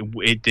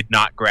it did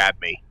not grab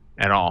me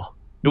at all.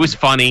 It was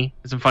funny,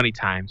 some funny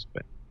times,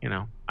 but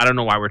I don't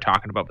know why we're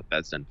talking about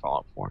Bethesda and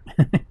Fallout 4.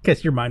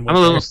 Guess your mind I'm went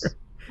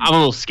a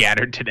little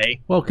scattered today.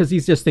 Well, because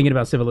he's just thinking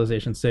about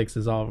Civilization 6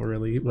 is all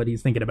really what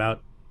he's thinking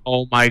about.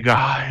 Oh my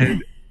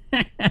god.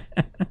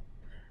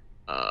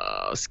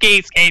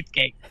 Skate.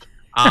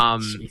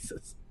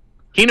 Jesus.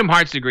 Kingdom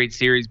Hearts is a great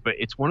series, but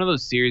it's one of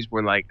those series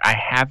where like I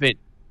haven't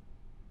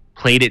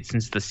played it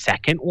since the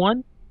second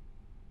one.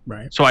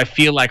 Right. So I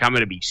feel like I'm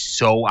going to be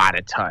so out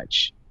of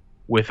touch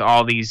with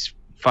all these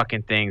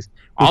fucking things.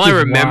 All I Which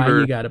is remember,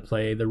 why you got to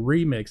play the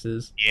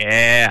remixes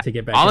yeah. to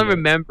get back. All I into it.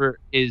 remember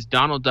is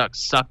Donald Duck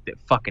sucked at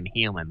fucking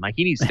healing. Like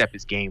he needs to step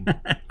his game.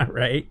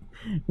 Right.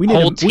 We need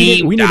Whole a,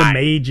 we need a died.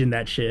 mage in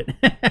that shit.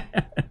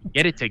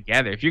 Get it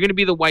together. If you're going to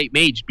be the white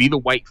mage, be the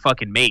white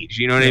fucking mage.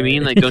 You know what I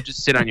mean? Like don't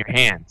just sit on your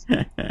hands.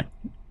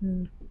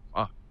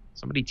 Oh,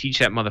 somebody teach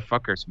that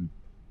motherfucker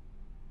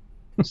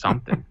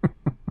something.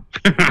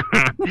 There's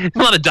a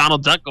lot of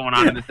Donald Duck going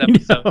on in this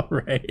episode. No,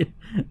 right.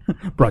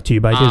 Brought to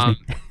you by Disney.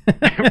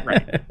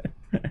 Right.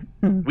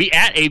 We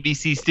at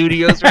ABC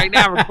Studios right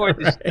now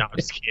recording this. No, I'm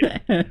just kidding.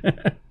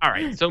 All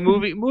right, so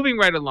moving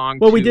right along.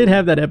 Well, we did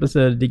have that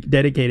episode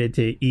dedicated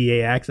to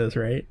EA Access,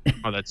 right?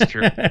 Oh, that's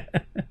true.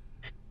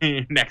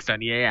 Next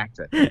on EA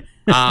Access.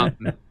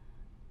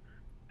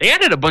 They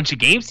added a bunch of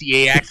games to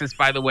EA Access,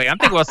 by the way. I'm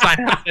thinking about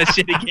signing up for that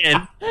shit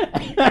again.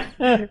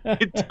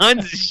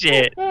 Tons of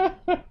shit. I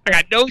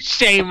got no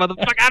shame,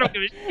 motherfucker. I don't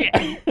give a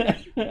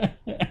shit.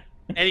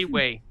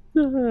 Anyway,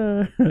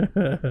 I'm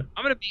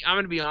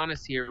gonna be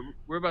honest here.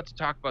 We're about to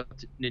talk about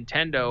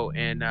Nintendo,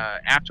 and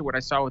after what I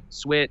saw with the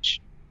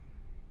Switch,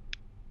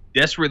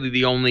 that's really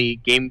the only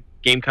game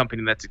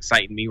company that's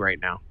exciting me right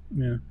now.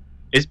 Yeah.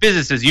 It's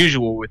business as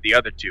usual with the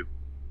other two.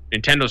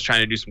 Nintendo's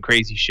trying to do some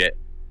crazy shit.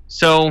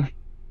 So,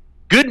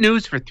 good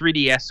news for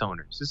 3DS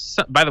owners.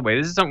 By the way,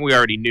 this is something we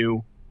already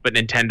knew, but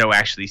Nintendo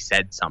actually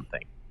said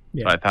something.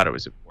 Yeah. So I thought it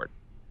was important.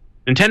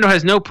 Nintendo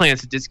has no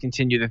plans to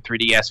discontinue the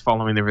 3DS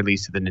following the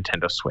release of the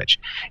Nintendo Switch.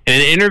 In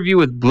an interview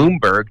with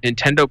Bloomberg,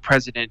 Nintendo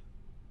president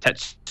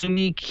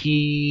Tatsumi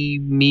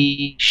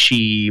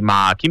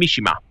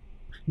Kimishima,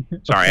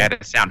 sorry, I had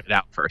to sound it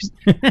out first,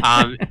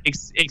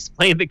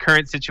 explained the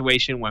current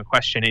situation when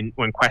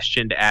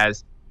questioned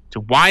as to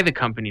why the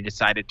company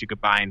decided to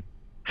combine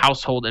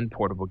household and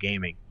portable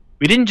gaming.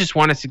 We didn't just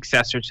want a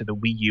successor to the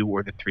Wii U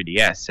or the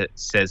 3DS,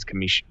 says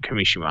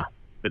Kimishima.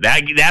 But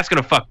that's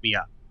going to fuck me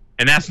up.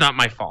 And that's not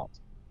my fault.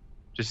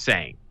 Just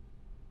saying.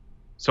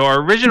 So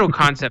our original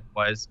concept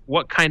was,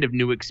 what kind of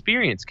new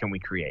experience can we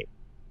create?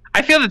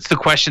 I feel that's the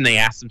question they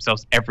ask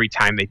themselves every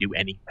time they do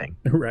anything.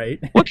 Right.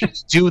 What can you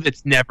do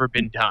that's never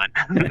been done?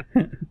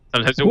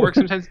 Sometimes it works,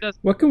 sometimes it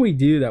doesn't. What can we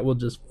do that will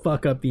just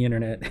fuck up the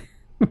internet?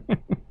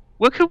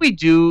 What can we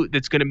do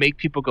that's going to make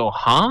people go,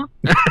 huh?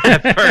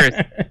 At first.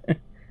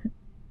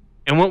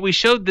 And what we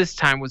showed this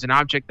time was an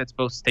object that's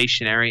both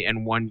stationary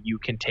and one you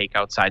can take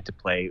outside to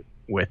play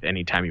with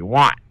anytime you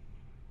want.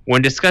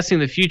 When discussing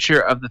the future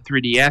of the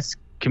 3DS,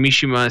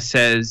 Kimishima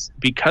says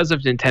because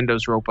of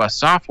Nintendo's robust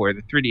software,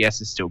 the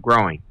 3DS is still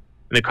growing,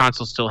 and the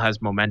console still has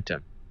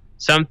momentum.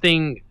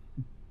 Something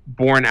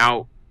borne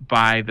out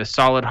by the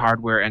solid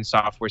hardware and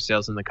software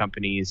sales in the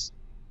company's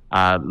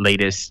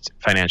latest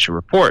financial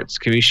reports.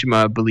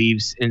 Kimishima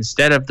believes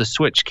instead of the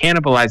Switch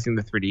cannibalizing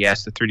the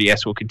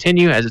 3DS will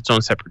continue as its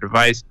own separate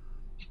device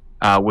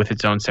with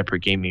its own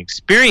separate gaming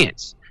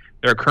experience.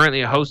 There are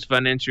currently a host of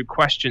unanswered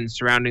questions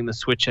surrounding the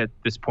Switch at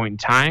this point in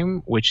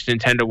time, which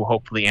Nintendo will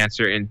hopefully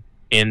answer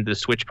in the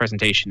Switch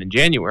presentation in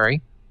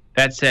January.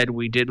 That said,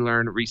 we did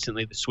learn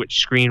recently the Switch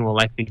screen will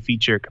likely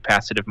feature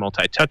capacitive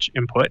multi-touch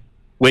input,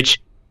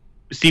 which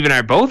Steve and I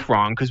are both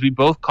wrong because we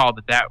both called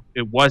that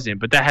it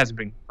wasn't, but that hasn't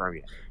been confirmed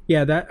yet.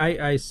 Yeah, that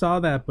I saw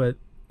that, but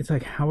it's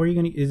like, how are you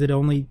going to... Is it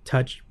only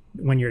touch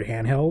when you're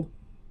handheld?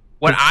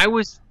 What I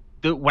was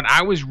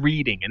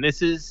reading, and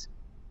this is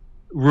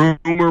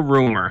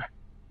rumor,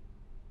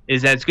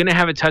 is that it's going to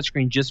have a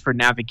touchscreen just for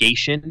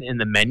navigation in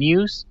the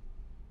menus,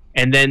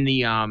 and then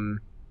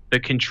the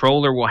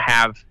controller will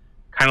have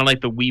kind of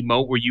like the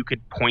Wiimote where you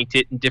could point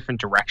it in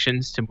different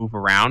directions to move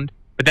around.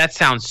 But that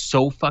sounds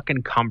so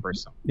fucking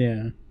cumbersome.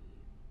 Yeah.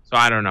 So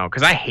I don't know,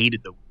 because I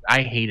hated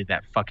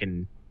that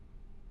fucking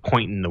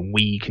pointing the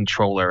Wii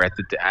controller at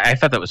I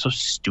thought that was so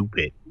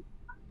stupid.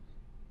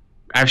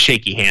 I have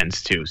shaky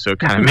hands too, so it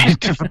kind of made it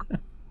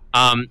difficult.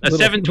 A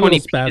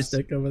 720p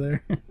spastic over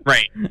there.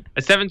 Right.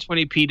 A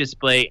 720p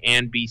display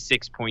and be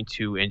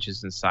 6.2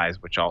 inches in size,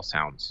 which all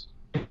sounds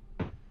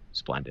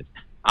splendid.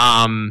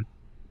 I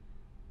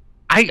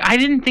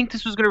didn't think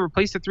this was going to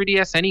replace the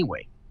 3DS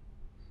anyway.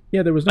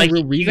 Yeah, there was no like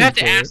real reason you have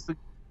to for ask. it.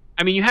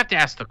 You have to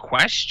ask the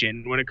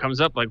question when it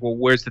comes up, like, well,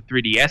 where's the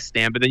 3DS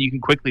stand? But then you can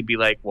quickly be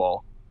like,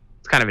 well,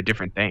 it's kind of a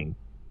different thing.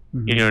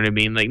 Mhm. You know what I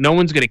mean? Like, no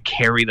one's gonna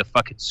carry the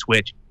fucking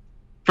Switch.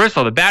 First of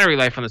all, the battery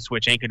life on the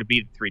Switch ain't gonna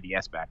be the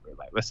 3DS battery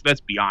life.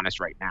 Let's be honest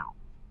right now.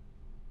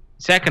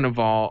 Second of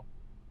all,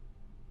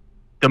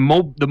 the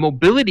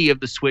mobility of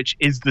the Switch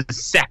is the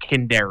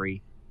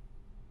secondary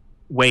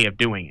way of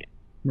doing it.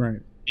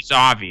 Right. It's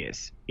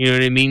obvious. You know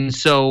what I mean?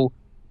 So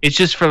it's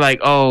just for like,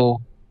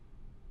 oh,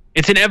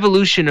 it's an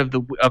evolution of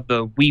the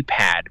Wii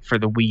Pad for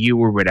the Wii U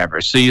or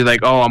whatever. So you're like,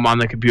 oh, I'm on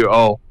the computer.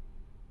 Oh,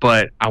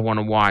 but I want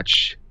to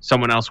watch.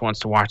 Someone else wants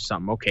to watch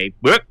something. Okay,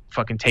 whoop,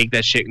 fucking take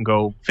that shit and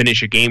go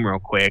finish a game real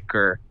quick,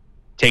 or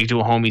take it to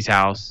a homie's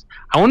house.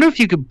 I wonder if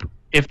you could,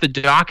 if the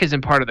dock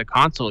isn't part of the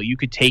console, you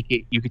could take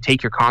it. You could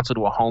take your console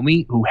to a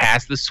homie who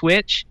has the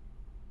Switch,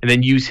 and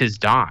then use his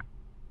dock.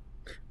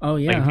 Oh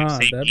yeah, like, huh?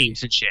 save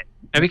games and shit.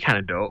 That'd be kind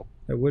of dope.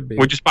 That would be.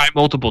 Or just buy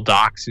multiple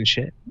docks and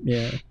shit.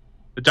 Yeah.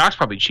 The dock's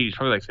probably cheap. It's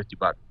probably like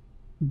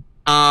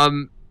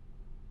 $50.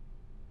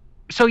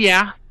 So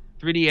yeah,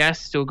 3DS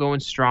still going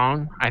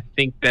strong. I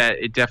think that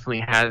it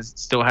definitely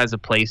still has a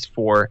place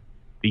for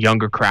the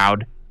younger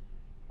crowd.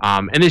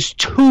 And there's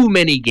too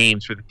many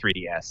games for the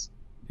 3DS.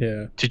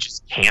 Yeah. To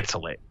just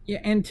cancel it. Yeah,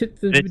 and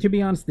to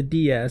be honest, the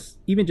DS,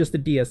 even just the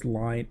DS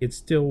line, it's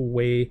still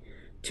way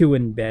too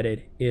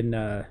embedded in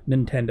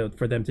Nintendo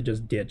for them to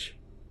just ditch.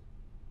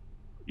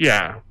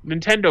 Yeah,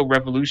 Nintendo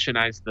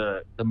revolutionized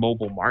the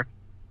mobile market,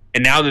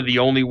 and now they're the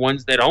only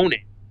ones that own it.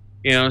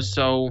 You know,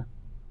 so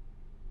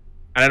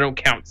and I don't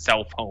count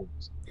cell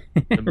phones,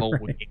 the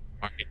mobile game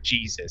market.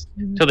 Jesus,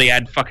 until they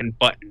add fucking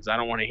buttons, I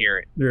don't want to hear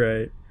it.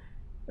 Right.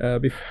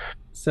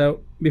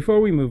 So before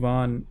we move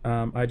on,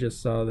 I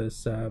just saw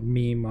this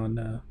meme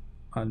on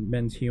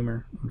Men's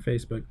Humor on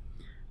Facebook.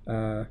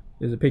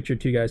 There's a picture of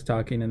two guys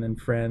talking, and then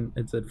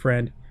it said,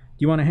 "Friend, do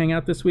you want to hang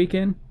out this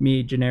weekend?"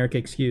 Me, generic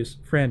excuse.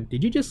 Friend,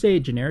 did you just say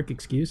generic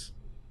excuse?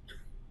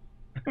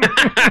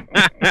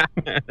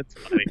 That's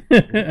funny.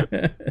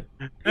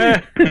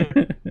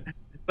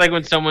 It's like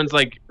when someone's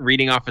like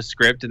reading off a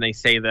script and they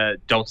say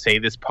 "don't say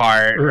this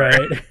part,"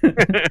 right?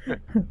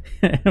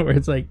 Where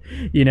it's like,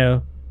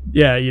 you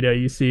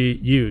see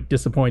you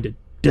disappointed.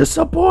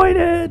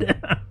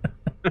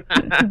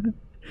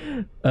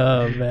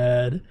 Oh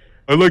man.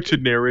 I like to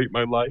narrate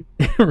my life.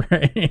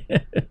 Right.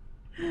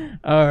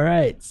 All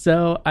right.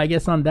 So I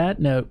guess on that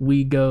note,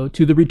 we go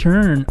to the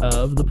return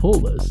of the pull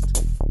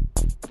list.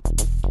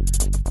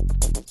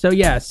 So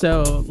yeah,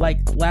 like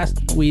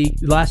last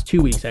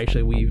 2 weeks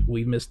actually,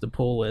 we missed the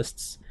pull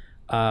lists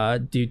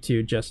due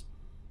to just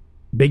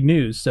big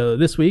news. So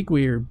this week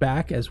we're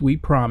back as we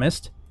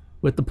promised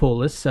with the pull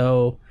list.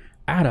 So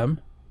Adam,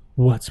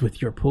 what's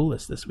with your pull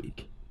list this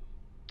week?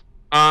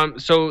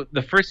 So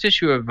the first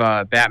issue of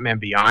Batman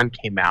Beyond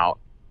came out,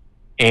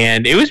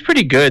 and it was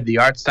pretty good. The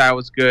art style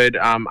was good.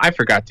 I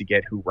forgot to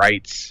get who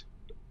writes.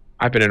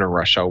 I've been in a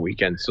rush all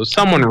weekend, so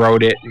someone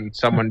wrote it and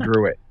someone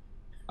drew it.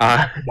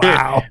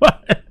 Wow.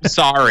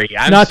 Sorry,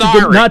 I'm not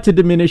sorry. Not to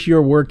diminish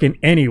your work in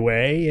any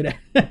way.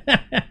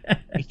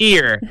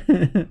 Here,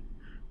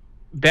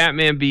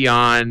 Batman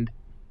Beyond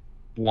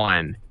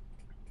 1.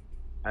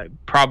 I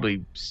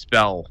probably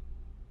spell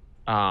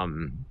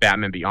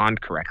Batman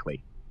Beyond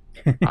correctly.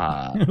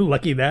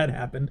 Lucky that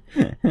happened.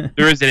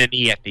 There isn't an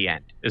E at the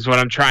end, is what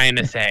I'm trying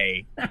to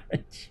say.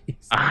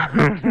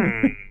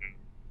 I'm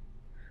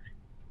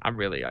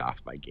really off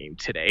my game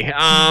today.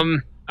 All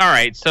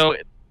right, so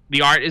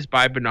the art is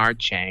by Bernard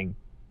Chang,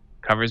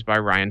 covers by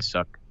Ryan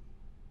Sook.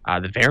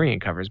 The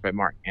variant covers by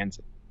Mark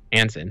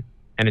Anson,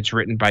 and it's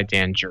written by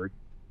Dan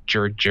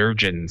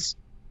Jurgens.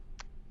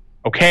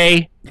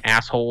 Okay,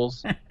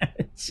 assholes.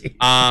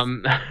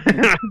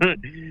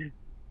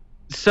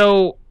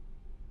 So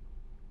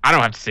I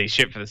don't have to say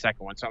shit for the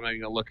second one, so I'm not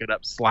even gonna look it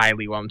up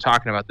slyly while I'm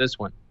talking about this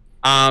one.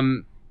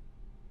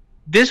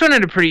 This one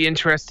had a pretty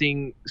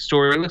interesting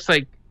story. It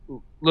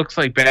looks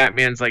like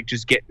Batman's like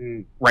just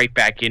getting right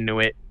back into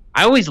it.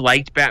 I always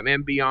liked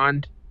Batman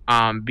Beyond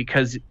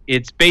because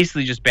it's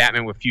basically just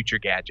Batman with future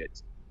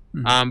gadgets.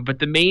 But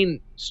the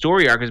main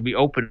story arc is we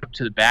open up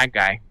to the bad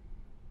guy.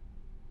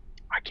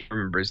 I can't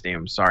remember his name.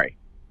 I'm sorry.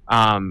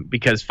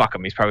 Because fuck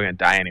him, he's probably gonna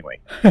die anyway.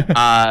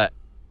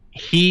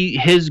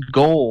 His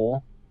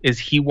goal is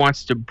he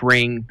wants to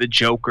bring the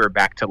Joker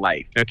back to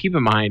life. Now, keep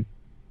in mind,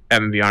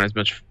 Batman Beyond is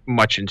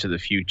much into the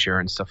future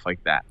and stuff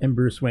like that. And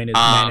Bruce Wayne has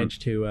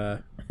managed to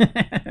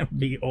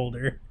be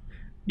older.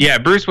 Yeah,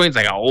 Bruce Wayne's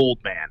like an old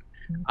man.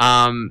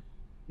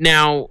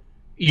 Now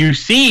you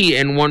see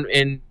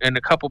in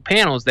a couple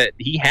panels that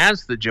he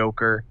has the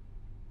Joker's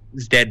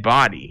dead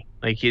body,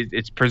 like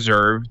it's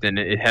preserved and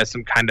it has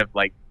some kind of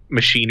like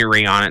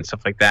machinery on it and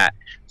stuff like that.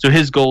 So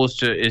his goal is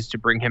to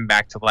bring him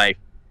back to life.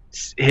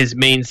 His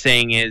main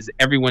saying is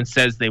everyone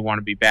says they want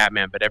to be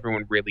Batman, but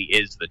everyone really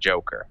is the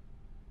Joker.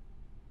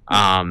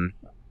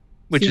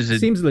 Which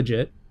seems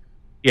legit.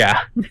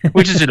 Yeah,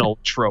 which is an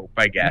old trope,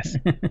 I guess.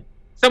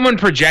 Someone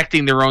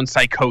projecting their own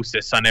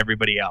psychosis on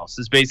everybody else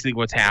is basically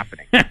what's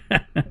happening.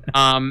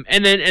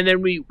 And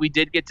then we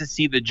did get to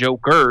see the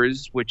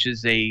Jokers, which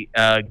is a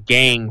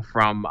gang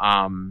from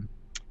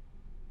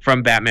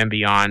Batman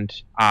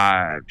Beyond.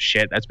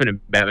 That's been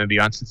in Batman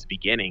Beyond since the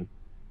beginning.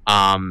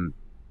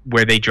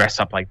 Where they dress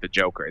up like the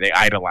Joker, they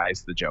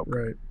idolize the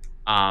Joker.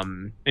 Right.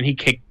 And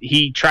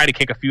he tried to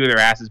kick a few of their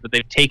asses, but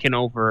they've taken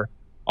over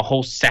a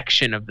whole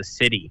section of the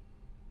city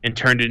and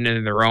turned it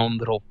into their own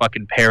little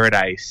fucking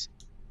paradise.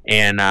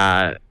 And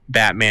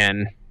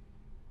Batman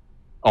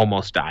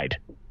almost died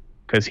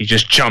because he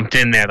just jumped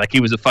in there like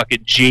he was a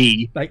fucking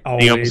G. Like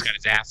always. He almost got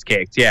his ass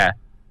kicked. Yeah.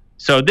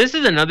 So this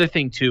is another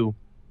thing too,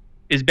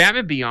 is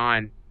Batman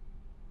Beyond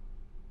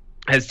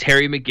has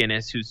Terry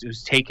McGinnis,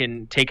 who's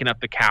taken up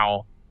the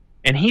cowl,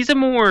 and he's a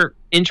more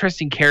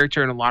interesting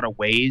character in a lot of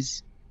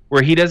ways,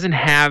 where he doesn't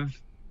have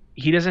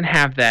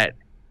that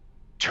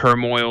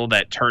turmoil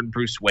that turned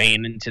Bruce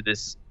Wayne into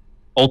this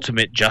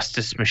ultimate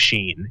justice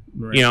machine.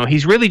 Right. You know,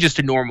 he's really just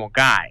a normal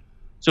guy.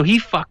 So he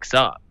fucks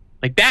up.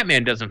 Like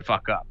Batman doesn't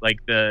fuck up. Like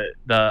the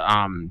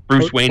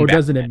Bruce Wayne or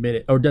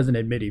Batman. doesn't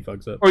admit he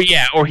fucks up.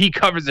 Or he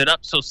covers it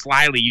up so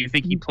slyly you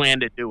think he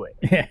planned to do it.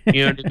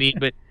 You know what I mean?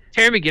 But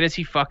Terry McGinnis,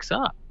 he fucks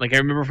up. Like I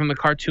remember from the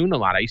cartoon a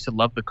lot. I used to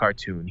love the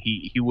cartoon.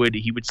 He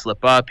would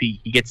slip up. He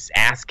gets his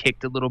ass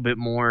kicked a little bit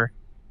more.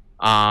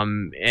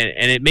 And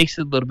it makes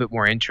it a little bit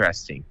more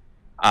interesting.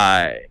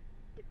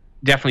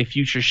 Definitely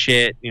future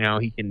shit. You know,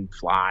 he can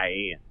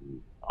fly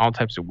and all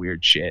types of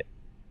weird shit.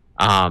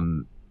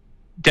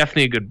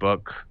 Definitely a good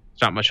book.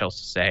 There's not much else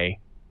to say.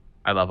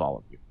 I love all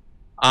of you.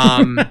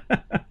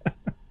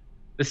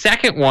 The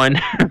second one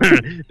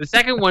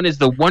is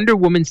the Wonder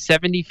Woman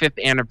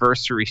 75th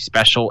Anniversary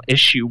Special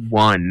Issue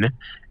 1.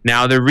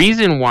 Now, the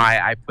reason why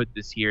I put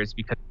this here is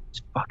because I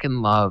just fucking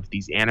love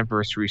these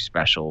anniversary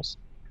specials.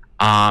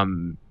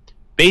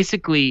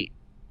 Basically,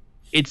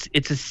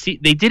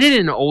 they did it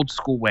in an old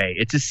school way.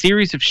 It's a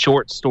series of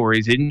short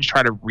stories. They didn't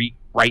try to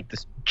rewrite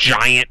this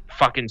giant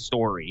fucking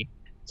story.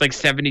 It's like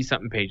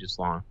 70-something pages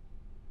long.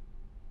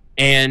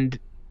 And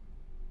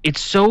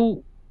it's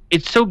so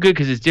good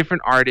because it's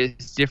different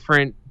artists,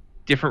 different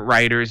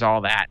writers,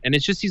 all that. And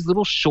it's just these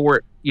little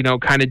short, you know,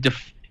 kind of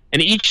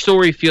and each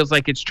story feels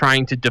like it's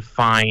trying to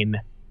define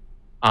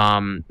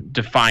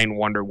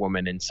Wonder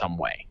Woman in some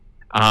way.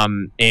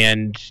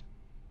 And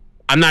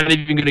I'm not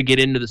even going to get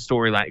into the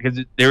storyline because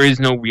there is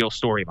no real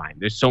storyline.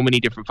 There's so many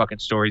different fucking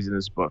stories in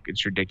this book.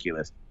 It's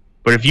ridiculous.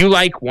 But if you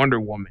like Wonder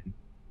Woman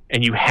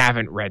and you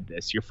haven't read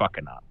this, you're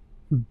fucking up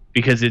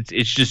because it's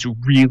just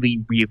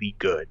really, really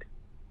good.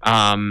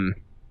 So,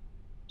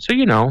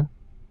 you know,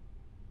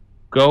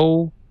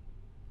 go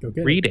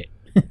read it.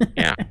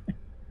 Yeah.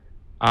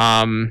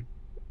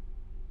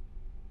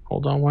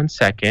 Hold on one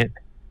second.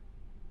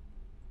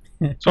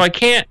 So I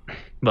can't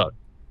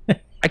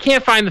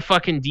find the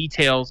fucking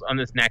details on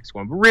this next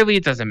one, but really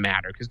it doesn't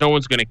matter because no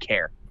one's going to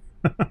care.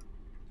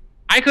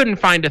 I couldn't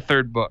find a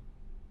third book,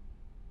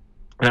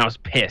 and I was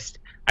pissed.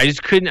 I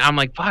just couldn't. I'm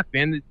like, fuck,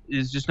 man,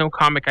 there's just no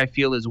comic I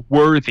feel is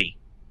worthy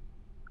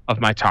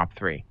of my top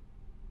 3.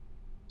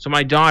 So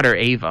my daughter,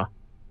 Ava,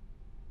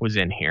 was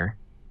in here,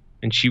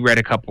 and she read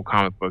a couple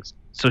comic books.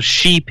 So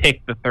she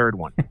picked the third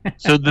one.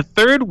 So the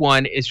third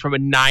one is from a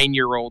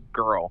 9-year-old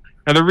girl.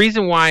 Now the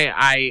reason why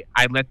I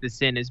let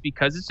this in is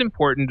because it's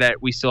important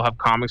that we still have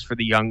comics for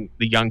the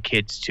young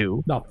kids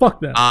too. No, fuck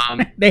them.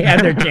 They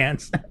had their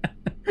chance.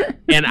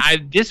 And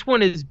this one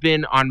has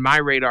been on my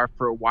radar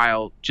for a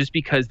while just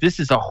because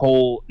this is a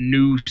whole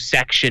new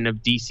section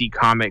of DC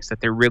Comics that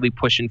they're really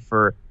pushing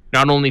for,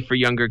 not only for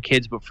younger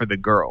kids but for the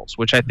girls,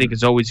 which I think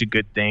is always a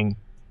good thing.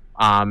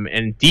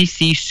 And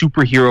DC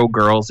Superhero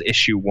Girls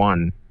issue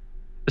 1.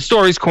 The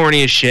story's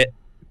corny as shit.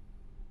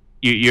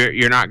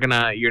 You're not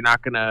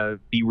gonna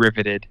be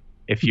riveted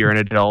if you're an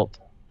adult.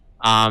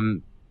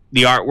 The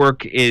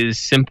artwork is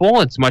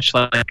simple. It's much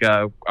like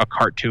a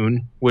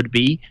cartoon would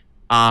be.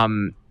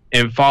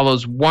 It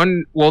follows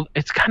one. Well,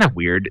 it's kind of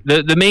weird.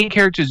 The main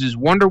characters is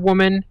Wonder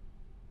Woman,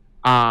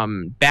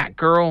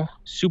 Batgirl,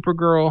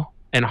 Supergirl,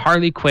 and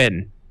Harley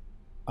Quinn.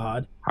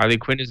 Odd. Harley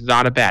Quinn is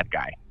not a bad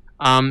guy.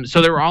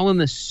 So they're all in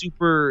this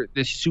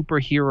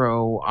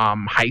superhero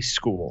high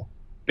school,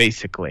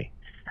 basically.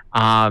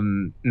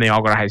 And they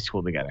all go to high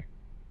school together.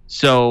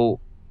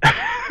 So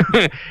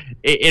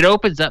it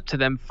opens up to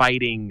them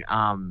fighting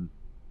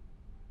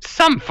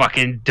some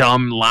fucking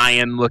dumb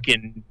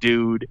lion-looking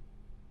dude,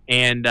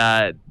 and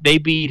they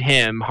beat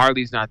him.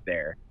 Harley's not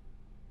there,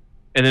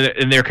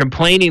 and they're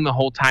complaining the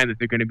whole time that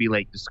they're going to be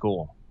late to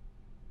school.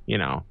 You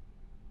know,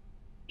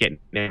 getting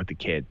in with the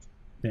kids.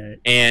 Right.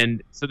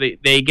 And so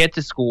they get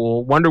to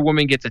school. Wonder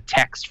Woman gets a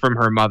text from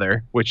her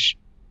mother, which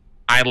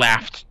I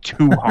laughed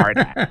too hard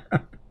at.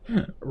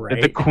 Right.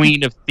 That the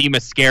queen of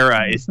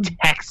Themyscira is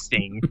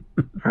texting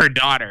her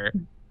daughter.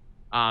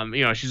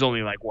 You know, she's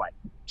only like, what,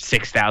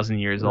 6,000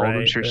 years old.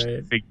 I'm sure she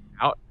can figure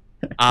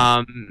it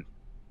out.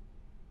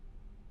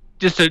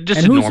 Just a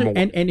normal one.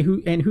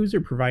 And who's her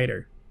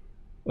provider?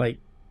 Like,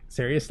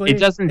 seriously? It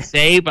doesn't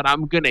say, but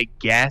I'm going to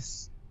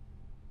guess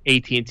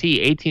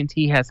AT&T.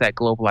 AT&T has that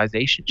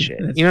globalization shit.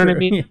 That's you know true. what I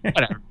mean? Yeah.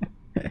 Whatever.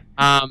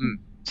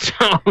 So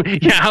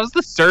yeah, how's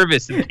the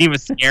service in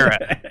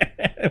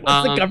Themyscira?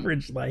 What's the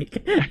coverage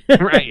like?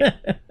 Right.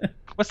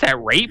 What's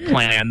that rate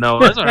plan though?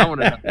 That's what I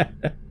want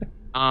to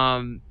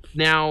know.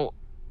 Now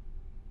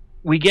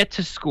we get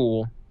to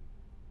school,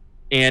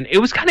 and it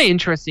was kind of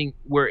interesting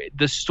where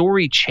the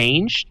story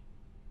changed.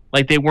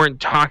 Like they weren't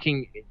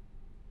talking.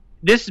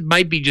 This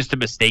might be just a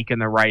mistake in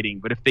the writing,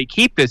 but if they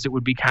keep this, it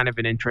would be kind of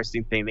an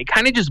interesting thing. They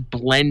kind of just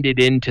blended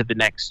into the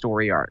next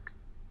story arc.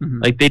 Mm-hmm.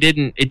 Like it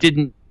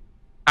didn't.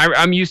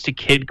 I'm used to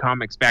kid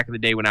comics back in the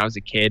day when I was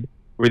a kid,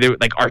 where they were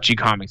like Archie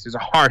comics. There's a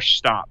harsh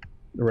stop,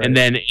 right, and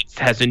then it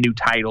has a new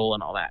title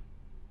and all that.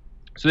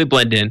 So they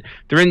blend in.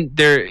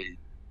 They're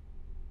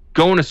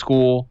going to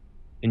school,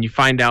 and you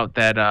find out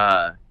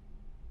that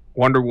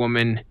Wonder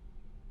Woman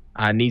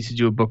needs to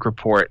do a book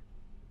report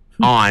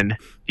on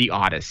the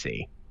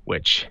Odyssey,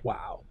 which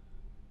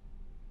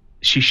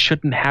she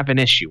shouldn't have an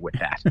issue with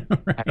that.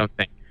 Right. I don't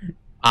think.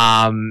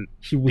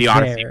 She was the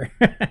Odyssey.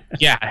 there.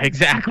 Yeah,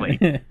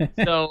 exactly.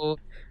 So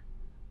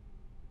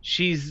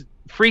she's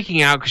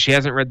freaking out because she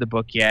hasn't read the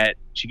book yet.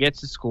 She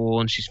gets to school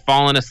and she's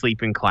fallen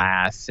asleep in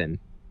class, and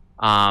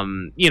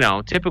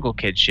typical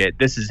kid shit.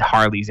 This is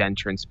Harley's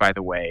entrance, by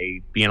the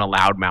way, being a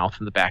loudmouth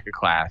in the back of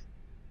class.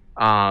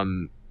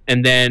 And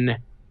then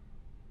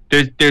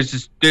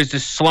there's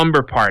this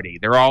slumber party.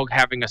 They're all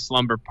having a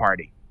slumber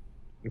party.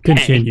 Okay.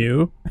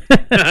 Continue.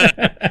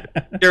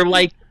 They're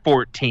like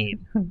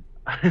 14.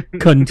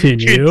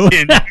 Continue.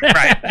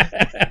 Right.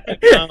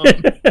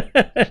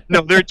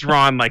 No, they're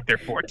drawn like they're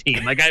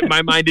 14. Like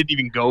my mind didn't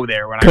even go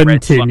there when I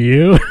read.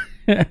 Continue.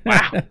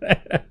 Wow.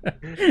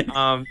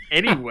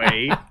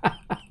 Anyway,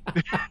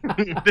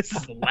 this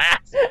is the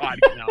last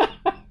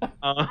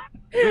podcast.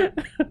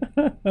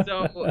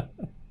 So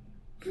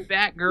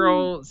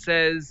Batgirl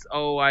says,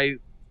 "Oh,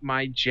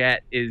 my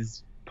jet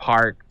is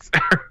parked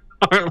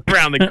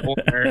around the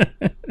corner,"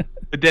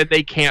 but then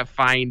they can't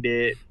find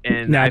it,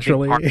 and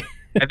naturally.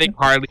 I think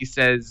Harley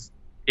says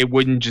it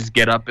wouldn't just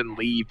get up and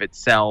leave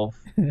itself,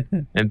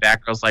 and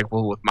Batgirl's like,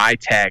 "Well, with my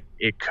tech,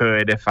 it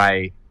could if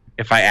I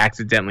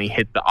accidentally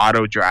hit the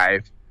auto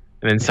drive."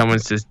 And then someone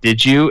says,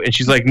 "Did you?" And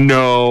she's like,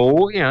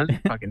 "No,"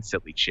 fucking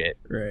silly shit.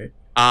 Right.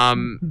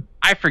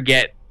 I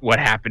forget what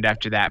happened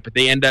after that, but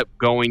they end up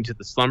going to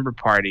the slumber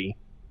party,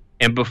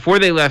 and before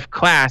they left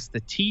class,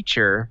 the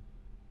teacher,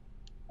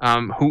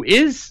 who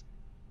is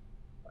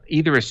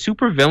either a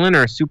supervillain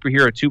or a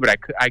superhero too, but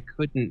I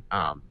couldn't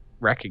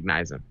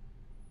recognize him.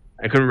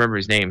 I couldn't remember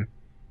his name.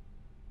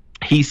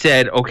 He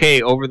said,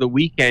 "Okay, over the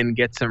weekend,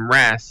 get some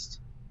rest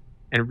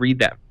and read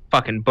that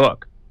fucking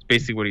book." It's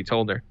basically what he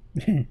told her.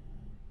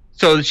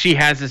 So she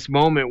has this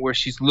moment where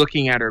she's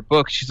looking at her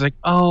book. She's like,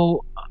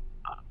 "Oh,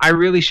 I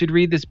really should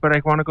read this, but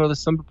I want to go to the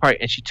slumber party."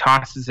 And she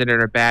tosses it in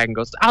her bag and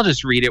goes, "I'll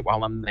just read it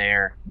while I'm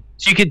there."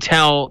 So you could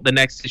tell the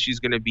next issue is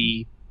going to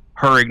be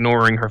her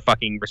ignoring her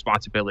fucking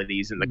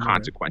responsibilities and the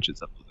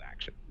consequences of those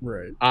actions.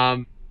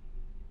 Right.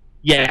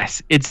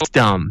 Yes, it's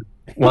dumb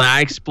when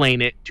I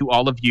explain it to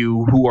all of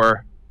you who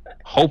are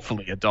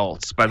hopefully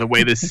adults, by the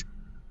way this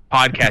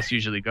podcast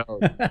usually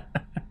goes.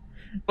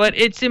 But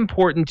it's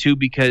important too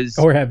because...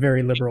 Or have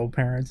very liberal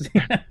parents.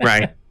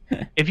 Right.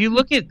 If you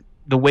look at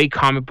the way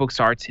comic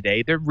books are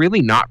today, they're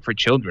really not for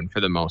children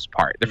for the most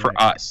part. They're for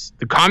us.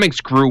 The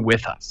comics grew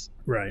with us.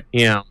 Right.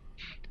 And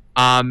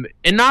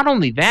not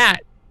only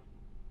that,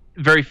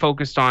 very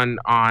focused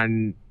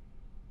on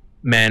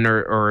men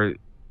or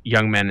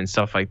young men and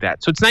stuff like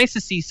that. So it's nice to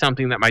see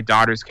something that my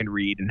daughters can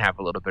read and have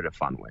a little bit of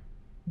fun with.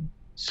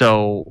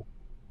 So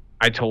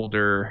I told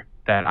her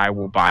that I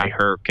will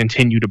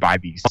continue to buy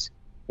these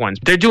ones.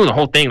 But they're doing the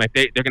whole thing. Like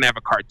they're going to have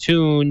a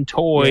cartoon,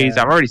 toys.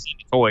 Yeah. I've already seen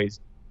the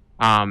toys.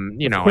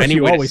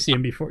 You always see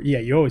them before. Yeah,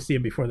 you always see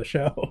them before the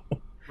show.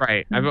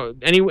 Right.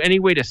 Any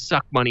way to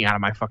suck money out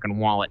of my fucking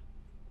wallet.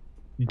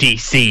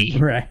 DC.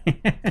 Right.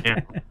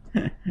 Yeah.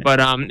 But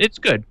it's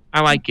good.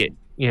 I like it.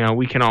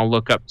 We can all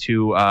look up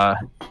to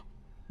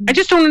I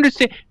just don't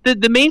understand.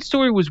 The main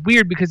story was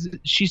weird because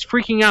she's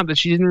freaking out that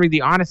she didn't read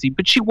the Odyssey,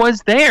 but she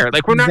was there.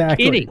 Like, we're not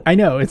kidding. I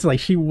know. It's like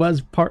she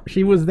was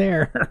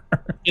there.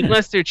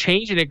 Unless they're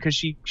changing it because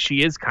she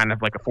is kind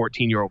of like a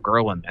 14-year-old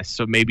girl in this,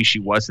 so maybe she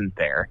wasn't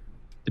there,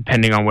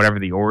 depending on whatever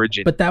the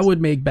origin. But that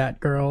would make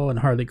Batgirl and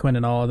Harley Quinn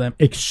and all of them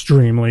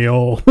extremely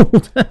old.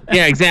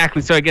 Yeah,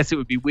 exactly. So I guess it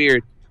would be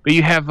weird. But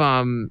you have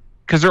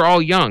because they're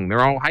all young.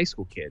 They're all high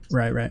school kids.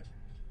 Right.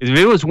 If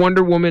it was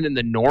Wonder Woman in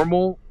the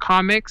normal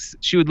comics,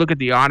 she would look at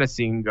the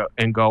Odyssey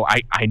and go,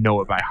 I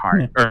know it by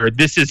heart, or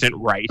this isn't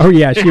right. Oh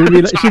yeah,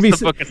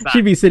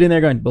 she'd be sitting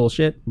there going,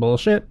 bullshit.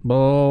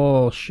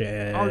 Oh,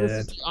 this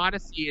is the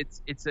Odyssey.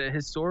 It's a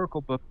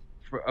historical book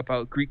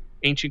about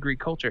ancient Greek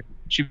culture.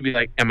 She'd be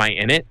like, am I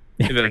in it?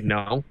 She'd be like,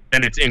 no.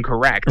 Then it's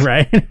incorrect.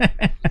 Right.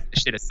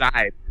 Shit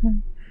aside.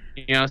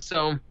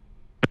 So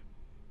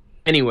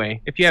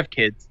anyway, if you have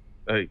kids,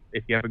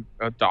 if you have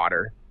a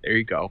daughter, there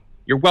you go.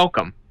 You're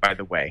welcome, by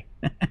the way.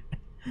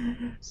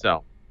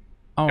 So,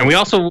 and we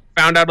also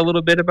found out a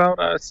little bit about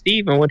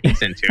Steve and what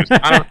he's into. So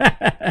I don't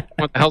know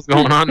what the hell's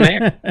going on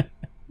there.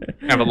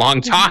 Have a long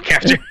talk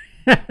after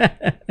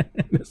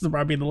This will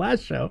probably be the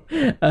last show.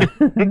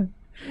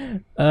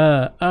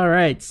 All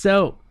right,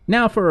 so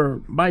now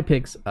for my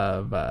picks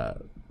of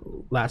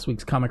last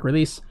week's comic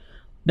release.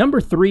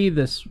 Number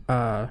 3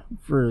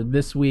 for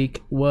this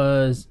week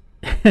was,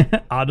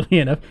 oddly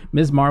enough,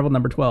 Ms. Marvel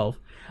number 12.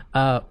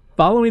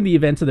 Following the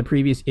events of the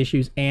previous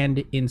issues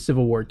and in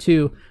Civil War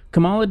II,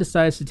 Kamala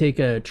decides to take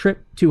a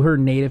trip to her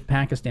native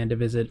Pakistan to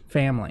visit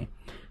family.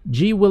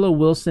 G. Willow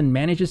Wilson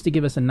manages to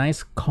give us a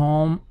nice,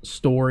 calm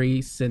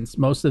story, since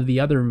most of the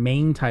other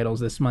main titles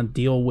this month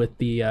deal with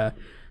the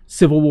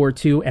Civil War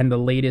II and the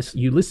latest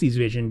Ulysses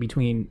vision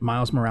between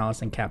Miles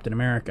Morales and Captain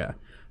America.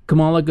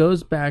 Kamala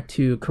goes back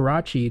to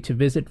Karachi to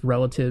visit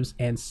relatives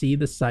and see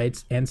the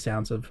sights and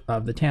sounds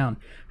of the town.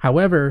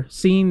 However,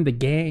 seeing the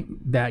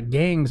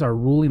gangs are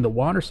ruling the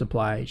water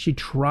supply, she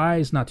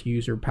tries not to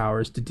use her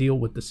powers to deal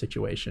with the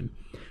situation.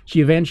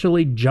 She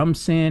eventually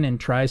jumps in and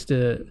tries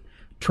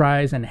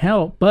and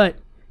help, but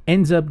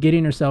ends up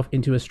getting herself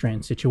into a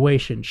strange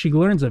situation. She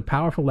learns a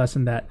powerful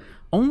lesson that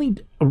only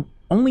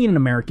an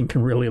American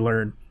can really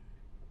learn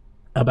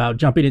about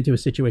jumping into a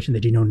situation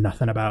that you know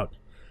nothing about.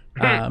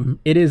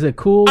 It is a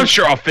cool... I'm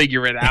sure I'll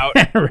figure it out.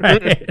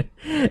 Right.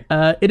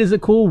 It is a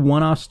cool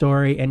one-off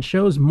story and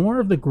shows more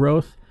of the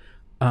growth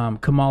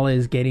Kamala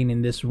is getting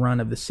in this run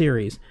of the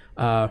series.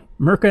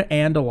 Mirka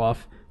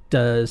Andoloff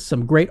does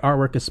some great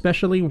artwork,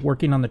 especially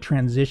working on the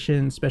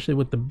transition, especially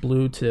with the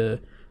blue to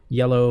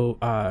yellow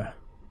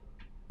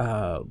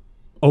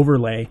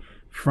overlay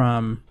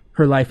from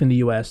her life in the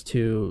U.S.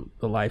 to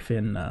the life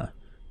in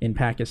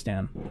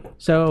Pakistan.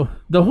 So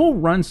the whole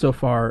run so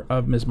far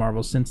of Ms.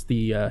 Marvel since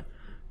the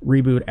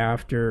reboot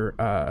after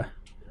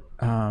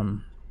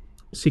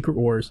Secret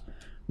Wars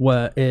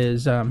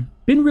is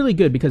been really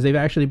good, because they've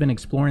actually been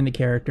exploring the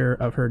character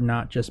of her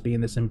not just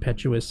being this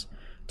impetuous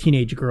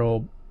teenage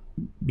girl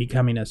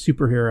becoming a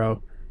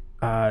superhero.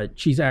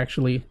 She's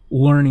actually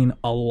learning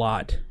a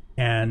lot,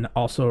 and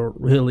also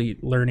really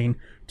learning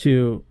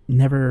to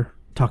never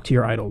talk to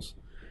your idols,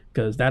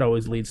 because that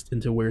always leads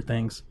into weird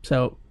things.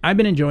 So I've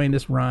been enjoying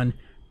this run.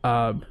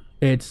 I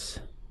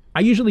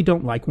usually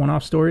don't like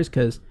one-off stories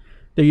because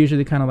they're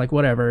usually kind of like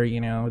whatever,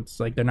 it's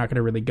like they're not going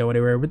to really go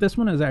anywhere. But this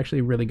one is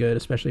actually really good,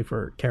 especially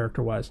for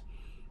character-wise.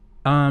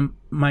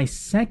 My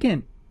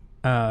second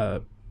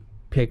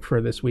pick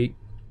for this week,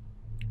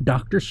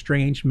 Doctor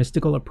Strange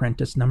Mystical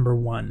Apprentice number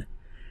 1.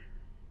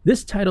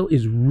 This title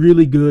is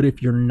really good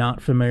if you're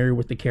not familiar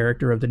with the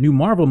character of the new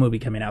Marvel movie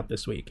coming out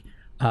this week.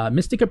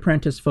 Mystic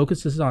Apprentice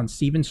focuses on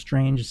Stephen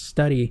Strange's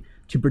study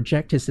to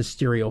project his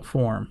ethereal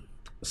form,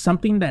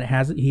 something that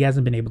he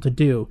hasn't been able to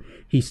do.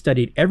 He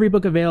studied every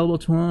book available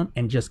to him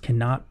and just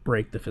cannot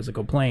break the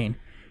physical plane.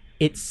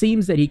 It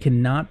seems that he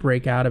cannot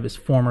break out of his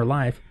former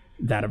life,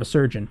 that of a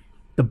surgeon.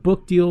 The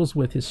book deals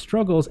with his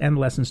struggles and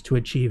lessons to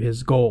achieve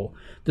his goal.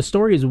 The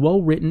story is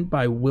well written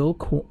by Will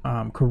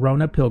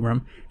Corona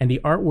Pilgrim, and the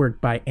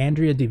artwork by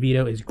Andrea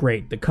DeVito is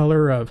great. The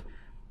color of,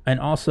 and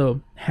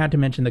also had to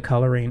mention the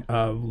coloring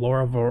of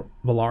Laura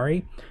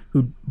Villari,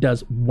 who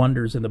does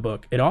wonders in the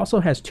book. It also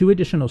has 2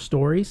 additional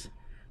stories.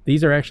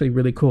 These are actually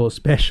really cool,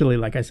 especially,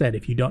 like I said,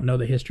 if you don't know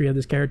the history of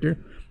this character.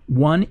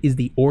 One is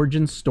the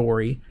origin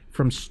story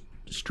from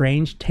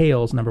Strange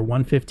Tales number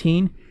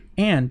 115,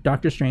 and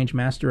Doctor Strange,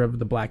 Master of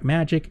the Black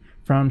Magic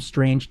from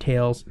Strange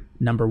Tales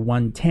number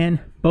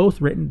 110,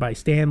 both written by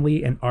Stan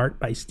Lee and art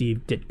by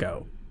Steve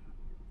Ditko.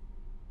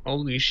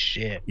 Holy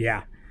shit.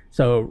 Yeah.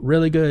 So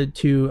really good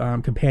 2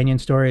 companion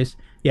stories.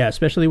 Yeah,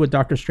 especially with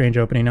Doctor Strange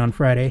opening on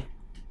Friday.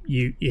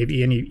 You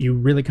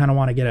really kind of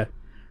want to get a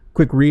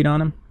quick read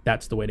on him,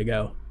 that's the way to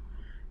go.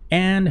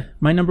 And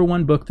my number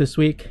 1 book this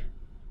week,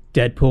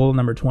 Deadpool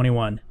number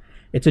 21.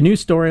 It's a new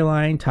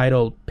storyline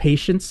titled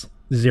Patience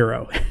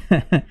Zero.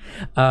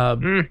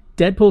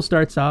 Deadpool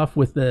starts off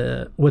with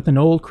an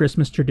old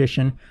Christmas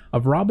tradition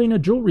of robbing a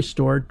jewelry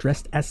store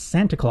dressed as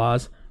Santa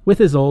Claus with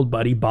his old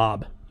buddy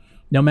Bob.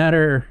 No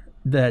matter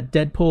that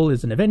Deadpool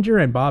is an Avenger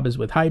and Bob is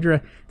with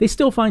Hydra, they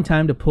still find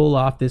time to pull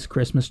off this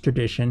Christmas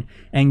tradition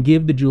and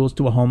give the jewels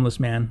to a homeless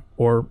man,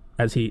 or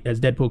as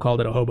Deadpool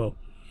called it, a hobo.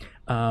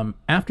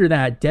 After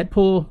that,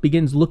 Deadpool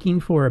begins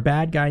looking for a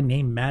bad guy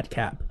named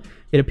Madcap.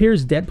 It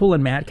appears Deadpool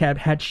and Madcap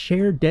had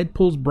shared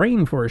Deadpool's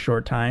brain for a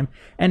short time,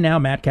 and now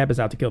Madcap is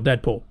out to kill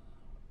Deadpool.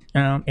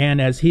 And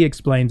as he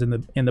explains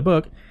in the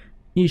book,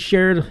 he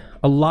shared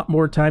a lot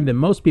more time than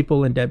most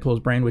people in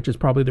Deadpool's brain, which is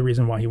probably the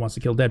reason why he wants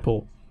to kill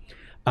Deadpool.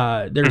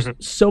 There's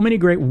so many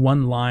great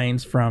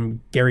one-lines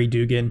from Gary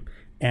Dugan,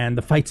 and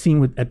the fight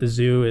scene at the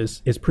zoo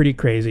is pretty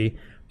crazy.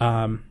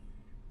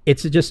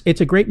 It's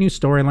a great new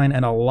storyline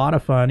and a lot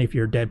of fun if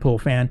you're a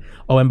Deadpool fan.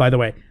 Oh, and by the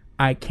way,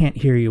 I can't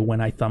hear you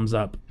when I thumbs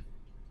up.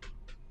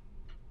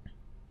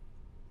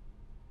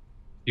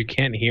 You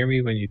can't hear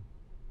me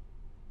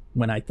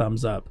when I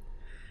thumbs up.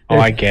 Oh,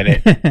 I get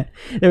it.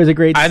 There was a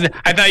great... I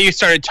thought you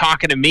started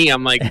talking to me.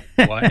 I'm like,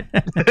 what?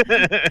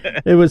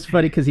 It was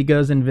funny because he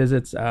goes and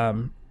visits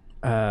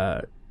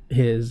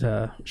his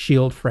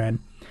S.H.I.E.L.D. friend,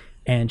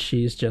 and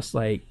she's just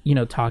like,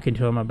 talking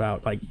to him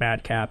about like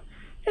Madcap,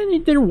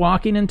 And they're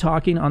walking and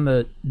talking on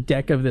the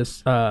deck of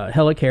this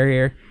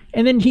helicarrier.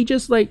 And then he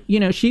just like,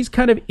 she's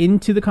kind of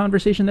into the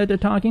conversation that they're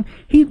talking.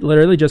 He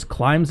literally just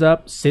climbs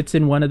up, sits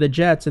in one of the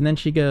jets. And then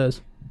she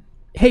goes,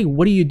 "Hey,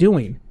 what are you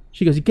doing?"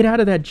 She goes, "Get out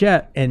of that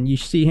jet." And you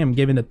see him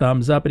giving the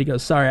thumbs up. And he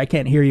goes, "Sorry, I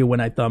can't hear you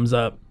when I thumbs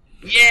up."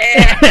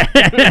 Yeah.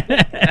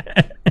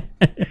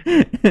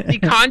 The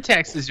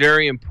context is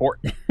very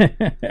important.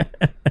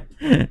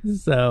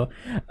 So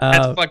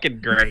that's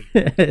fucking great.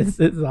 It's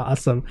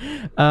awesome.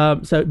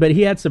 But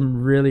he had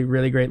some really,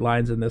 really great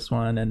lines in this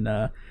one. And,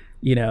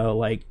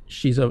 like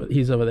he's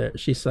over there.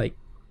 She's like,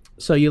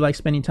 "So you like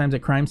spending times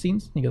at crime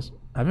scenes?" He goes,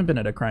 "I haven't been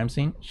at a crime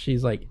scene."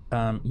 She's like,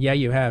 "Yeah,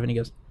 you have." And he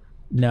goes,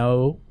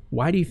 "No.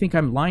 Why do you think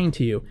I'm lying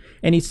to you?"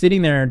 And he's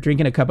sitting there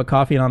drinking a cup of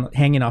coffee, and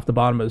hanging off the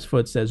bottom of his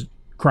foot says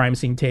crime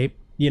scene tape,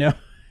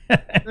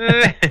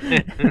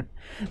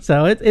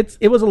 So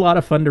it was a lot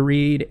of fun to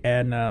read,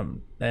 and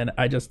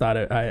I just thought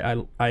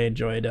I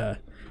enjoyed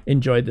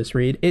this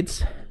read.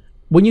 It's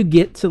when you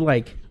get to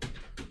like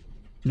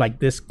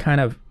this kind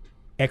of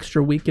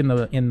extra week in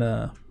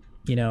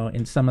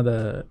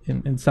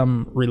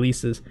some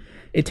releases,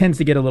 it tends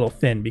to get a little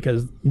thin,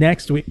 because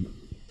next week,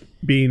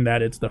 being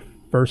that it's the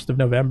 1st of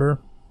November,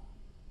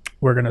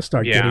 we're going to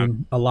start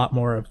getting a lot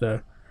more of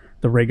the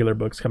regular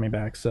books coming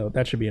back. So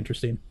that should be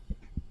interesting.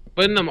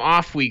 But in them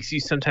off weeks,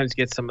 you sometimes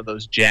get some of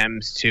those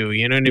gems too.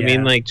 You know what I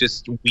mean? Like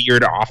just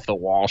weird off the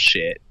wall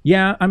shit.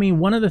 Yeah. I mean,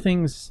 one of the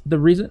things, the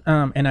reason,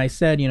 and I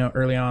said,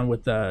 early on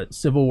with the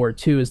Civil War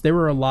II, is there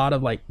were a lot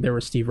of there were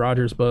Steve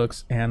Rogers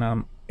books and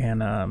a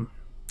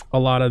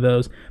lot of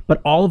those,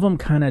 but all of them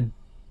kind of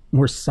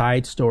were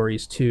side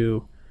stories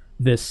to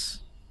this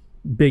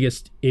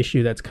biggest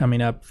issue that's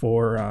coming up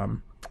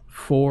for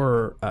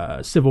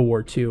Civil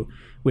War II,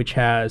 which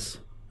has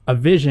a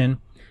Vision.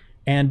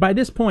 And by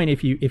this point,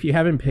 if you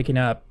haven't picking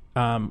up,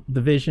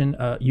 the Vision,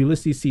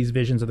 Ulysses sees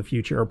visions of the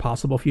future, or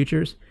possible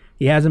futures.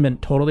 He hasn't been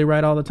totally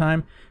right all the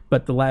time,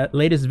 but the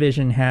latest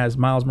Vision has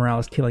Miles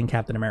Morales killing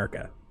Captain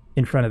America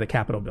in front of the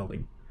Capitol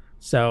building.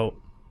 So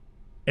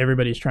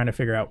everybody's trying to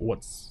figure out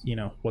what's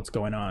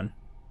going on.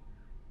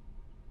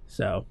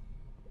 So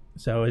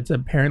it's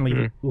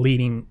apparently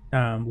leading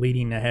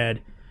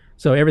ahead.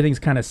 So everything's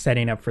kind of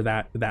setting up for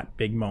that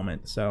big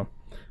moment. So,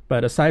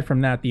 but aside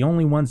from that, the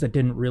only ones that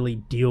didn't really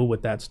deal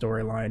with that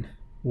storyline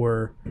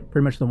were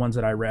pretty much the ones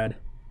that I read.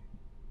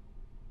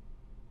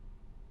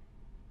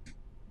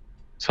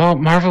 So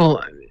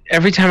Marvel,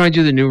 every time I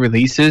do the new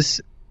releases,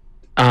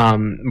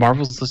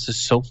 Marvel's list is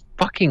so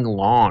fucking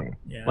long.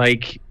 Yeah.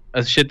 Like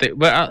a shit that.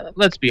 But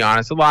let's be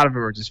honest, a lot of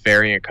them are just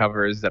variant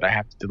covers that I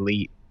have to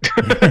delete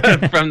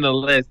from the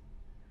list.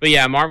 But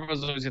yeah,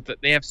 Marvel's always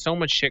they have so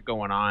much shit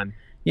going on.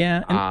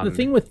 Yeah, and the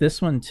thing with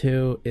this one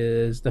too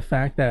is the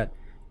fact that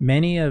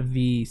many of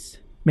the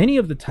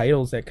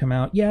titles that come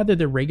out, they're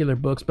the regular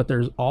books, but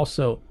there's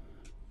also,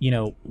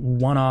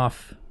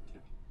 one-off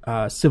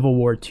Civil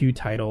War II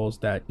titles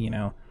that,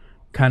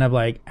 kind of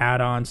like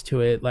add-ons to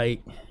it.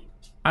 Like,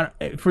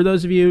 for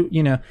those of you,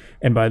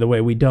 and by the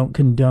way, we don't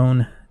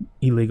condone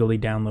illegally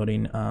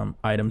downloading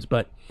items,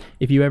 but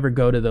if you ever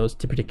go to those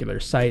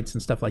particular sites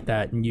and stuff like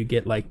that, and you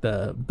get like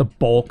the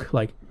bulk,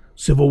 like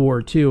Civil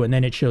War II, and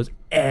then it shows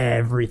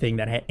everything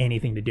that had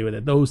anything to do with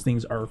it, those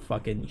things are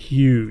fucking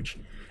huge.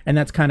 And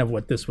that's kind of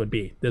what this would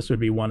be. This would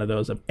be one of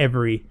those of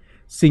every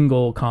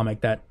single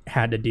comic that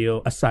had to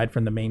deal, aside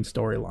from the main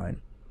storyline.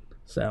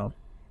 So,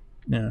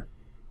 yeah.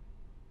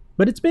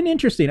 But it's been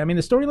interesting. I mean,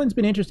 the storyline's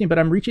been interesting, but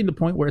I'm reaching the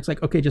point where it's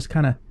like, okay, just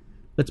kind of,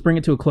 let's bring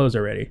it to a close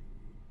already.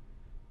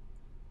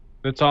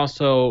 Let's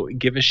also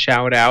give a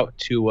shout out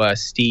to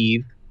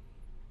Steve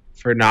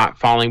for not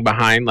falling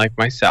behind like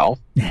myself,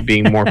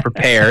 being more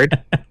prepared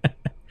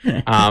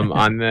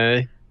on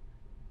the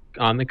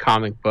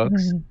comic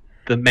books.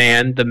 The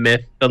man, the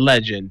myth, the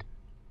legend,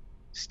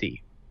 Steve.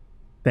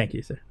 Thank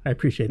you, sir. I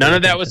appreciate that. None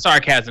of that was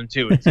sarcasm,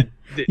 too.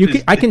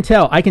 I can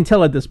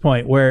tell at this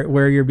point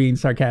where you're being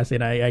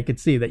sarcastic. I could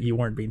see that you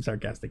weren't being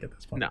sarcastic at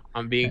this point. No,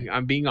 I'm being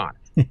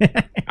honest.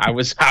 I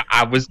was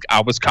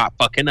caught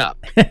fucking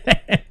up.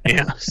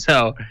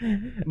 So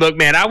look,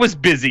 man, I was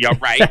busy. All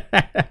right.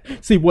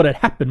 See, what had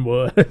happened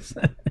was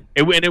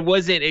it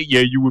wasn't.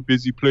 You were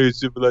busy playing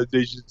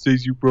Civilization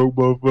Says You Broke,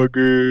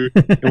 motherfucker.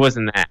 It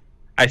wasn't that.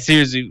 I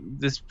seriously,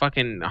 this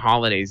fucking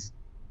holiday's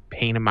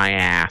pain in my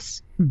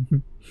ass.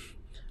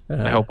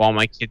 I hope all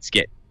my kids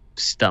get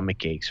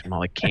stomach aches from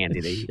all the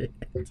candy they eat.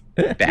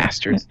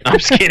 Bastards. I'm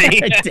just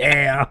kidding.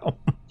 Damn.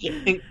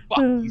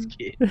 Fuck these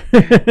kids.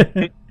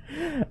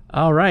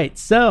 All right.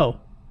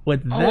 So,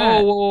 with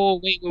that.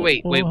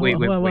 Wait.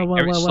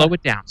 Slow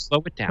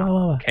it down.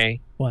 Okay?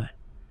 What?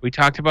 We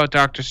talked about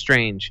Doctor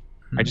Strange.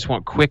 I just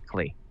want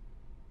quickly.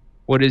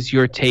 What is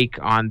your take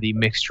on the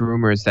mixed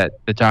rumors that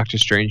the Doctor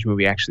Strange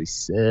movie actually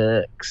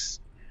sucks?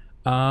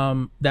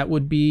 That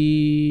would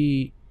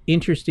be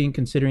interesting,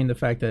 considering the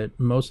fact that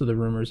most of the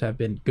rumors have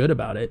been good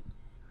about it.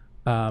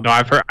 No,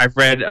 I've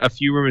read a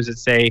few rumors that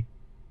say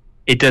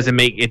it doesn't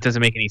make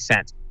any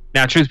sense.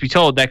 Now, truth be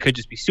told, that could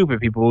just be stupid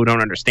people who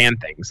don't understand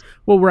things.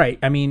 Well, right.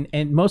 I mean,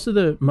 and most of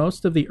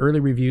the early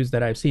reviews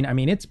that I've seen, I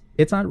mean,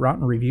 it's on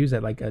Rotten Reviews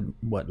at like a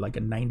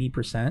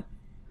 90%.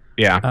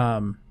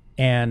 Yeah.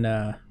 And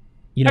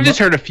I've just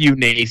heard a few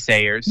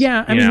naysayers.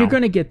 Yeah, I mean, you're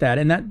going to get that,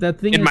 and that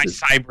thing in is, my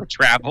cyber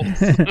travels.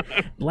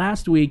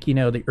 Last week,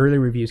 the early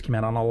reviews came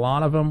out, and a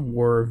lot of them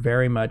were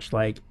very much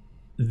like,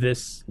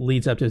 this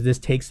leads up to this,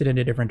 takes it in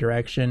a different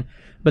direction.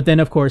 But then,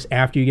 of course,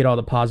 after you get all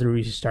the positive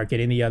reviews, you start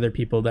getting the other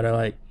people that are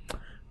like,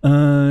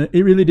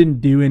 it really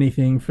didn't do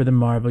anything for the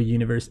Marvel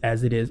universe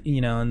as it is,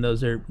 and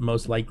those are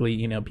most likely,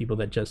 people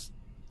that just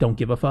don't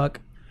give a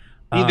fuck.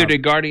 Neither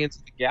did Guardians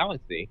of the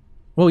Galaxy.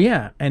 Well,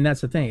 yeah, and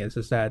that's the thing. It's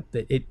just that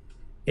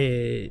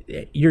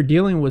you're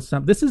dealing with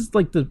this is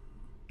like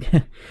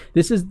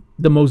this is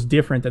the most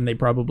different than they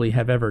probably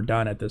have ever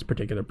done at this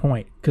particular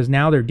point, because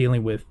now they're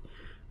dealing with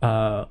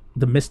the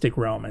mystic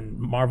realm, and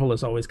Marvel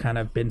has always kind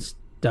of been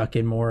stuck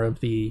in more of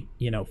the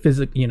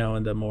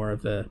and the more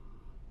of the,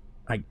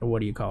 like, what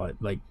do you call it,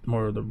 like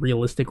more of the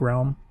realistic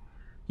realm.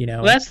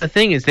 Well, that's the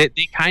thing, is that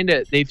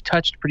they've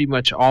touched pretty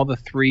much all the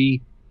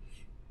three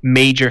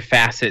major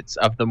facets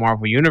of the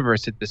Marvel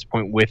universe at this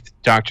point with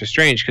Doctor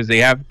Strange, because they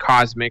have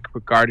cosmic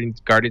with Guardians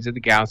of the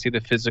Galaxy,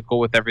 the physical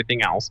with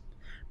everything else,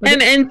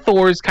 and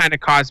Thor's kind of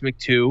cosmic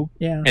too.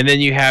 Yeah. And then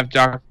you have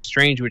Doctor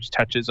Strange, which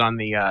touches on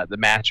the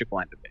magical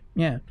end of it.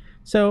 Yeah.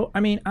 So I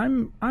mean,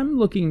 I'm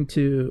looking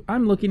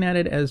at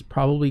it as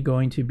probably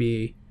going to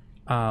be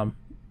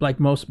like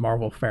most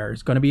Marvel fare.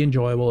 It's going to be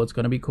enjoyable. It's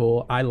going to be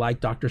cool. I like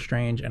Doctor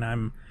Strange, and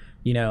I'm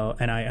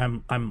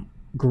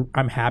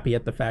happy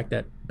at the fact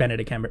that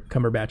Benedict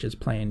Cumberbatch is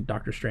playing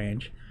Doctor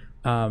Strange.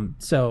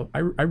 So I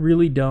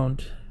really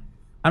don't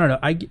know.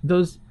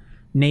 Those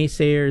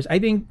naysayers, I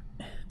think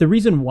the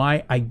reason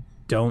why I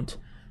don't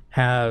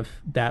have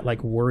that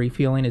like worry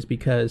feeling is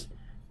because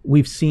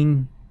we've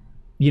seen,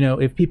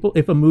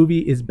 if a movie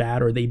is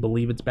bad or they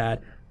believe it's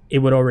bad, it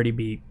would already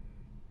be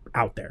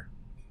out there.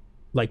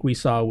 Like we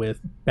saw with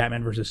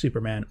Batman versus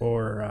Superman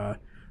or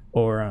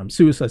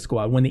Suicide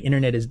Squad. When the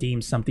internet is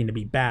deemed something to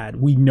be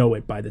bad, we know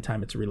it by the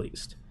time it's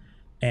released.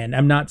 And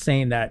I'm not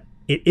saying that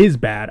it is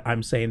bad.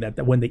 I'm saying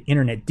that when the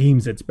internet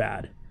deems it's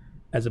bad,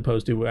 as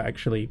opposed to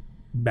actually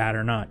bad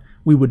or not,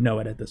 we would know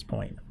it at this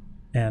point.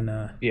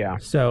 And yeah.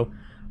 So,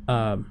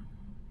 and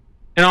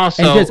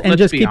also,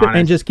 just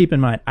keep in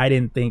mind, I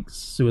didn't think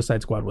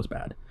Suicide Squad was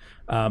bad.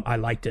 I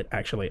liked it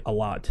actually a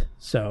lot.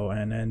 So,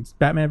 and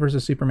Batman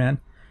versus Superman,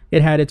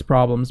 it had its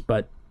problems,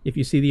 but if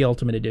you see the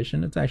Ultimate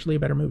Edition, it's actually a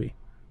better movie.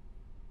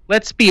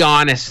 Let's be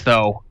honest,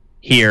 though,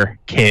 here,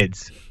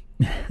 kids.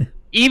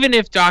 Even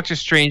if Doctor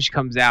Strange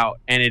comes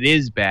out and it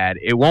is bad,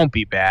 it won't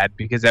be bad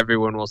because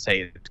everyone will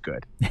say it's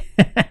good.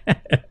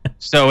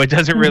 So it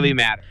doesn't really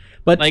matter.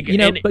 But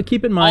but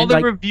keep in mind, all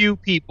the review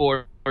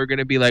people are going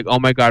to be like, "Oh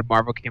my God,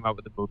 Marvel came out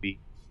with a movie.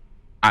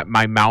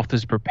 My mouth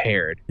is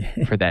prepared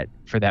for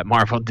that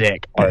Marvel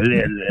dick."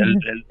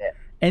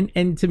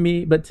 and to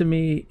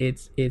me,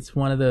 it's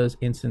one of those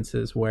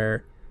instances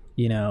where,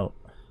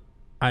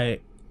 I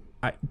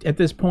at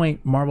this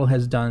point, Marvel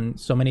has done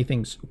so many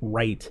things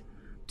right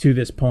to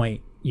this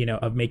point,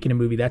 of making a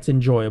movie that's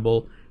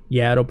enjoyable.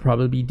 Yeah, it'll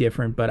probably be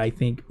different, but I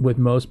think with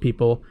most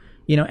people,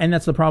 and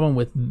that's the problem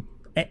with,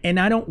 and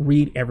I don't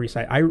read every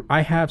site.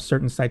 I have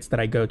certain sites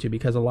that I go to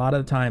because a lot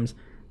of the times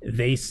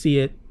they see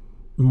it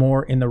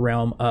more in the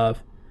realm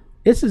of,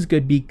 this is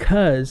good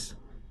because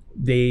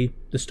the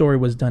story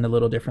was done a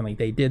little differently.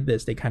 They did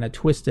this. They kind of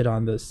twisted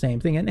on the same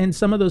thing. And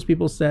some of those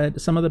people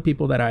said, some of the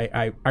people that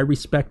I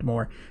respect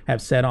more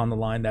have said on the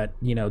line that,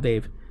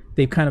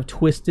 they've kind of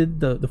twisted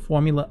the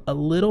formula a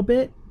little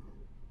bit,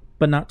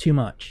 but not too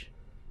much.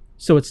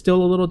 So it's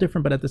still a little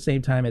different, but at the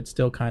same time, it's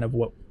still kind of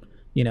what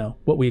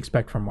we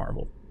expect from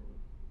Marvel.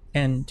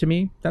 And to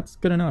me, that's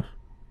good enough.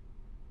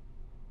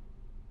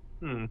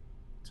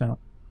 So,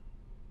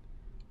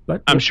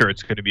 but I'm sure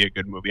it's going to be a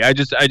good movie. I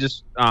just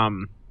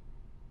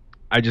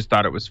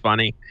thought it was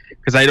funny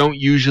because I don't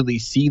usually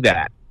see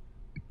that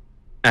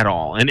at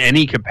all in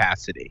any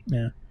capacity.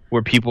 Yeah.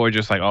 Where people are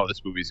just like, "Oh,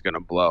 this movie's going to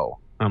blow."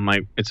 I'm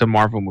like, "It's a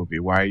Marvel movie.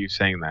 Why are you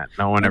saying that?"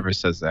 No one ever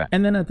says that.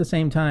 And then at the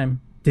same time,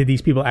 did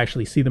these people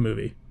actually see the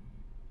movie?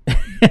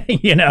 That's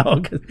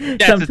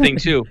the thing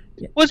too.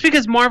 Yeah. Well, it's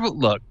because Marvel,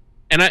 look,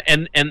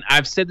 and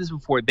I've said this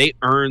before, they've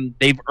earned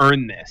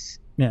this.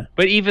 Yeah.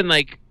 But even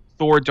like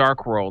Thor: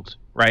 Dark World,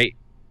 right?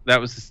 That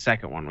was the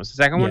second one. Was the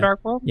second one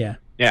Dark World? Yeah.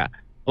 Yeah.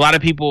 A lot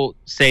of people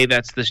say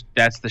that's the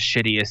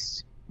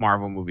shittiest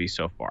Marvel movie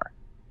so far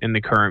in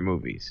the current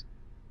movies.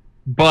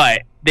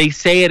 But they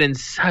say it in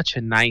such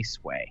a nice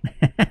way.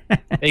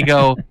 They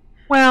go,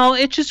 "Well,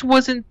 it just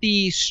wasn't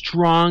the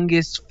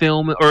strongest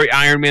film," or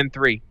Iron Man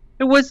 3.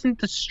 It wasn't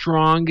the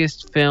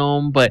strongest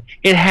film, but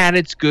it had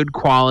its good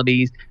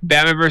qualities.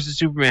 Batman vs.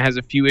 Superman has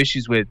a few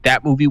issues with it.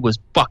 That movie was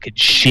fucking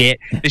shit.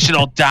 They should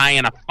all die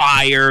in a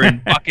fire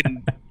and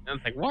fucking... I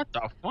was like, what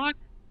the fuck?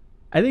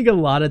 I think a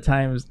lot of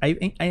times, I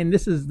think, and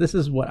this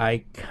is what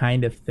I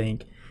kind of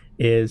think,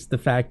 is the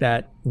fact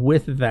that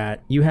with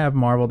that, you have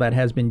Marvel that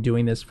has been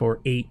doing this for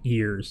 8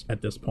 years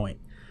at this point.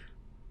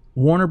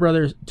 Warner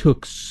Brothers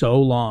took so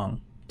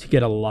long to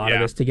get a lot of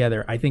this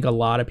together. I think a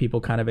lot of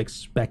people kind of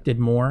expected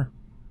more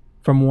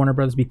from Warner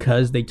Brothers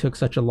because they took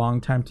such a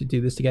long time to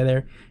do this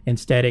together.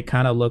 Instead, it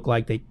kind of looked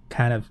like they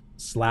kind of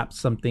slapped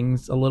some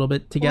things a little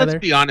bit together.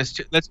 Well,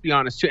 let's be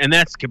honest too, and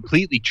that's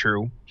completely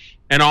true.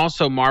 And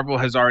also, Marvel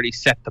has already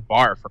set the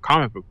bar for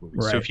comic book movies.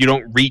 Right. So if you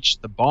don't reach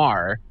the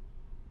bar,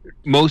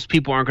 most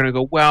people aren't going to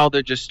go, well,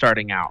 they're just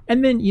starting out.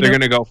 And then they're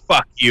going to go,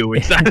 fuck you,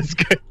 it's not as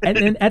good. And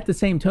then at the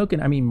same token,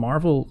 I mean,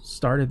 Marvel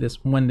started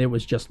this when there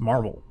was just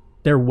Marvel.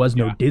 There was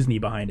no Disney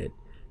behind it.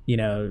 You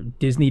know,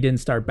 Disney didn't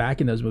start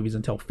backing those movies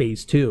until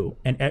Phase 2,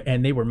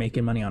 and they were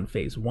making money on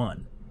Phase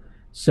 1.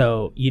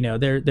 So, you know,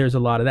 there's a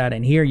lot of that.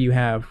 And here you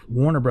have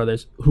Warner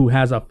Brothers, who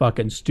has a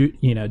fucking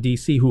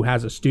DC, who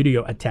has a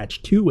studio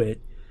attached to it.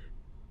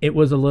 It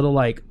was a little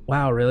like,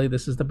 wow, really?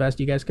 This is the best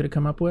you guys could have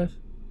come up with?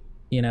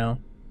 You know?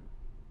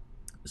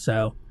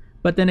 So,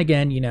 but then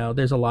again, you know,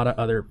 there's a lot of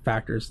other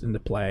factors into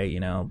play, you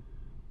know,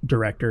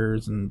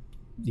 directors and,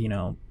 you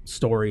know,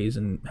 stories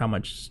and how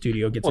much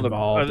studio gets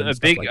involved. A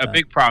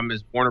big problem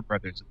is Warner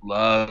Brothers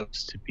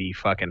loves to be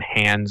fucking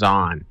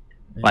hands-on.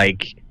 Yeah.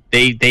 Like,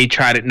 they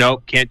try to,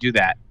 nope, can't do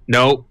that.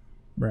 Nope.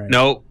 Right.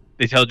 Nope.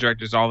 They tell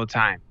directors all the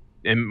time.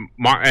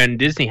 And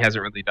Disney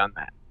hasn't really done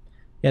that.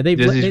 Yeah,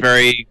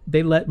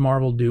 they let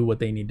Marvel do what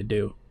they need to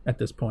do at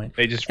this point.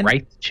 They just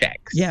write the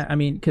checks. Yeah, I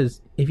mean,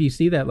 because if you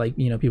see that, like,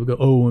 you know, people go,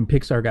 oh, when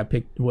Pixar got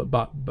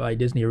bought by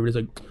Disney, everybody's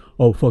like,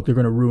 oh, fuck, they're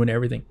going to ruin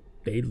everything.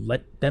 They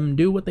let them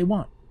do what they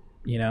want,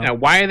 you know? Now,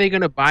 why are they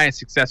going to buy a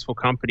successful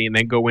company and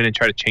then go in and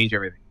try to change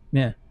everything?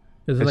 Yeah.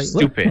 It's like,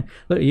 stupid.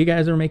 Look, you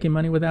guys are making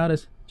money without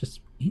us. Just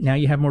now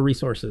you have more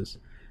resources,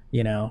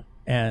 you know?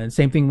 And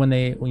same thing when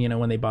they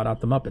bought out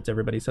the Muppets,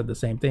 everybody said the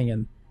same thing.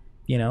 And,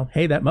 you know,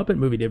 hey, that Muppet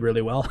movie did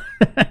really well,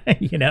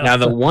 you know? Now,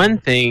 the one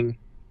thing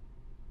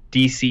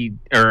Disney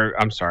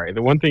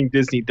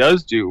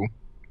does do,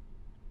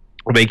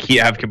 they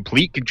have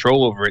complete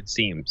control over, it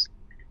seems,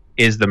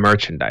 is the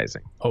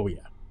merchandising. Oh,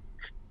 yeah.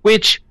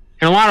 Which,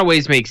 in a lot of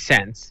ways, makes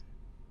sense.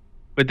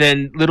 But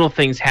then little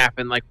things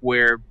happen, like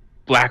where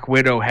Black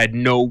Widow had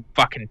no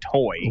fucking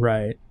toy.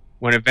 Right.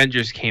 When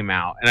Avengers came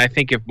out. And I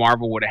think if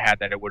Marvel would have had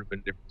that, it would have been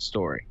a different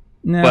story.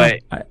 No,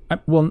 but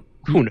well,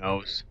 who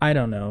knows? I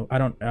don't know. I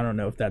don't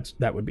know if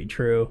that would be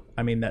true.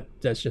 I mean,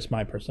 that's just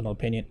my personal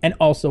opinion. And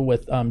also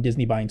with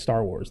Disney buying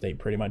Star Wars, they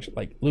pretty much,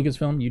 like,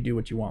 Lucasfilm, you do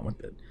what you want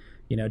with it.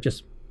 You know,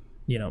 just,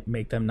 you know,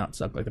 make them not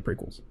suck like the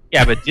prequels.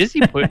 Yeah, but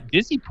Disney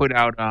put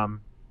out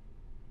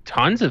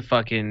tons of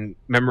fucking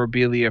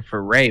memorabilia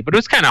for Rey, but it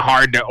was kind of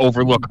hard to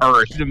overlook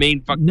her. She's the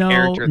main fucking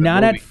character. No,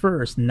 not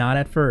movie. Not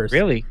at first.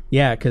 Really?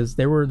 Yeah, because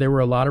there were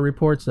a lot of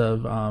reports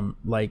of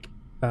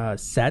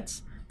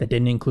sets that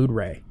didn't include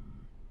Rey.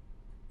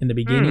 In the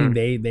beginning,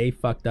 they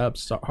fucked up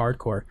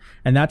hardcore,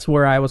 and that's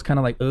where I was kind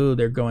of like, oh,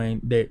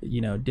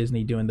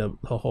 Disney doing the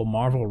whole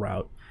Marvel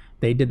route.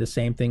 They did the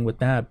same thing with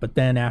that, but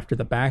then after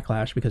the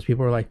backlash, because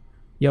people were like,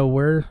 yo,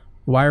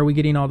 why are we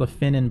getting all the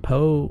Finn and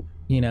Poe,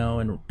 you know,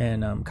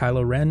 and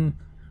Kylo Ren,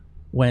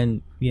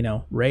 when, you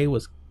know, Rey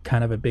was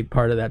kind of a big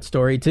part of that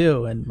story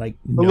too, and like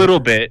a little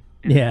bit,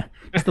 yeah,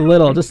 just a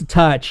little, just a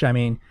touch. I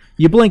mean,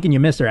 you blink and you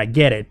miss her, I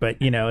get it,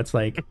 but, you know, it's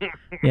like,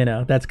 you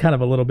know, that's kind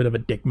of a little bit of a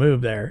dick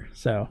move there.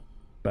 So,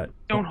 but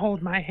don't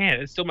hold my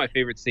hand. It's still my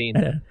favorite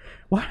scene.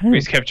 Why? We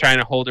just kept trying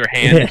to hold her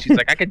hand, and she's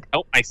like, I can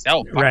help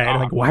myself. Right?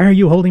 Like, why are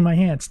you holding my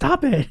hand?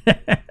 Stop it.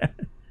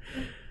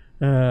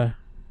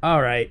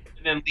 All right.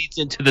 And then leads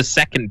into the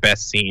second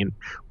best scene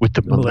with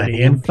the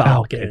Millennium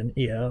Falcon.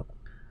 Yeah.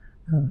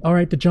 All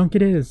right, the junk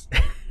it is.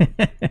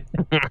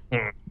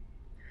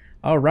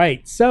 All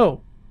right,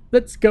 so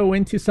let's go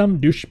into some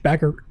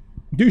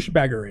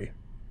douchebaggery.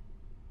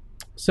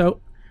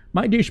 So,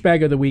 my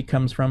douchebag of the week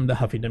comes from the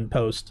Huffington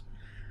Post.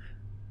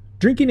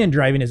 Drinking and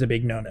driving is a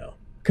big no-no.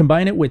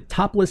 Combine it with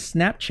topless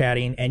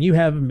Snapchatting, and you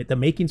have the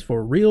makings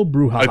for real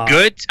brouhaha. A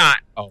good time.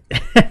 Oh.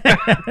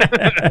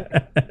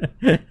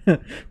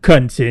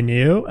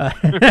 Continue. A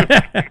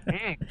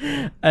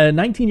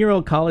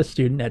 19-year-old college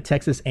student at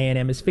Texas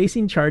A&M is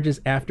facing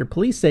charges after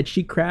police said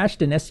she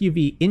crashed an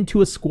SUV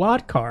into a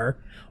squad car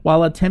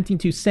while attempting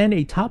to send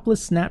a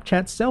topless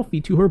Snapchat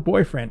selfie to her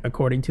boyfriend,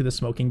 according to the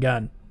Smoking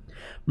Gun.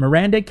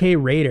 Miranda K.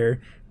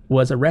 Rader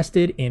was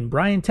arrested in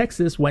Bryan,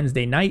 Texas,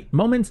 Wednesday night,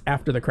 moments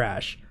after the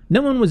crash.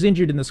 No one was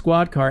injured in the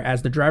squad car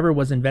as the driver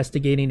was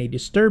investigating a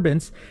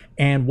disturbance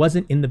and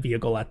wasn't in the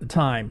vehicle at the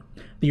time.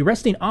 The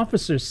arresting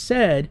officer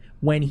said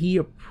when he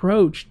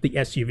approached the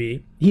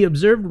SUV, he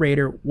observed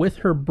Rader with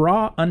her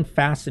bra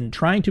unfastened,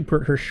 trying to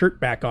put her shirt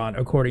back on,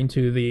 according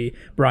to the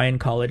Bryan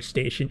College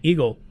Station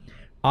Eagle.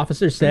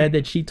 Officer said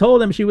that she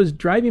told him she was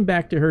driving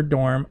back to her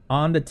dorm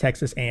on the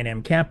Texas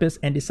A&M campus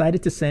and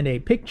decided to send a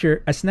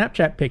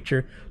Snapchat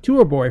picture to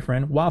her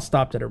boyfriend while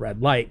stopped at a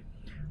red light.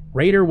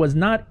 Rader was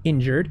not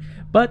injured,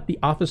 but the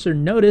officer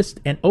noticed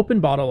an open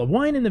bottle of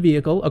wine in the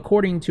vehicle,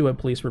 according to a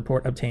police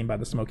report obtained by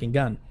the Smoking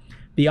Gun.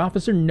 The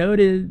officer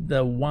noted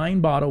the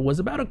wine bottle was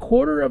about a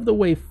quarter of the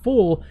way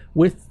full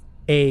with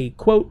a,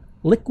 quote,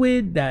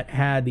 liquid that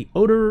had the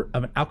odor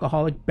of an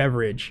alcoholic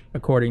beverage,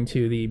 according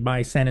to the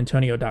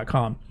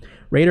mysanantonio.com.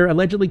 Rader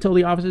allegedly told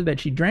the officer that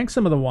she drank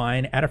some of the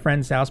wine at a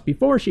friend's house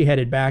before she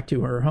headed back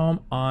to her home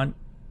on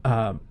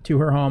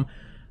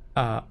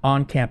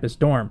campus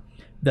dorm.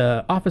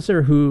 The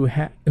officer, who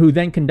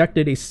then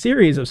conducted a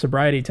series of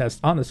sobriety tests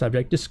on the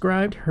subject,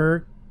 described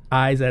her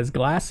eyes as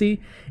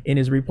glassy in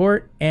his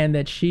report, and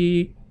that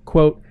she,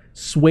 quote,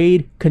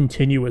 swayed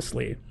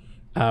continuously.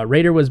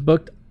 Rader was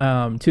booked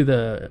into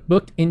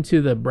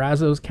the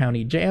Brazos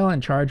County Jail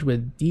and charged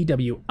with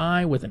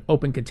DWI with an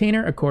open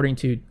container, according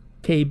to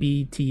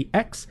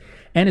KBTX,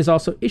 and is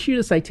also issued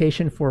a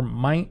citation for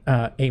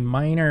a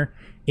minor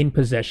in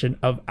possession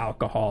of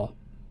alcohol.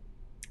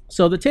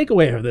 So the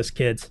takeaway of this,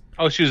 kids.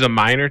 Oh, she was a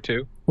minor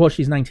too? Well,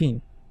 she's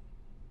 19.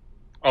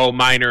 Oh,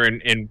 minor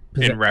in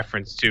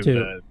reference to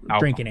the alcohol.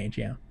 Drinking age,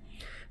 yeah.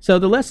 So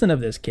the lesson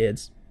of this,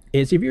 kids,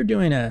 is if you're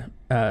doing a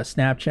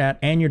Snapchat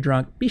and you're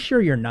drunk, be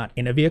sure you're not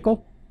in a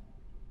vehicle.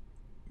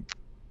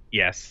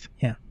 Yes.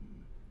 Yeah.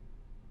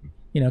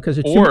 You know, because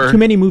there's too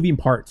many moving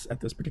parts at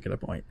this particular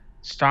point.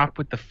 Stop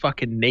with the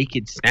fucking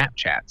naked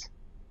Snapchats.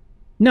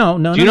 No.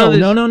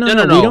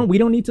 We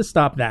don't need to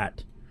stop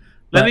that.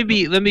 Let me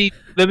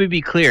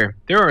be clear.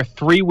 There are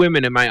 3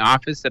 women in my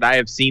office that I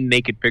have seen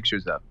naked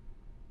pictures of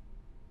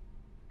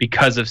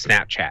because of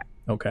Snapchat.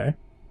 Okay.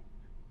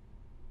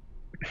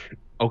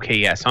 Okay,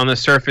 yes. On the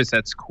surface,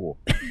 that's cool.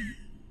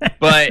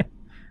 But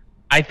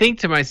I think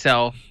to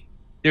myself,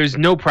 there's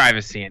no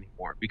privacy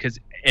anymore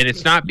and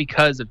it's not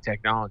because of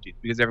technology. It's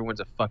because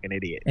everyone's a fucking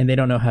idiot. And they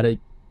don't know how to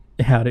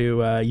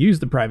use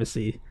the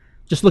privacy.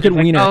 Just look at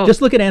Wiener. Like,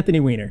 Just look at Anthony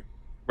Weiner.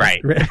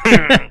 Right.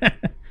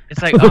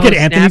 It's like, look at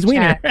Anthony's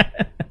Wiener.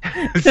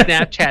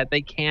 Snapchat,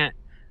 they can't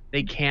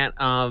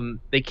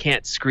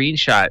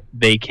screenshot.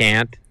 They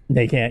can't.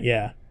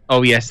 Yeah.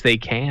 Oh yes, they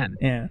can.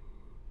 Yeah.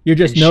 You're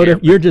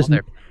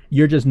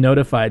just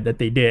notified that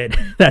they did.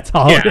 That's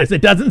all it is.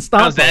 It doesn't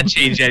stop. How's that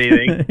change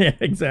anything? Yeah,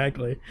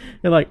 exactly.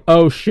 You're like,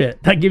 oh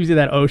shit. That gives you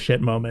that oh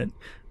shit moment.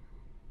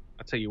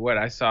 I'll tell you what,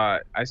 I saw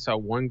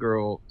one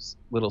girl's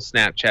little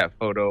Snapchat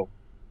photo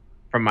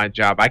from my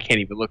job. I can't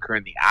even look her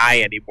in the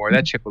eye anymore.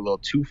 That chick was a little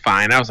too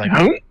fine. I was like,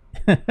 huh?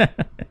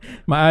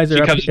 My eyes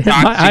are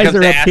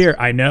up here.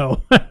 I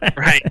know.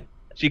 Right.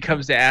 She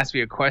comes to ask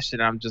me a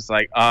question. I'm just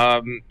like,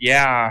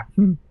 yeah.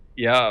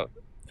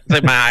 It's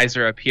like my eyes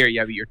are up here.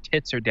 Yeah, but your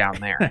tits are down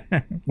there.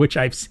 Which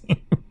I've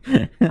seen.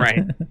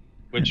 Right.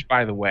 Which,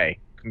 by the way,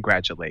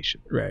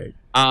 congratulations. Right.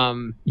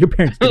 Your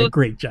parents did a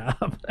great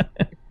job.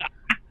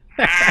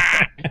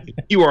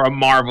 You are a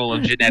marvel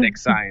of genetic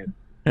science.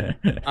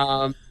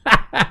 So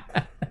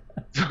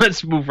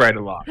let's move right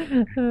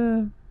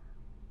along.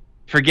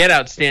 Forget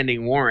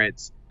outstanding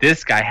warrants.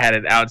 This guy had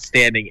an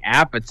outstanding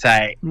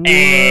appetite. What?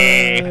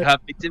 Hey,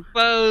 Huffington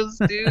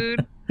Post,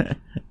 dude.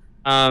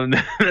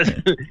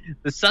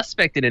 The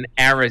suspect in an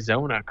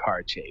Arizona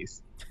car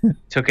chase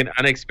took an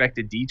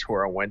unexpected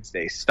detour on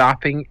Wednesday,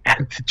 stopping at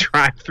the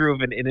drive-thru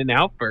of an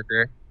In-N-Out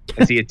burger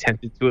as he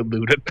attempted to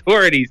elude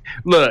authorities.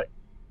 Look,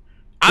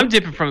 I'm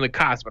different from the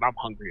cops, but I'm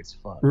hungry as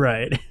fuck.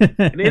 Right.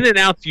 And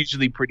In-N-Out's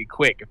usually pretty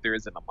quick if there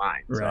isn't a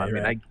line. So,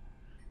 right.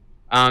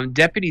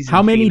 Deputies.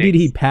 How many did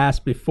he pass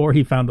before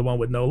he found the one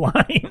with no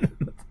line?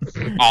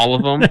 All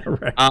of them.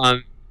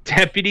 Right.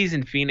 Deputies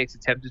in Phoenix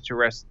attempted to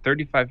arrest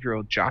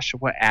 35-year-old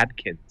Joshua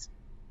Adkins,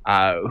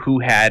 who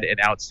had an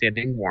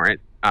outstanding warrant.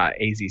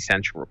 AZ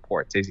Central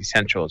reports. AZ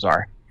Central is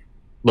our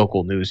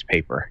local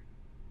newspaper.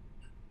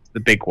 It's the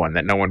big one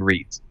that no one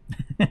reads.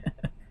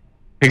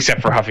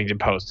 Except for Huffington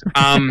Post.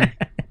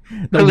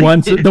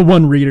 The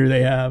one reader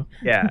they have.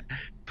 Yeah.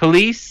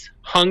 Police,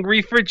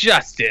 hungry for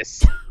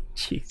justice,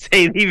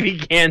 say they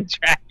began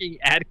tracking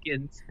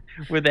Atkins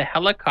with a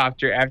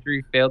helicopter after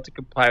he failed to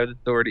comply with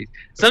authorities.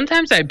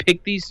 Sometimes I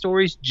pick these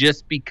stories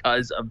just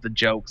because of the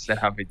jokes that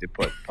Huffington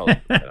Post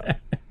put up.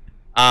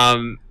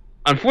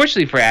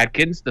 Unfortunately for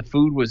Atkins, the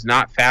food was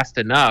not fast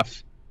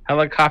enough.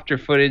 Helicopter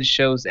footage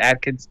shows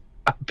Atkins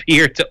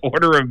appear to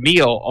order a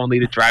meal only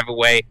to drive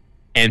away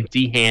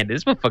empty-handed.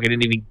 This motherfucker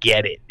didn't even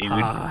get it, dude.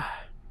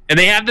 And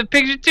they have the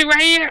picture too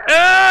right here.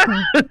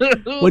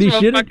 What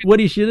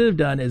he should have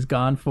done is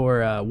gone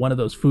for one of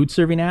those food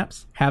serving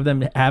apps. Have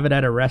it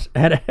at a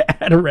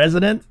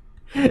residence.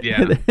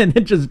 Yeah. And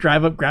then just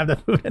drive up, grab the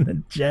food, and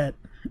then jet.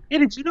 Yeah,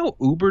 did you know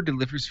Uber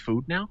delivers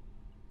food now?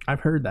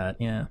 I've heard that.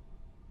 Yeah.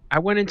 I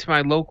went into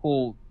my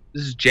local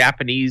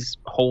Japanese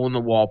hole in the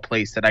wall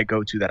place that I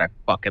go to that I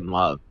fucking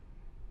love,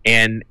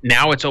 and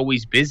now it's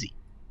always busy.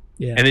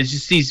 Yeah. And it's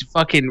just these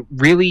fucking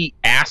really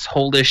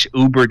asshole-ish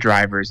Uber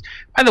drivers.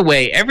 By the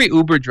way, every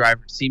Uber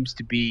driver seems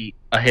to be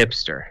a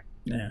hipster.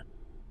 Yeah.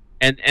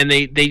 And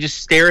they just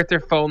stare at their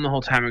phone the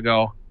whole time and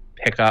go,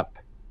 pick up.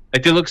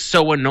 Like, they look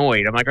so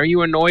annoyed. I'm like, are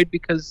you annoyed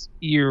because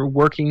you're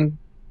working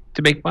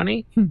to make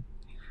money?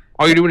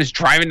 All you're doing is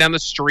driving down the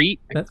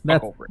street?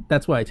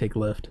 That's why I take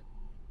Lyft.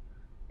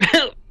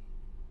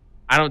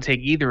 I don't take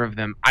either of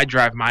them. I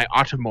drive my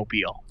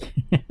automobile.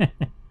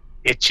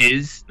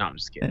 Itches. No, I'm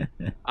just kidding.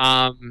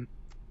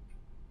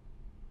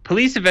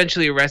 Police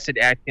eventually arrested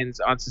Atkins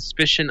on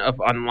suspicion of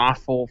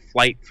unlawful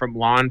flight from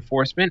law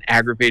enforcement,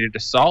 aggravated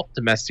assault,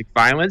 domestic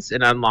violence,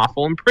 and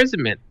unlawful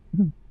imprisonment.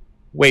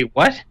 Wait,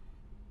 what?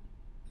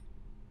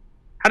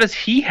 How does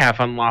he have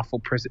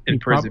unlawful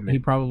imprisonment? He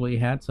probably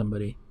had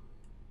somebody.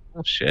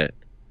 Oh, shit.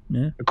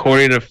 Yeah.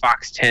 According to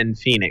Fox 10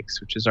 Phoenix,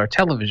 which is our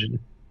television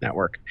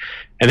network.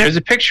 And there's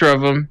a picture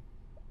of him.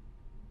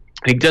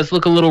 He does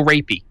look a little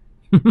rapey.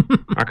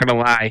 Not going to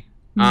lie.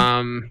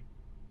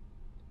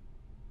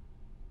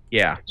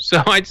 Yeah.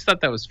 So I just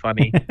thought that was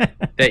funny.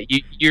 That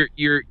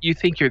you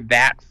think you're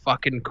that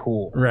fucking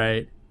cool.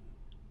 Right.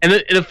 And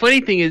the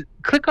funny thing is,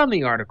 click on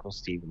the article,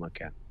 Steve, and look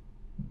at it.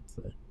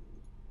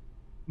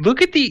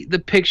 Look at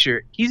the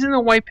picture. He's in the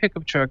white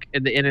pickup truck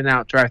at the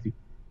In-N-Out drive-thru.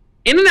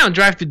 In-N-Out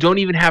drive-thru don't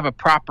even have a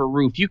proper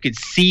roof. You could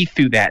see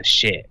through that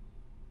shit.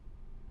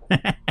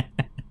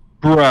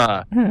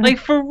 Bruh. Like,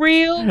 for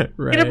real?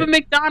 Right. Get up at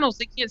McDonald's.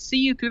 They can't see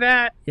you through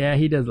that. Yeah,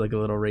 he does look a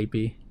little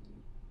rapey.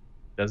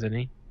 Doesn't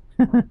he?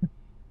 I'm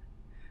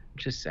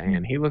just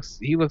saying. He looks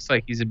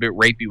like he's a bit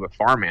rapey with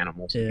farm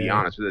animals, to be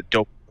honest, with a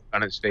dope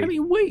on his face.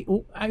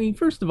 I mean,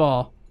 first of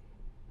all,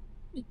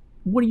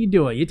 what are you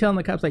doing? You're telling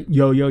the cops, like,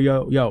 yo,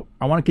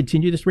 I want to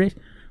continue this race,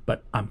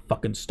 but I'm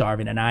fucking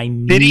starving, and I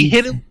need... Did he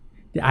hit him?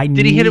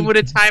 Did he hit him with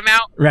a timeout?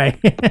 Right.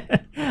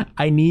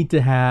 I need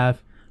to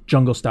have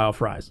jungle-style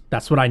fries.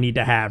 That's what I need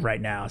to have right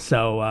now.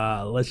 So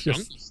let's just...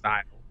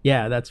 Jungle-style?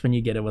 Yeah, that's when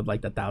you get it with,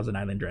 like, the Thousand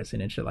Island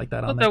dressing and shit like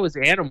that. I thought that was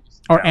animal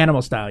style. Or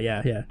animal style,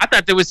 yeah. I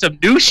thought there was some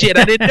new shit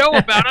I didn't know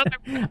about.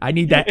 I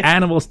need that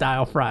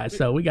animal-style fries,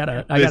 so I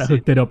gotta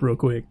hook that up real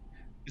quick.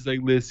 He's like,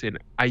 listen,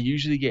 I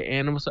usually get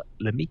animal style.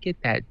 Let me get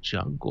that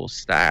jungle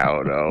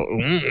style, though.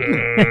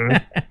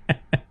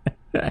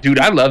 Dude,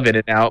 I love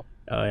In-N-Out.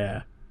 Oh,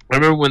 yeah. I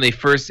remember when it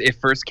first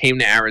came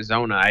to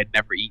Arizona, I'd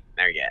never eaten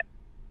there yet.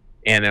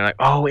 And they're like,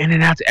 oh,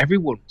 In-N-Out.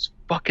 Everyone was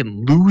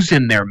fucking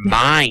losing their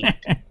mind.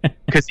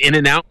 Because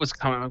In-N-Out was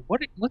coming. I'm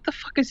like, what the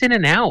fuck is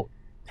In-N-Out?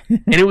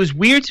 And it was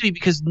weird to me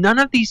because none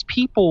of these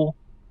people,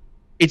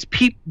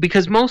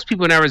 because most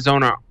people in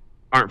Arizona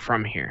aren't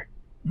from here.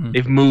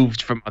 They've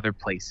moved from other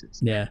places.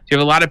 Yeah. So you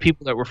have a lot of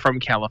people that were from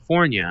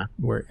California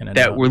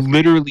that were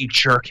literally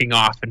jerking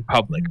off in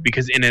public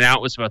because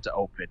In-N-Out was about to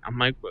open. I'm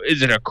like,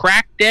 is it a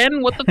crack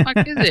den? What the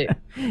fuck is it?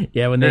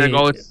 Yeah, when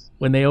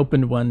they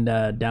opened one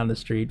down the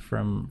street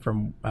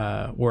from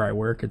where I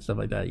work and stuff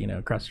like that,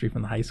 across the street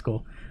from the high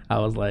school, I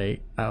was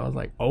like,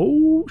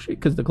 oh shit,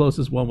 because the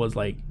closest one was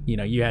like,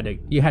 you had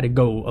to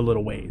go a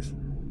little ways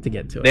to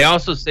get to it. They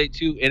also say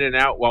too,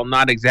 In-N-Out, while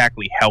not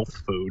exactly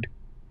health food,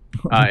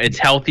 it's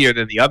healthier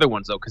than the other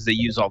ones though, because they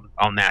use all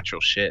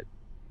natural shit.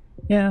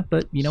 Yeah,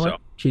 but you know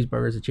what?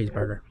 Cheeseburger's a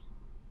cheeseburger.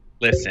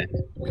 Listen,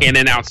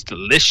 In-N-Out's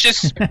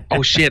delicious.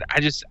 Oh shit! I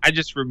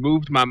just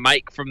removed my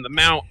mic from the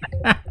mount.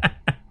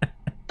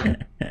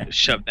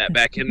 Shove that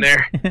back in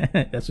there.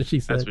 That's what she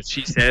said. That's what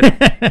she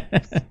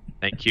said.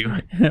 Thank you.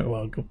 You're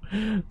welcome.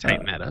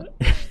 Tighten that up.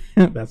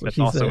 That's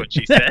also said. What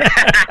she said.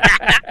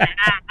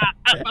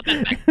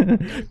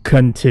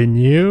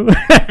 Continue.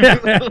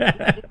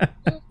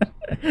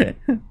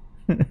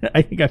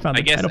 I think I found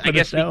the title for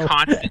the show.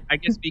 I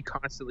guess be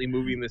constantly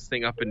moving this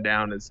thing up and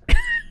down is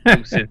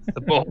loosens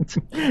the bolt.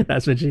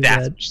 That's what she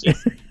said. What she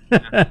said.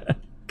 Yeah.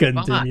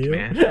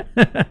 Continue.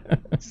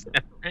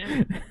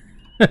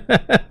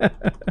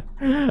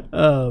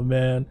 Oh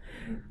man.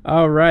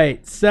 All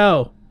right.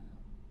 So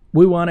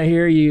we want to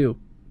hear you.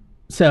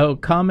 So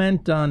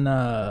comment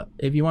on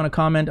if you want to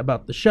comment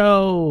about the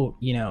show,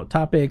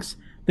 topics,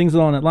 things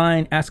along that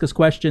line, ask us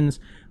questions.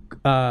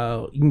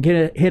 You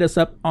can hit us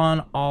up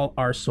on all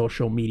our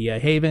social media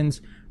havens.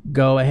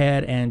 Go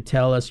ahead and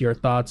tell us your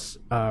thoughts,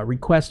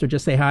 request, or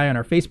just say hi on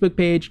our Facebook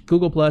page,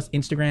 Google Plus,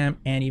 Instagram,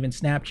 and even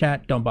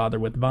Snapchat. Don't bother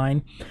with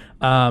Vine.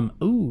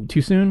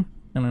 Too soon?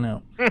 I don't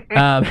know.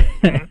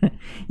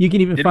 You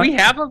can even. Did we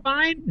have a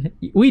Vine?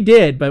 We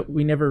did, but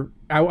we never.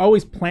 I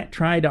always planned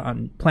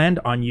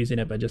on using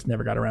it, but just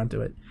never got around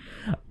to it.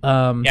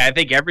 Yeah, I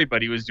think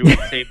everybody was doing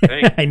the same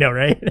thing. I know,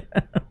 right?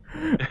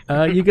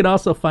 You can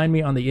also find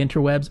me on the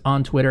interwebs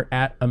on Twitter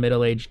at a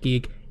middle-aged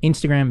geek,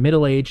 Instagram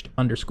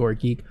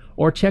middleaged_geek,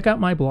 or check out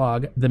my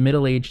blog,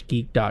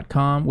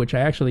 themiddleagedgeek.com, which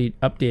I actually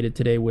updated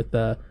today with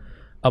a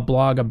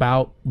blog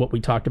about what we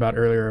talked about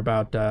earlier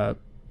about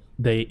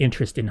the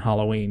interest in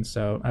Halloween.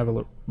 So I have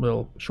a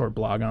little short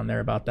blog on there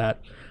about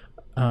that.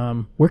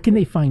 Where can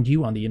they find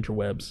you on the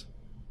interwebs?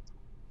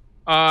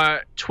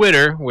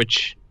 Twitter,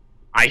 which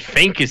I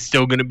think is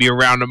still going to be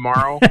around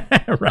tomorrow.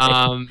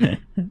 Right.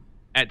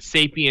 At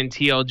Sapien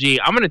TLG.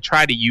 I'm going to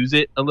try to use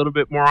it a little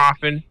bit more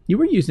often. You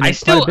were using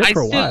it quite a bit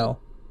for a while.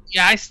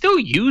 Yeah, I still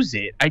use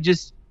it.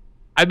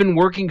 I've been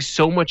working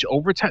so much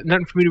overtime,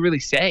 nothing for me to really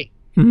say.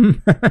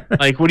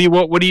 Like, what do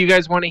you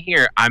guys want to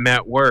hear? I'm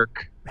at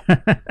work.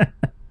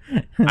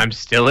 I'm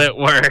still at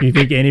work. Do you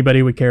think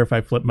anybody would care if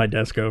I flipped my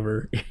desk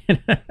over?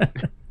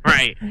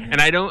 Right. And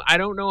I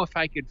don't know if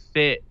I could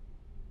fit.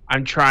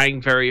 I'm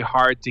trying very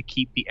hard to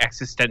keep the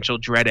existential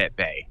dread at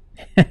bay.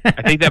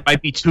 I think that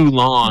might be too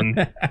long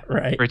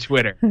right. for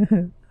Twitter.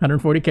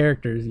 140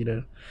 characters,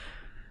 and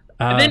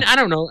then, I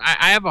don't know,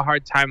 I have a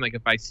hard time, like,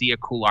 if I see a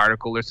cool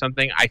article or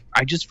something,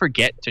 I just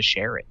forget to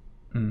share it.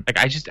 Like,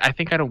 I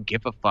think I don't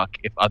give a fuck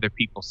if other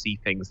people see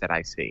things that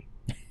I see.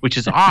 which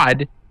is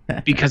odd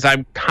because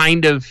I'm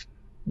kind of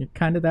You're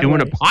kind of that doing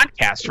way. a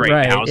podcast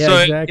right now. Yeah, So,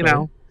 exactly.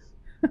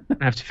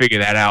 I have to figure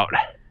that out.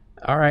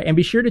 All right, and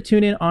be sure to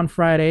tune in on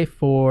Friday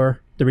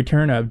for the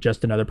return of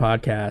Just Another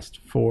Podcast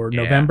for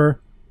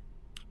November.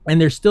 And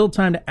there's still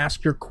time to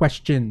ask your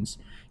questions.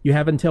 You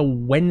have until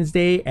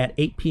Wednesday at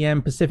 8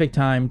 p.m. Pacific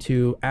time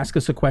to ask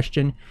us a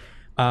question.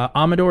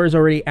 Amador has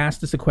already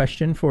asked us a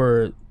question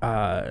for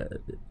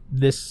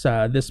this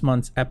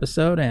month's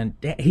episode, and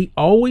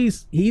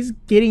he's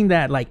getting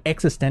that like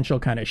existential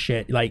kind of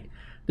shit, like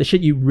the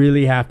shit you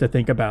really have to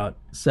think about.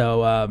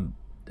 So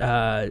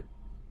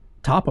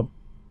top him.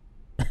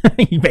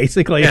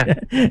 Basically,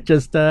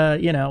 just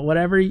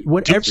whatever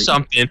Do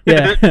something.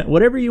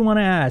 whatever you want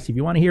to ask. If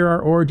you want to hear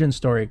our origin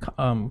story,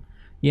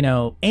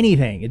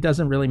 anything, it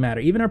doesn't really matter.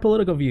 Even our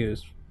political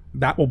views,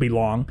 that will be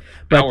long.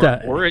 But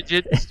our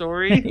origin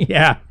story.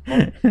 Yeah.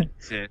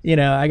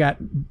 I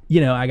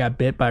got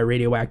bit by a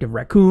radioactive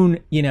raccoon,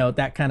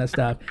 that kind of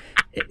stuff.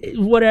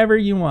 Whatever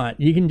you want,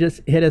 you can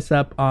just hit us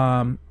up,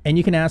 and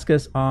you can ask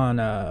us on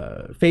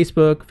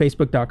Facebook,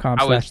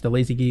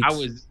 facebook.com/thelazygeeks.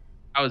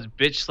 I was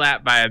bitch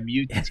slapped by a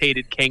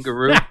mutated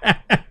kangaroo.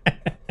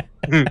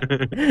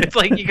 It's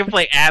like you can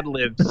play ad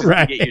libs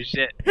right. to get your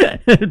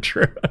shit.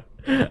 True.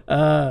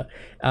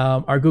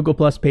 Our Google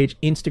Plus page,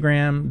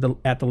 Instagram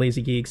at the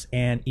Lazy Geeks,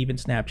 and even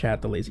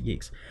Snapchat, the Lazy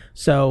Geeks.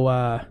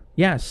 So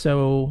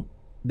so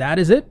that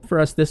is it for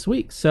us this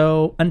week.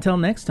 So until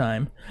next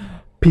time,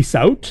 peace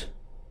out.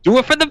 Do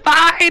it for the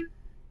vine.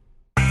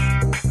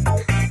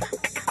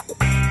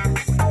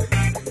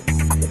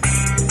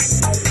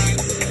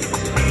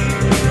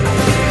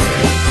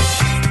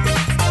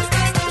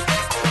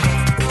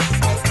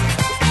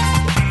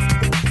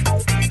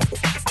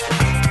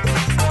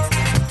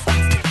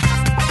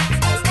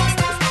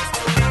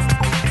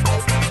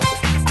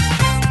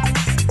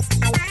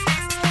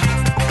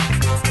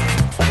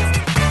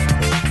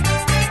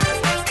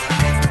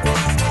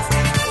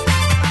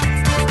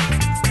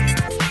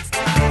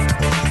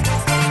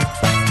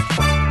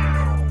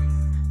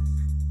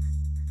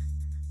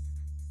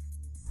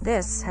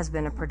 This has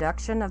been a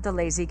production of the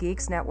Lazy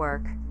Geeks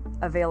Network,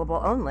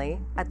 available only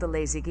at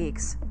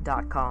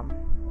thelazygeeks.com.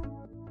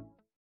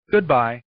 Goodbye.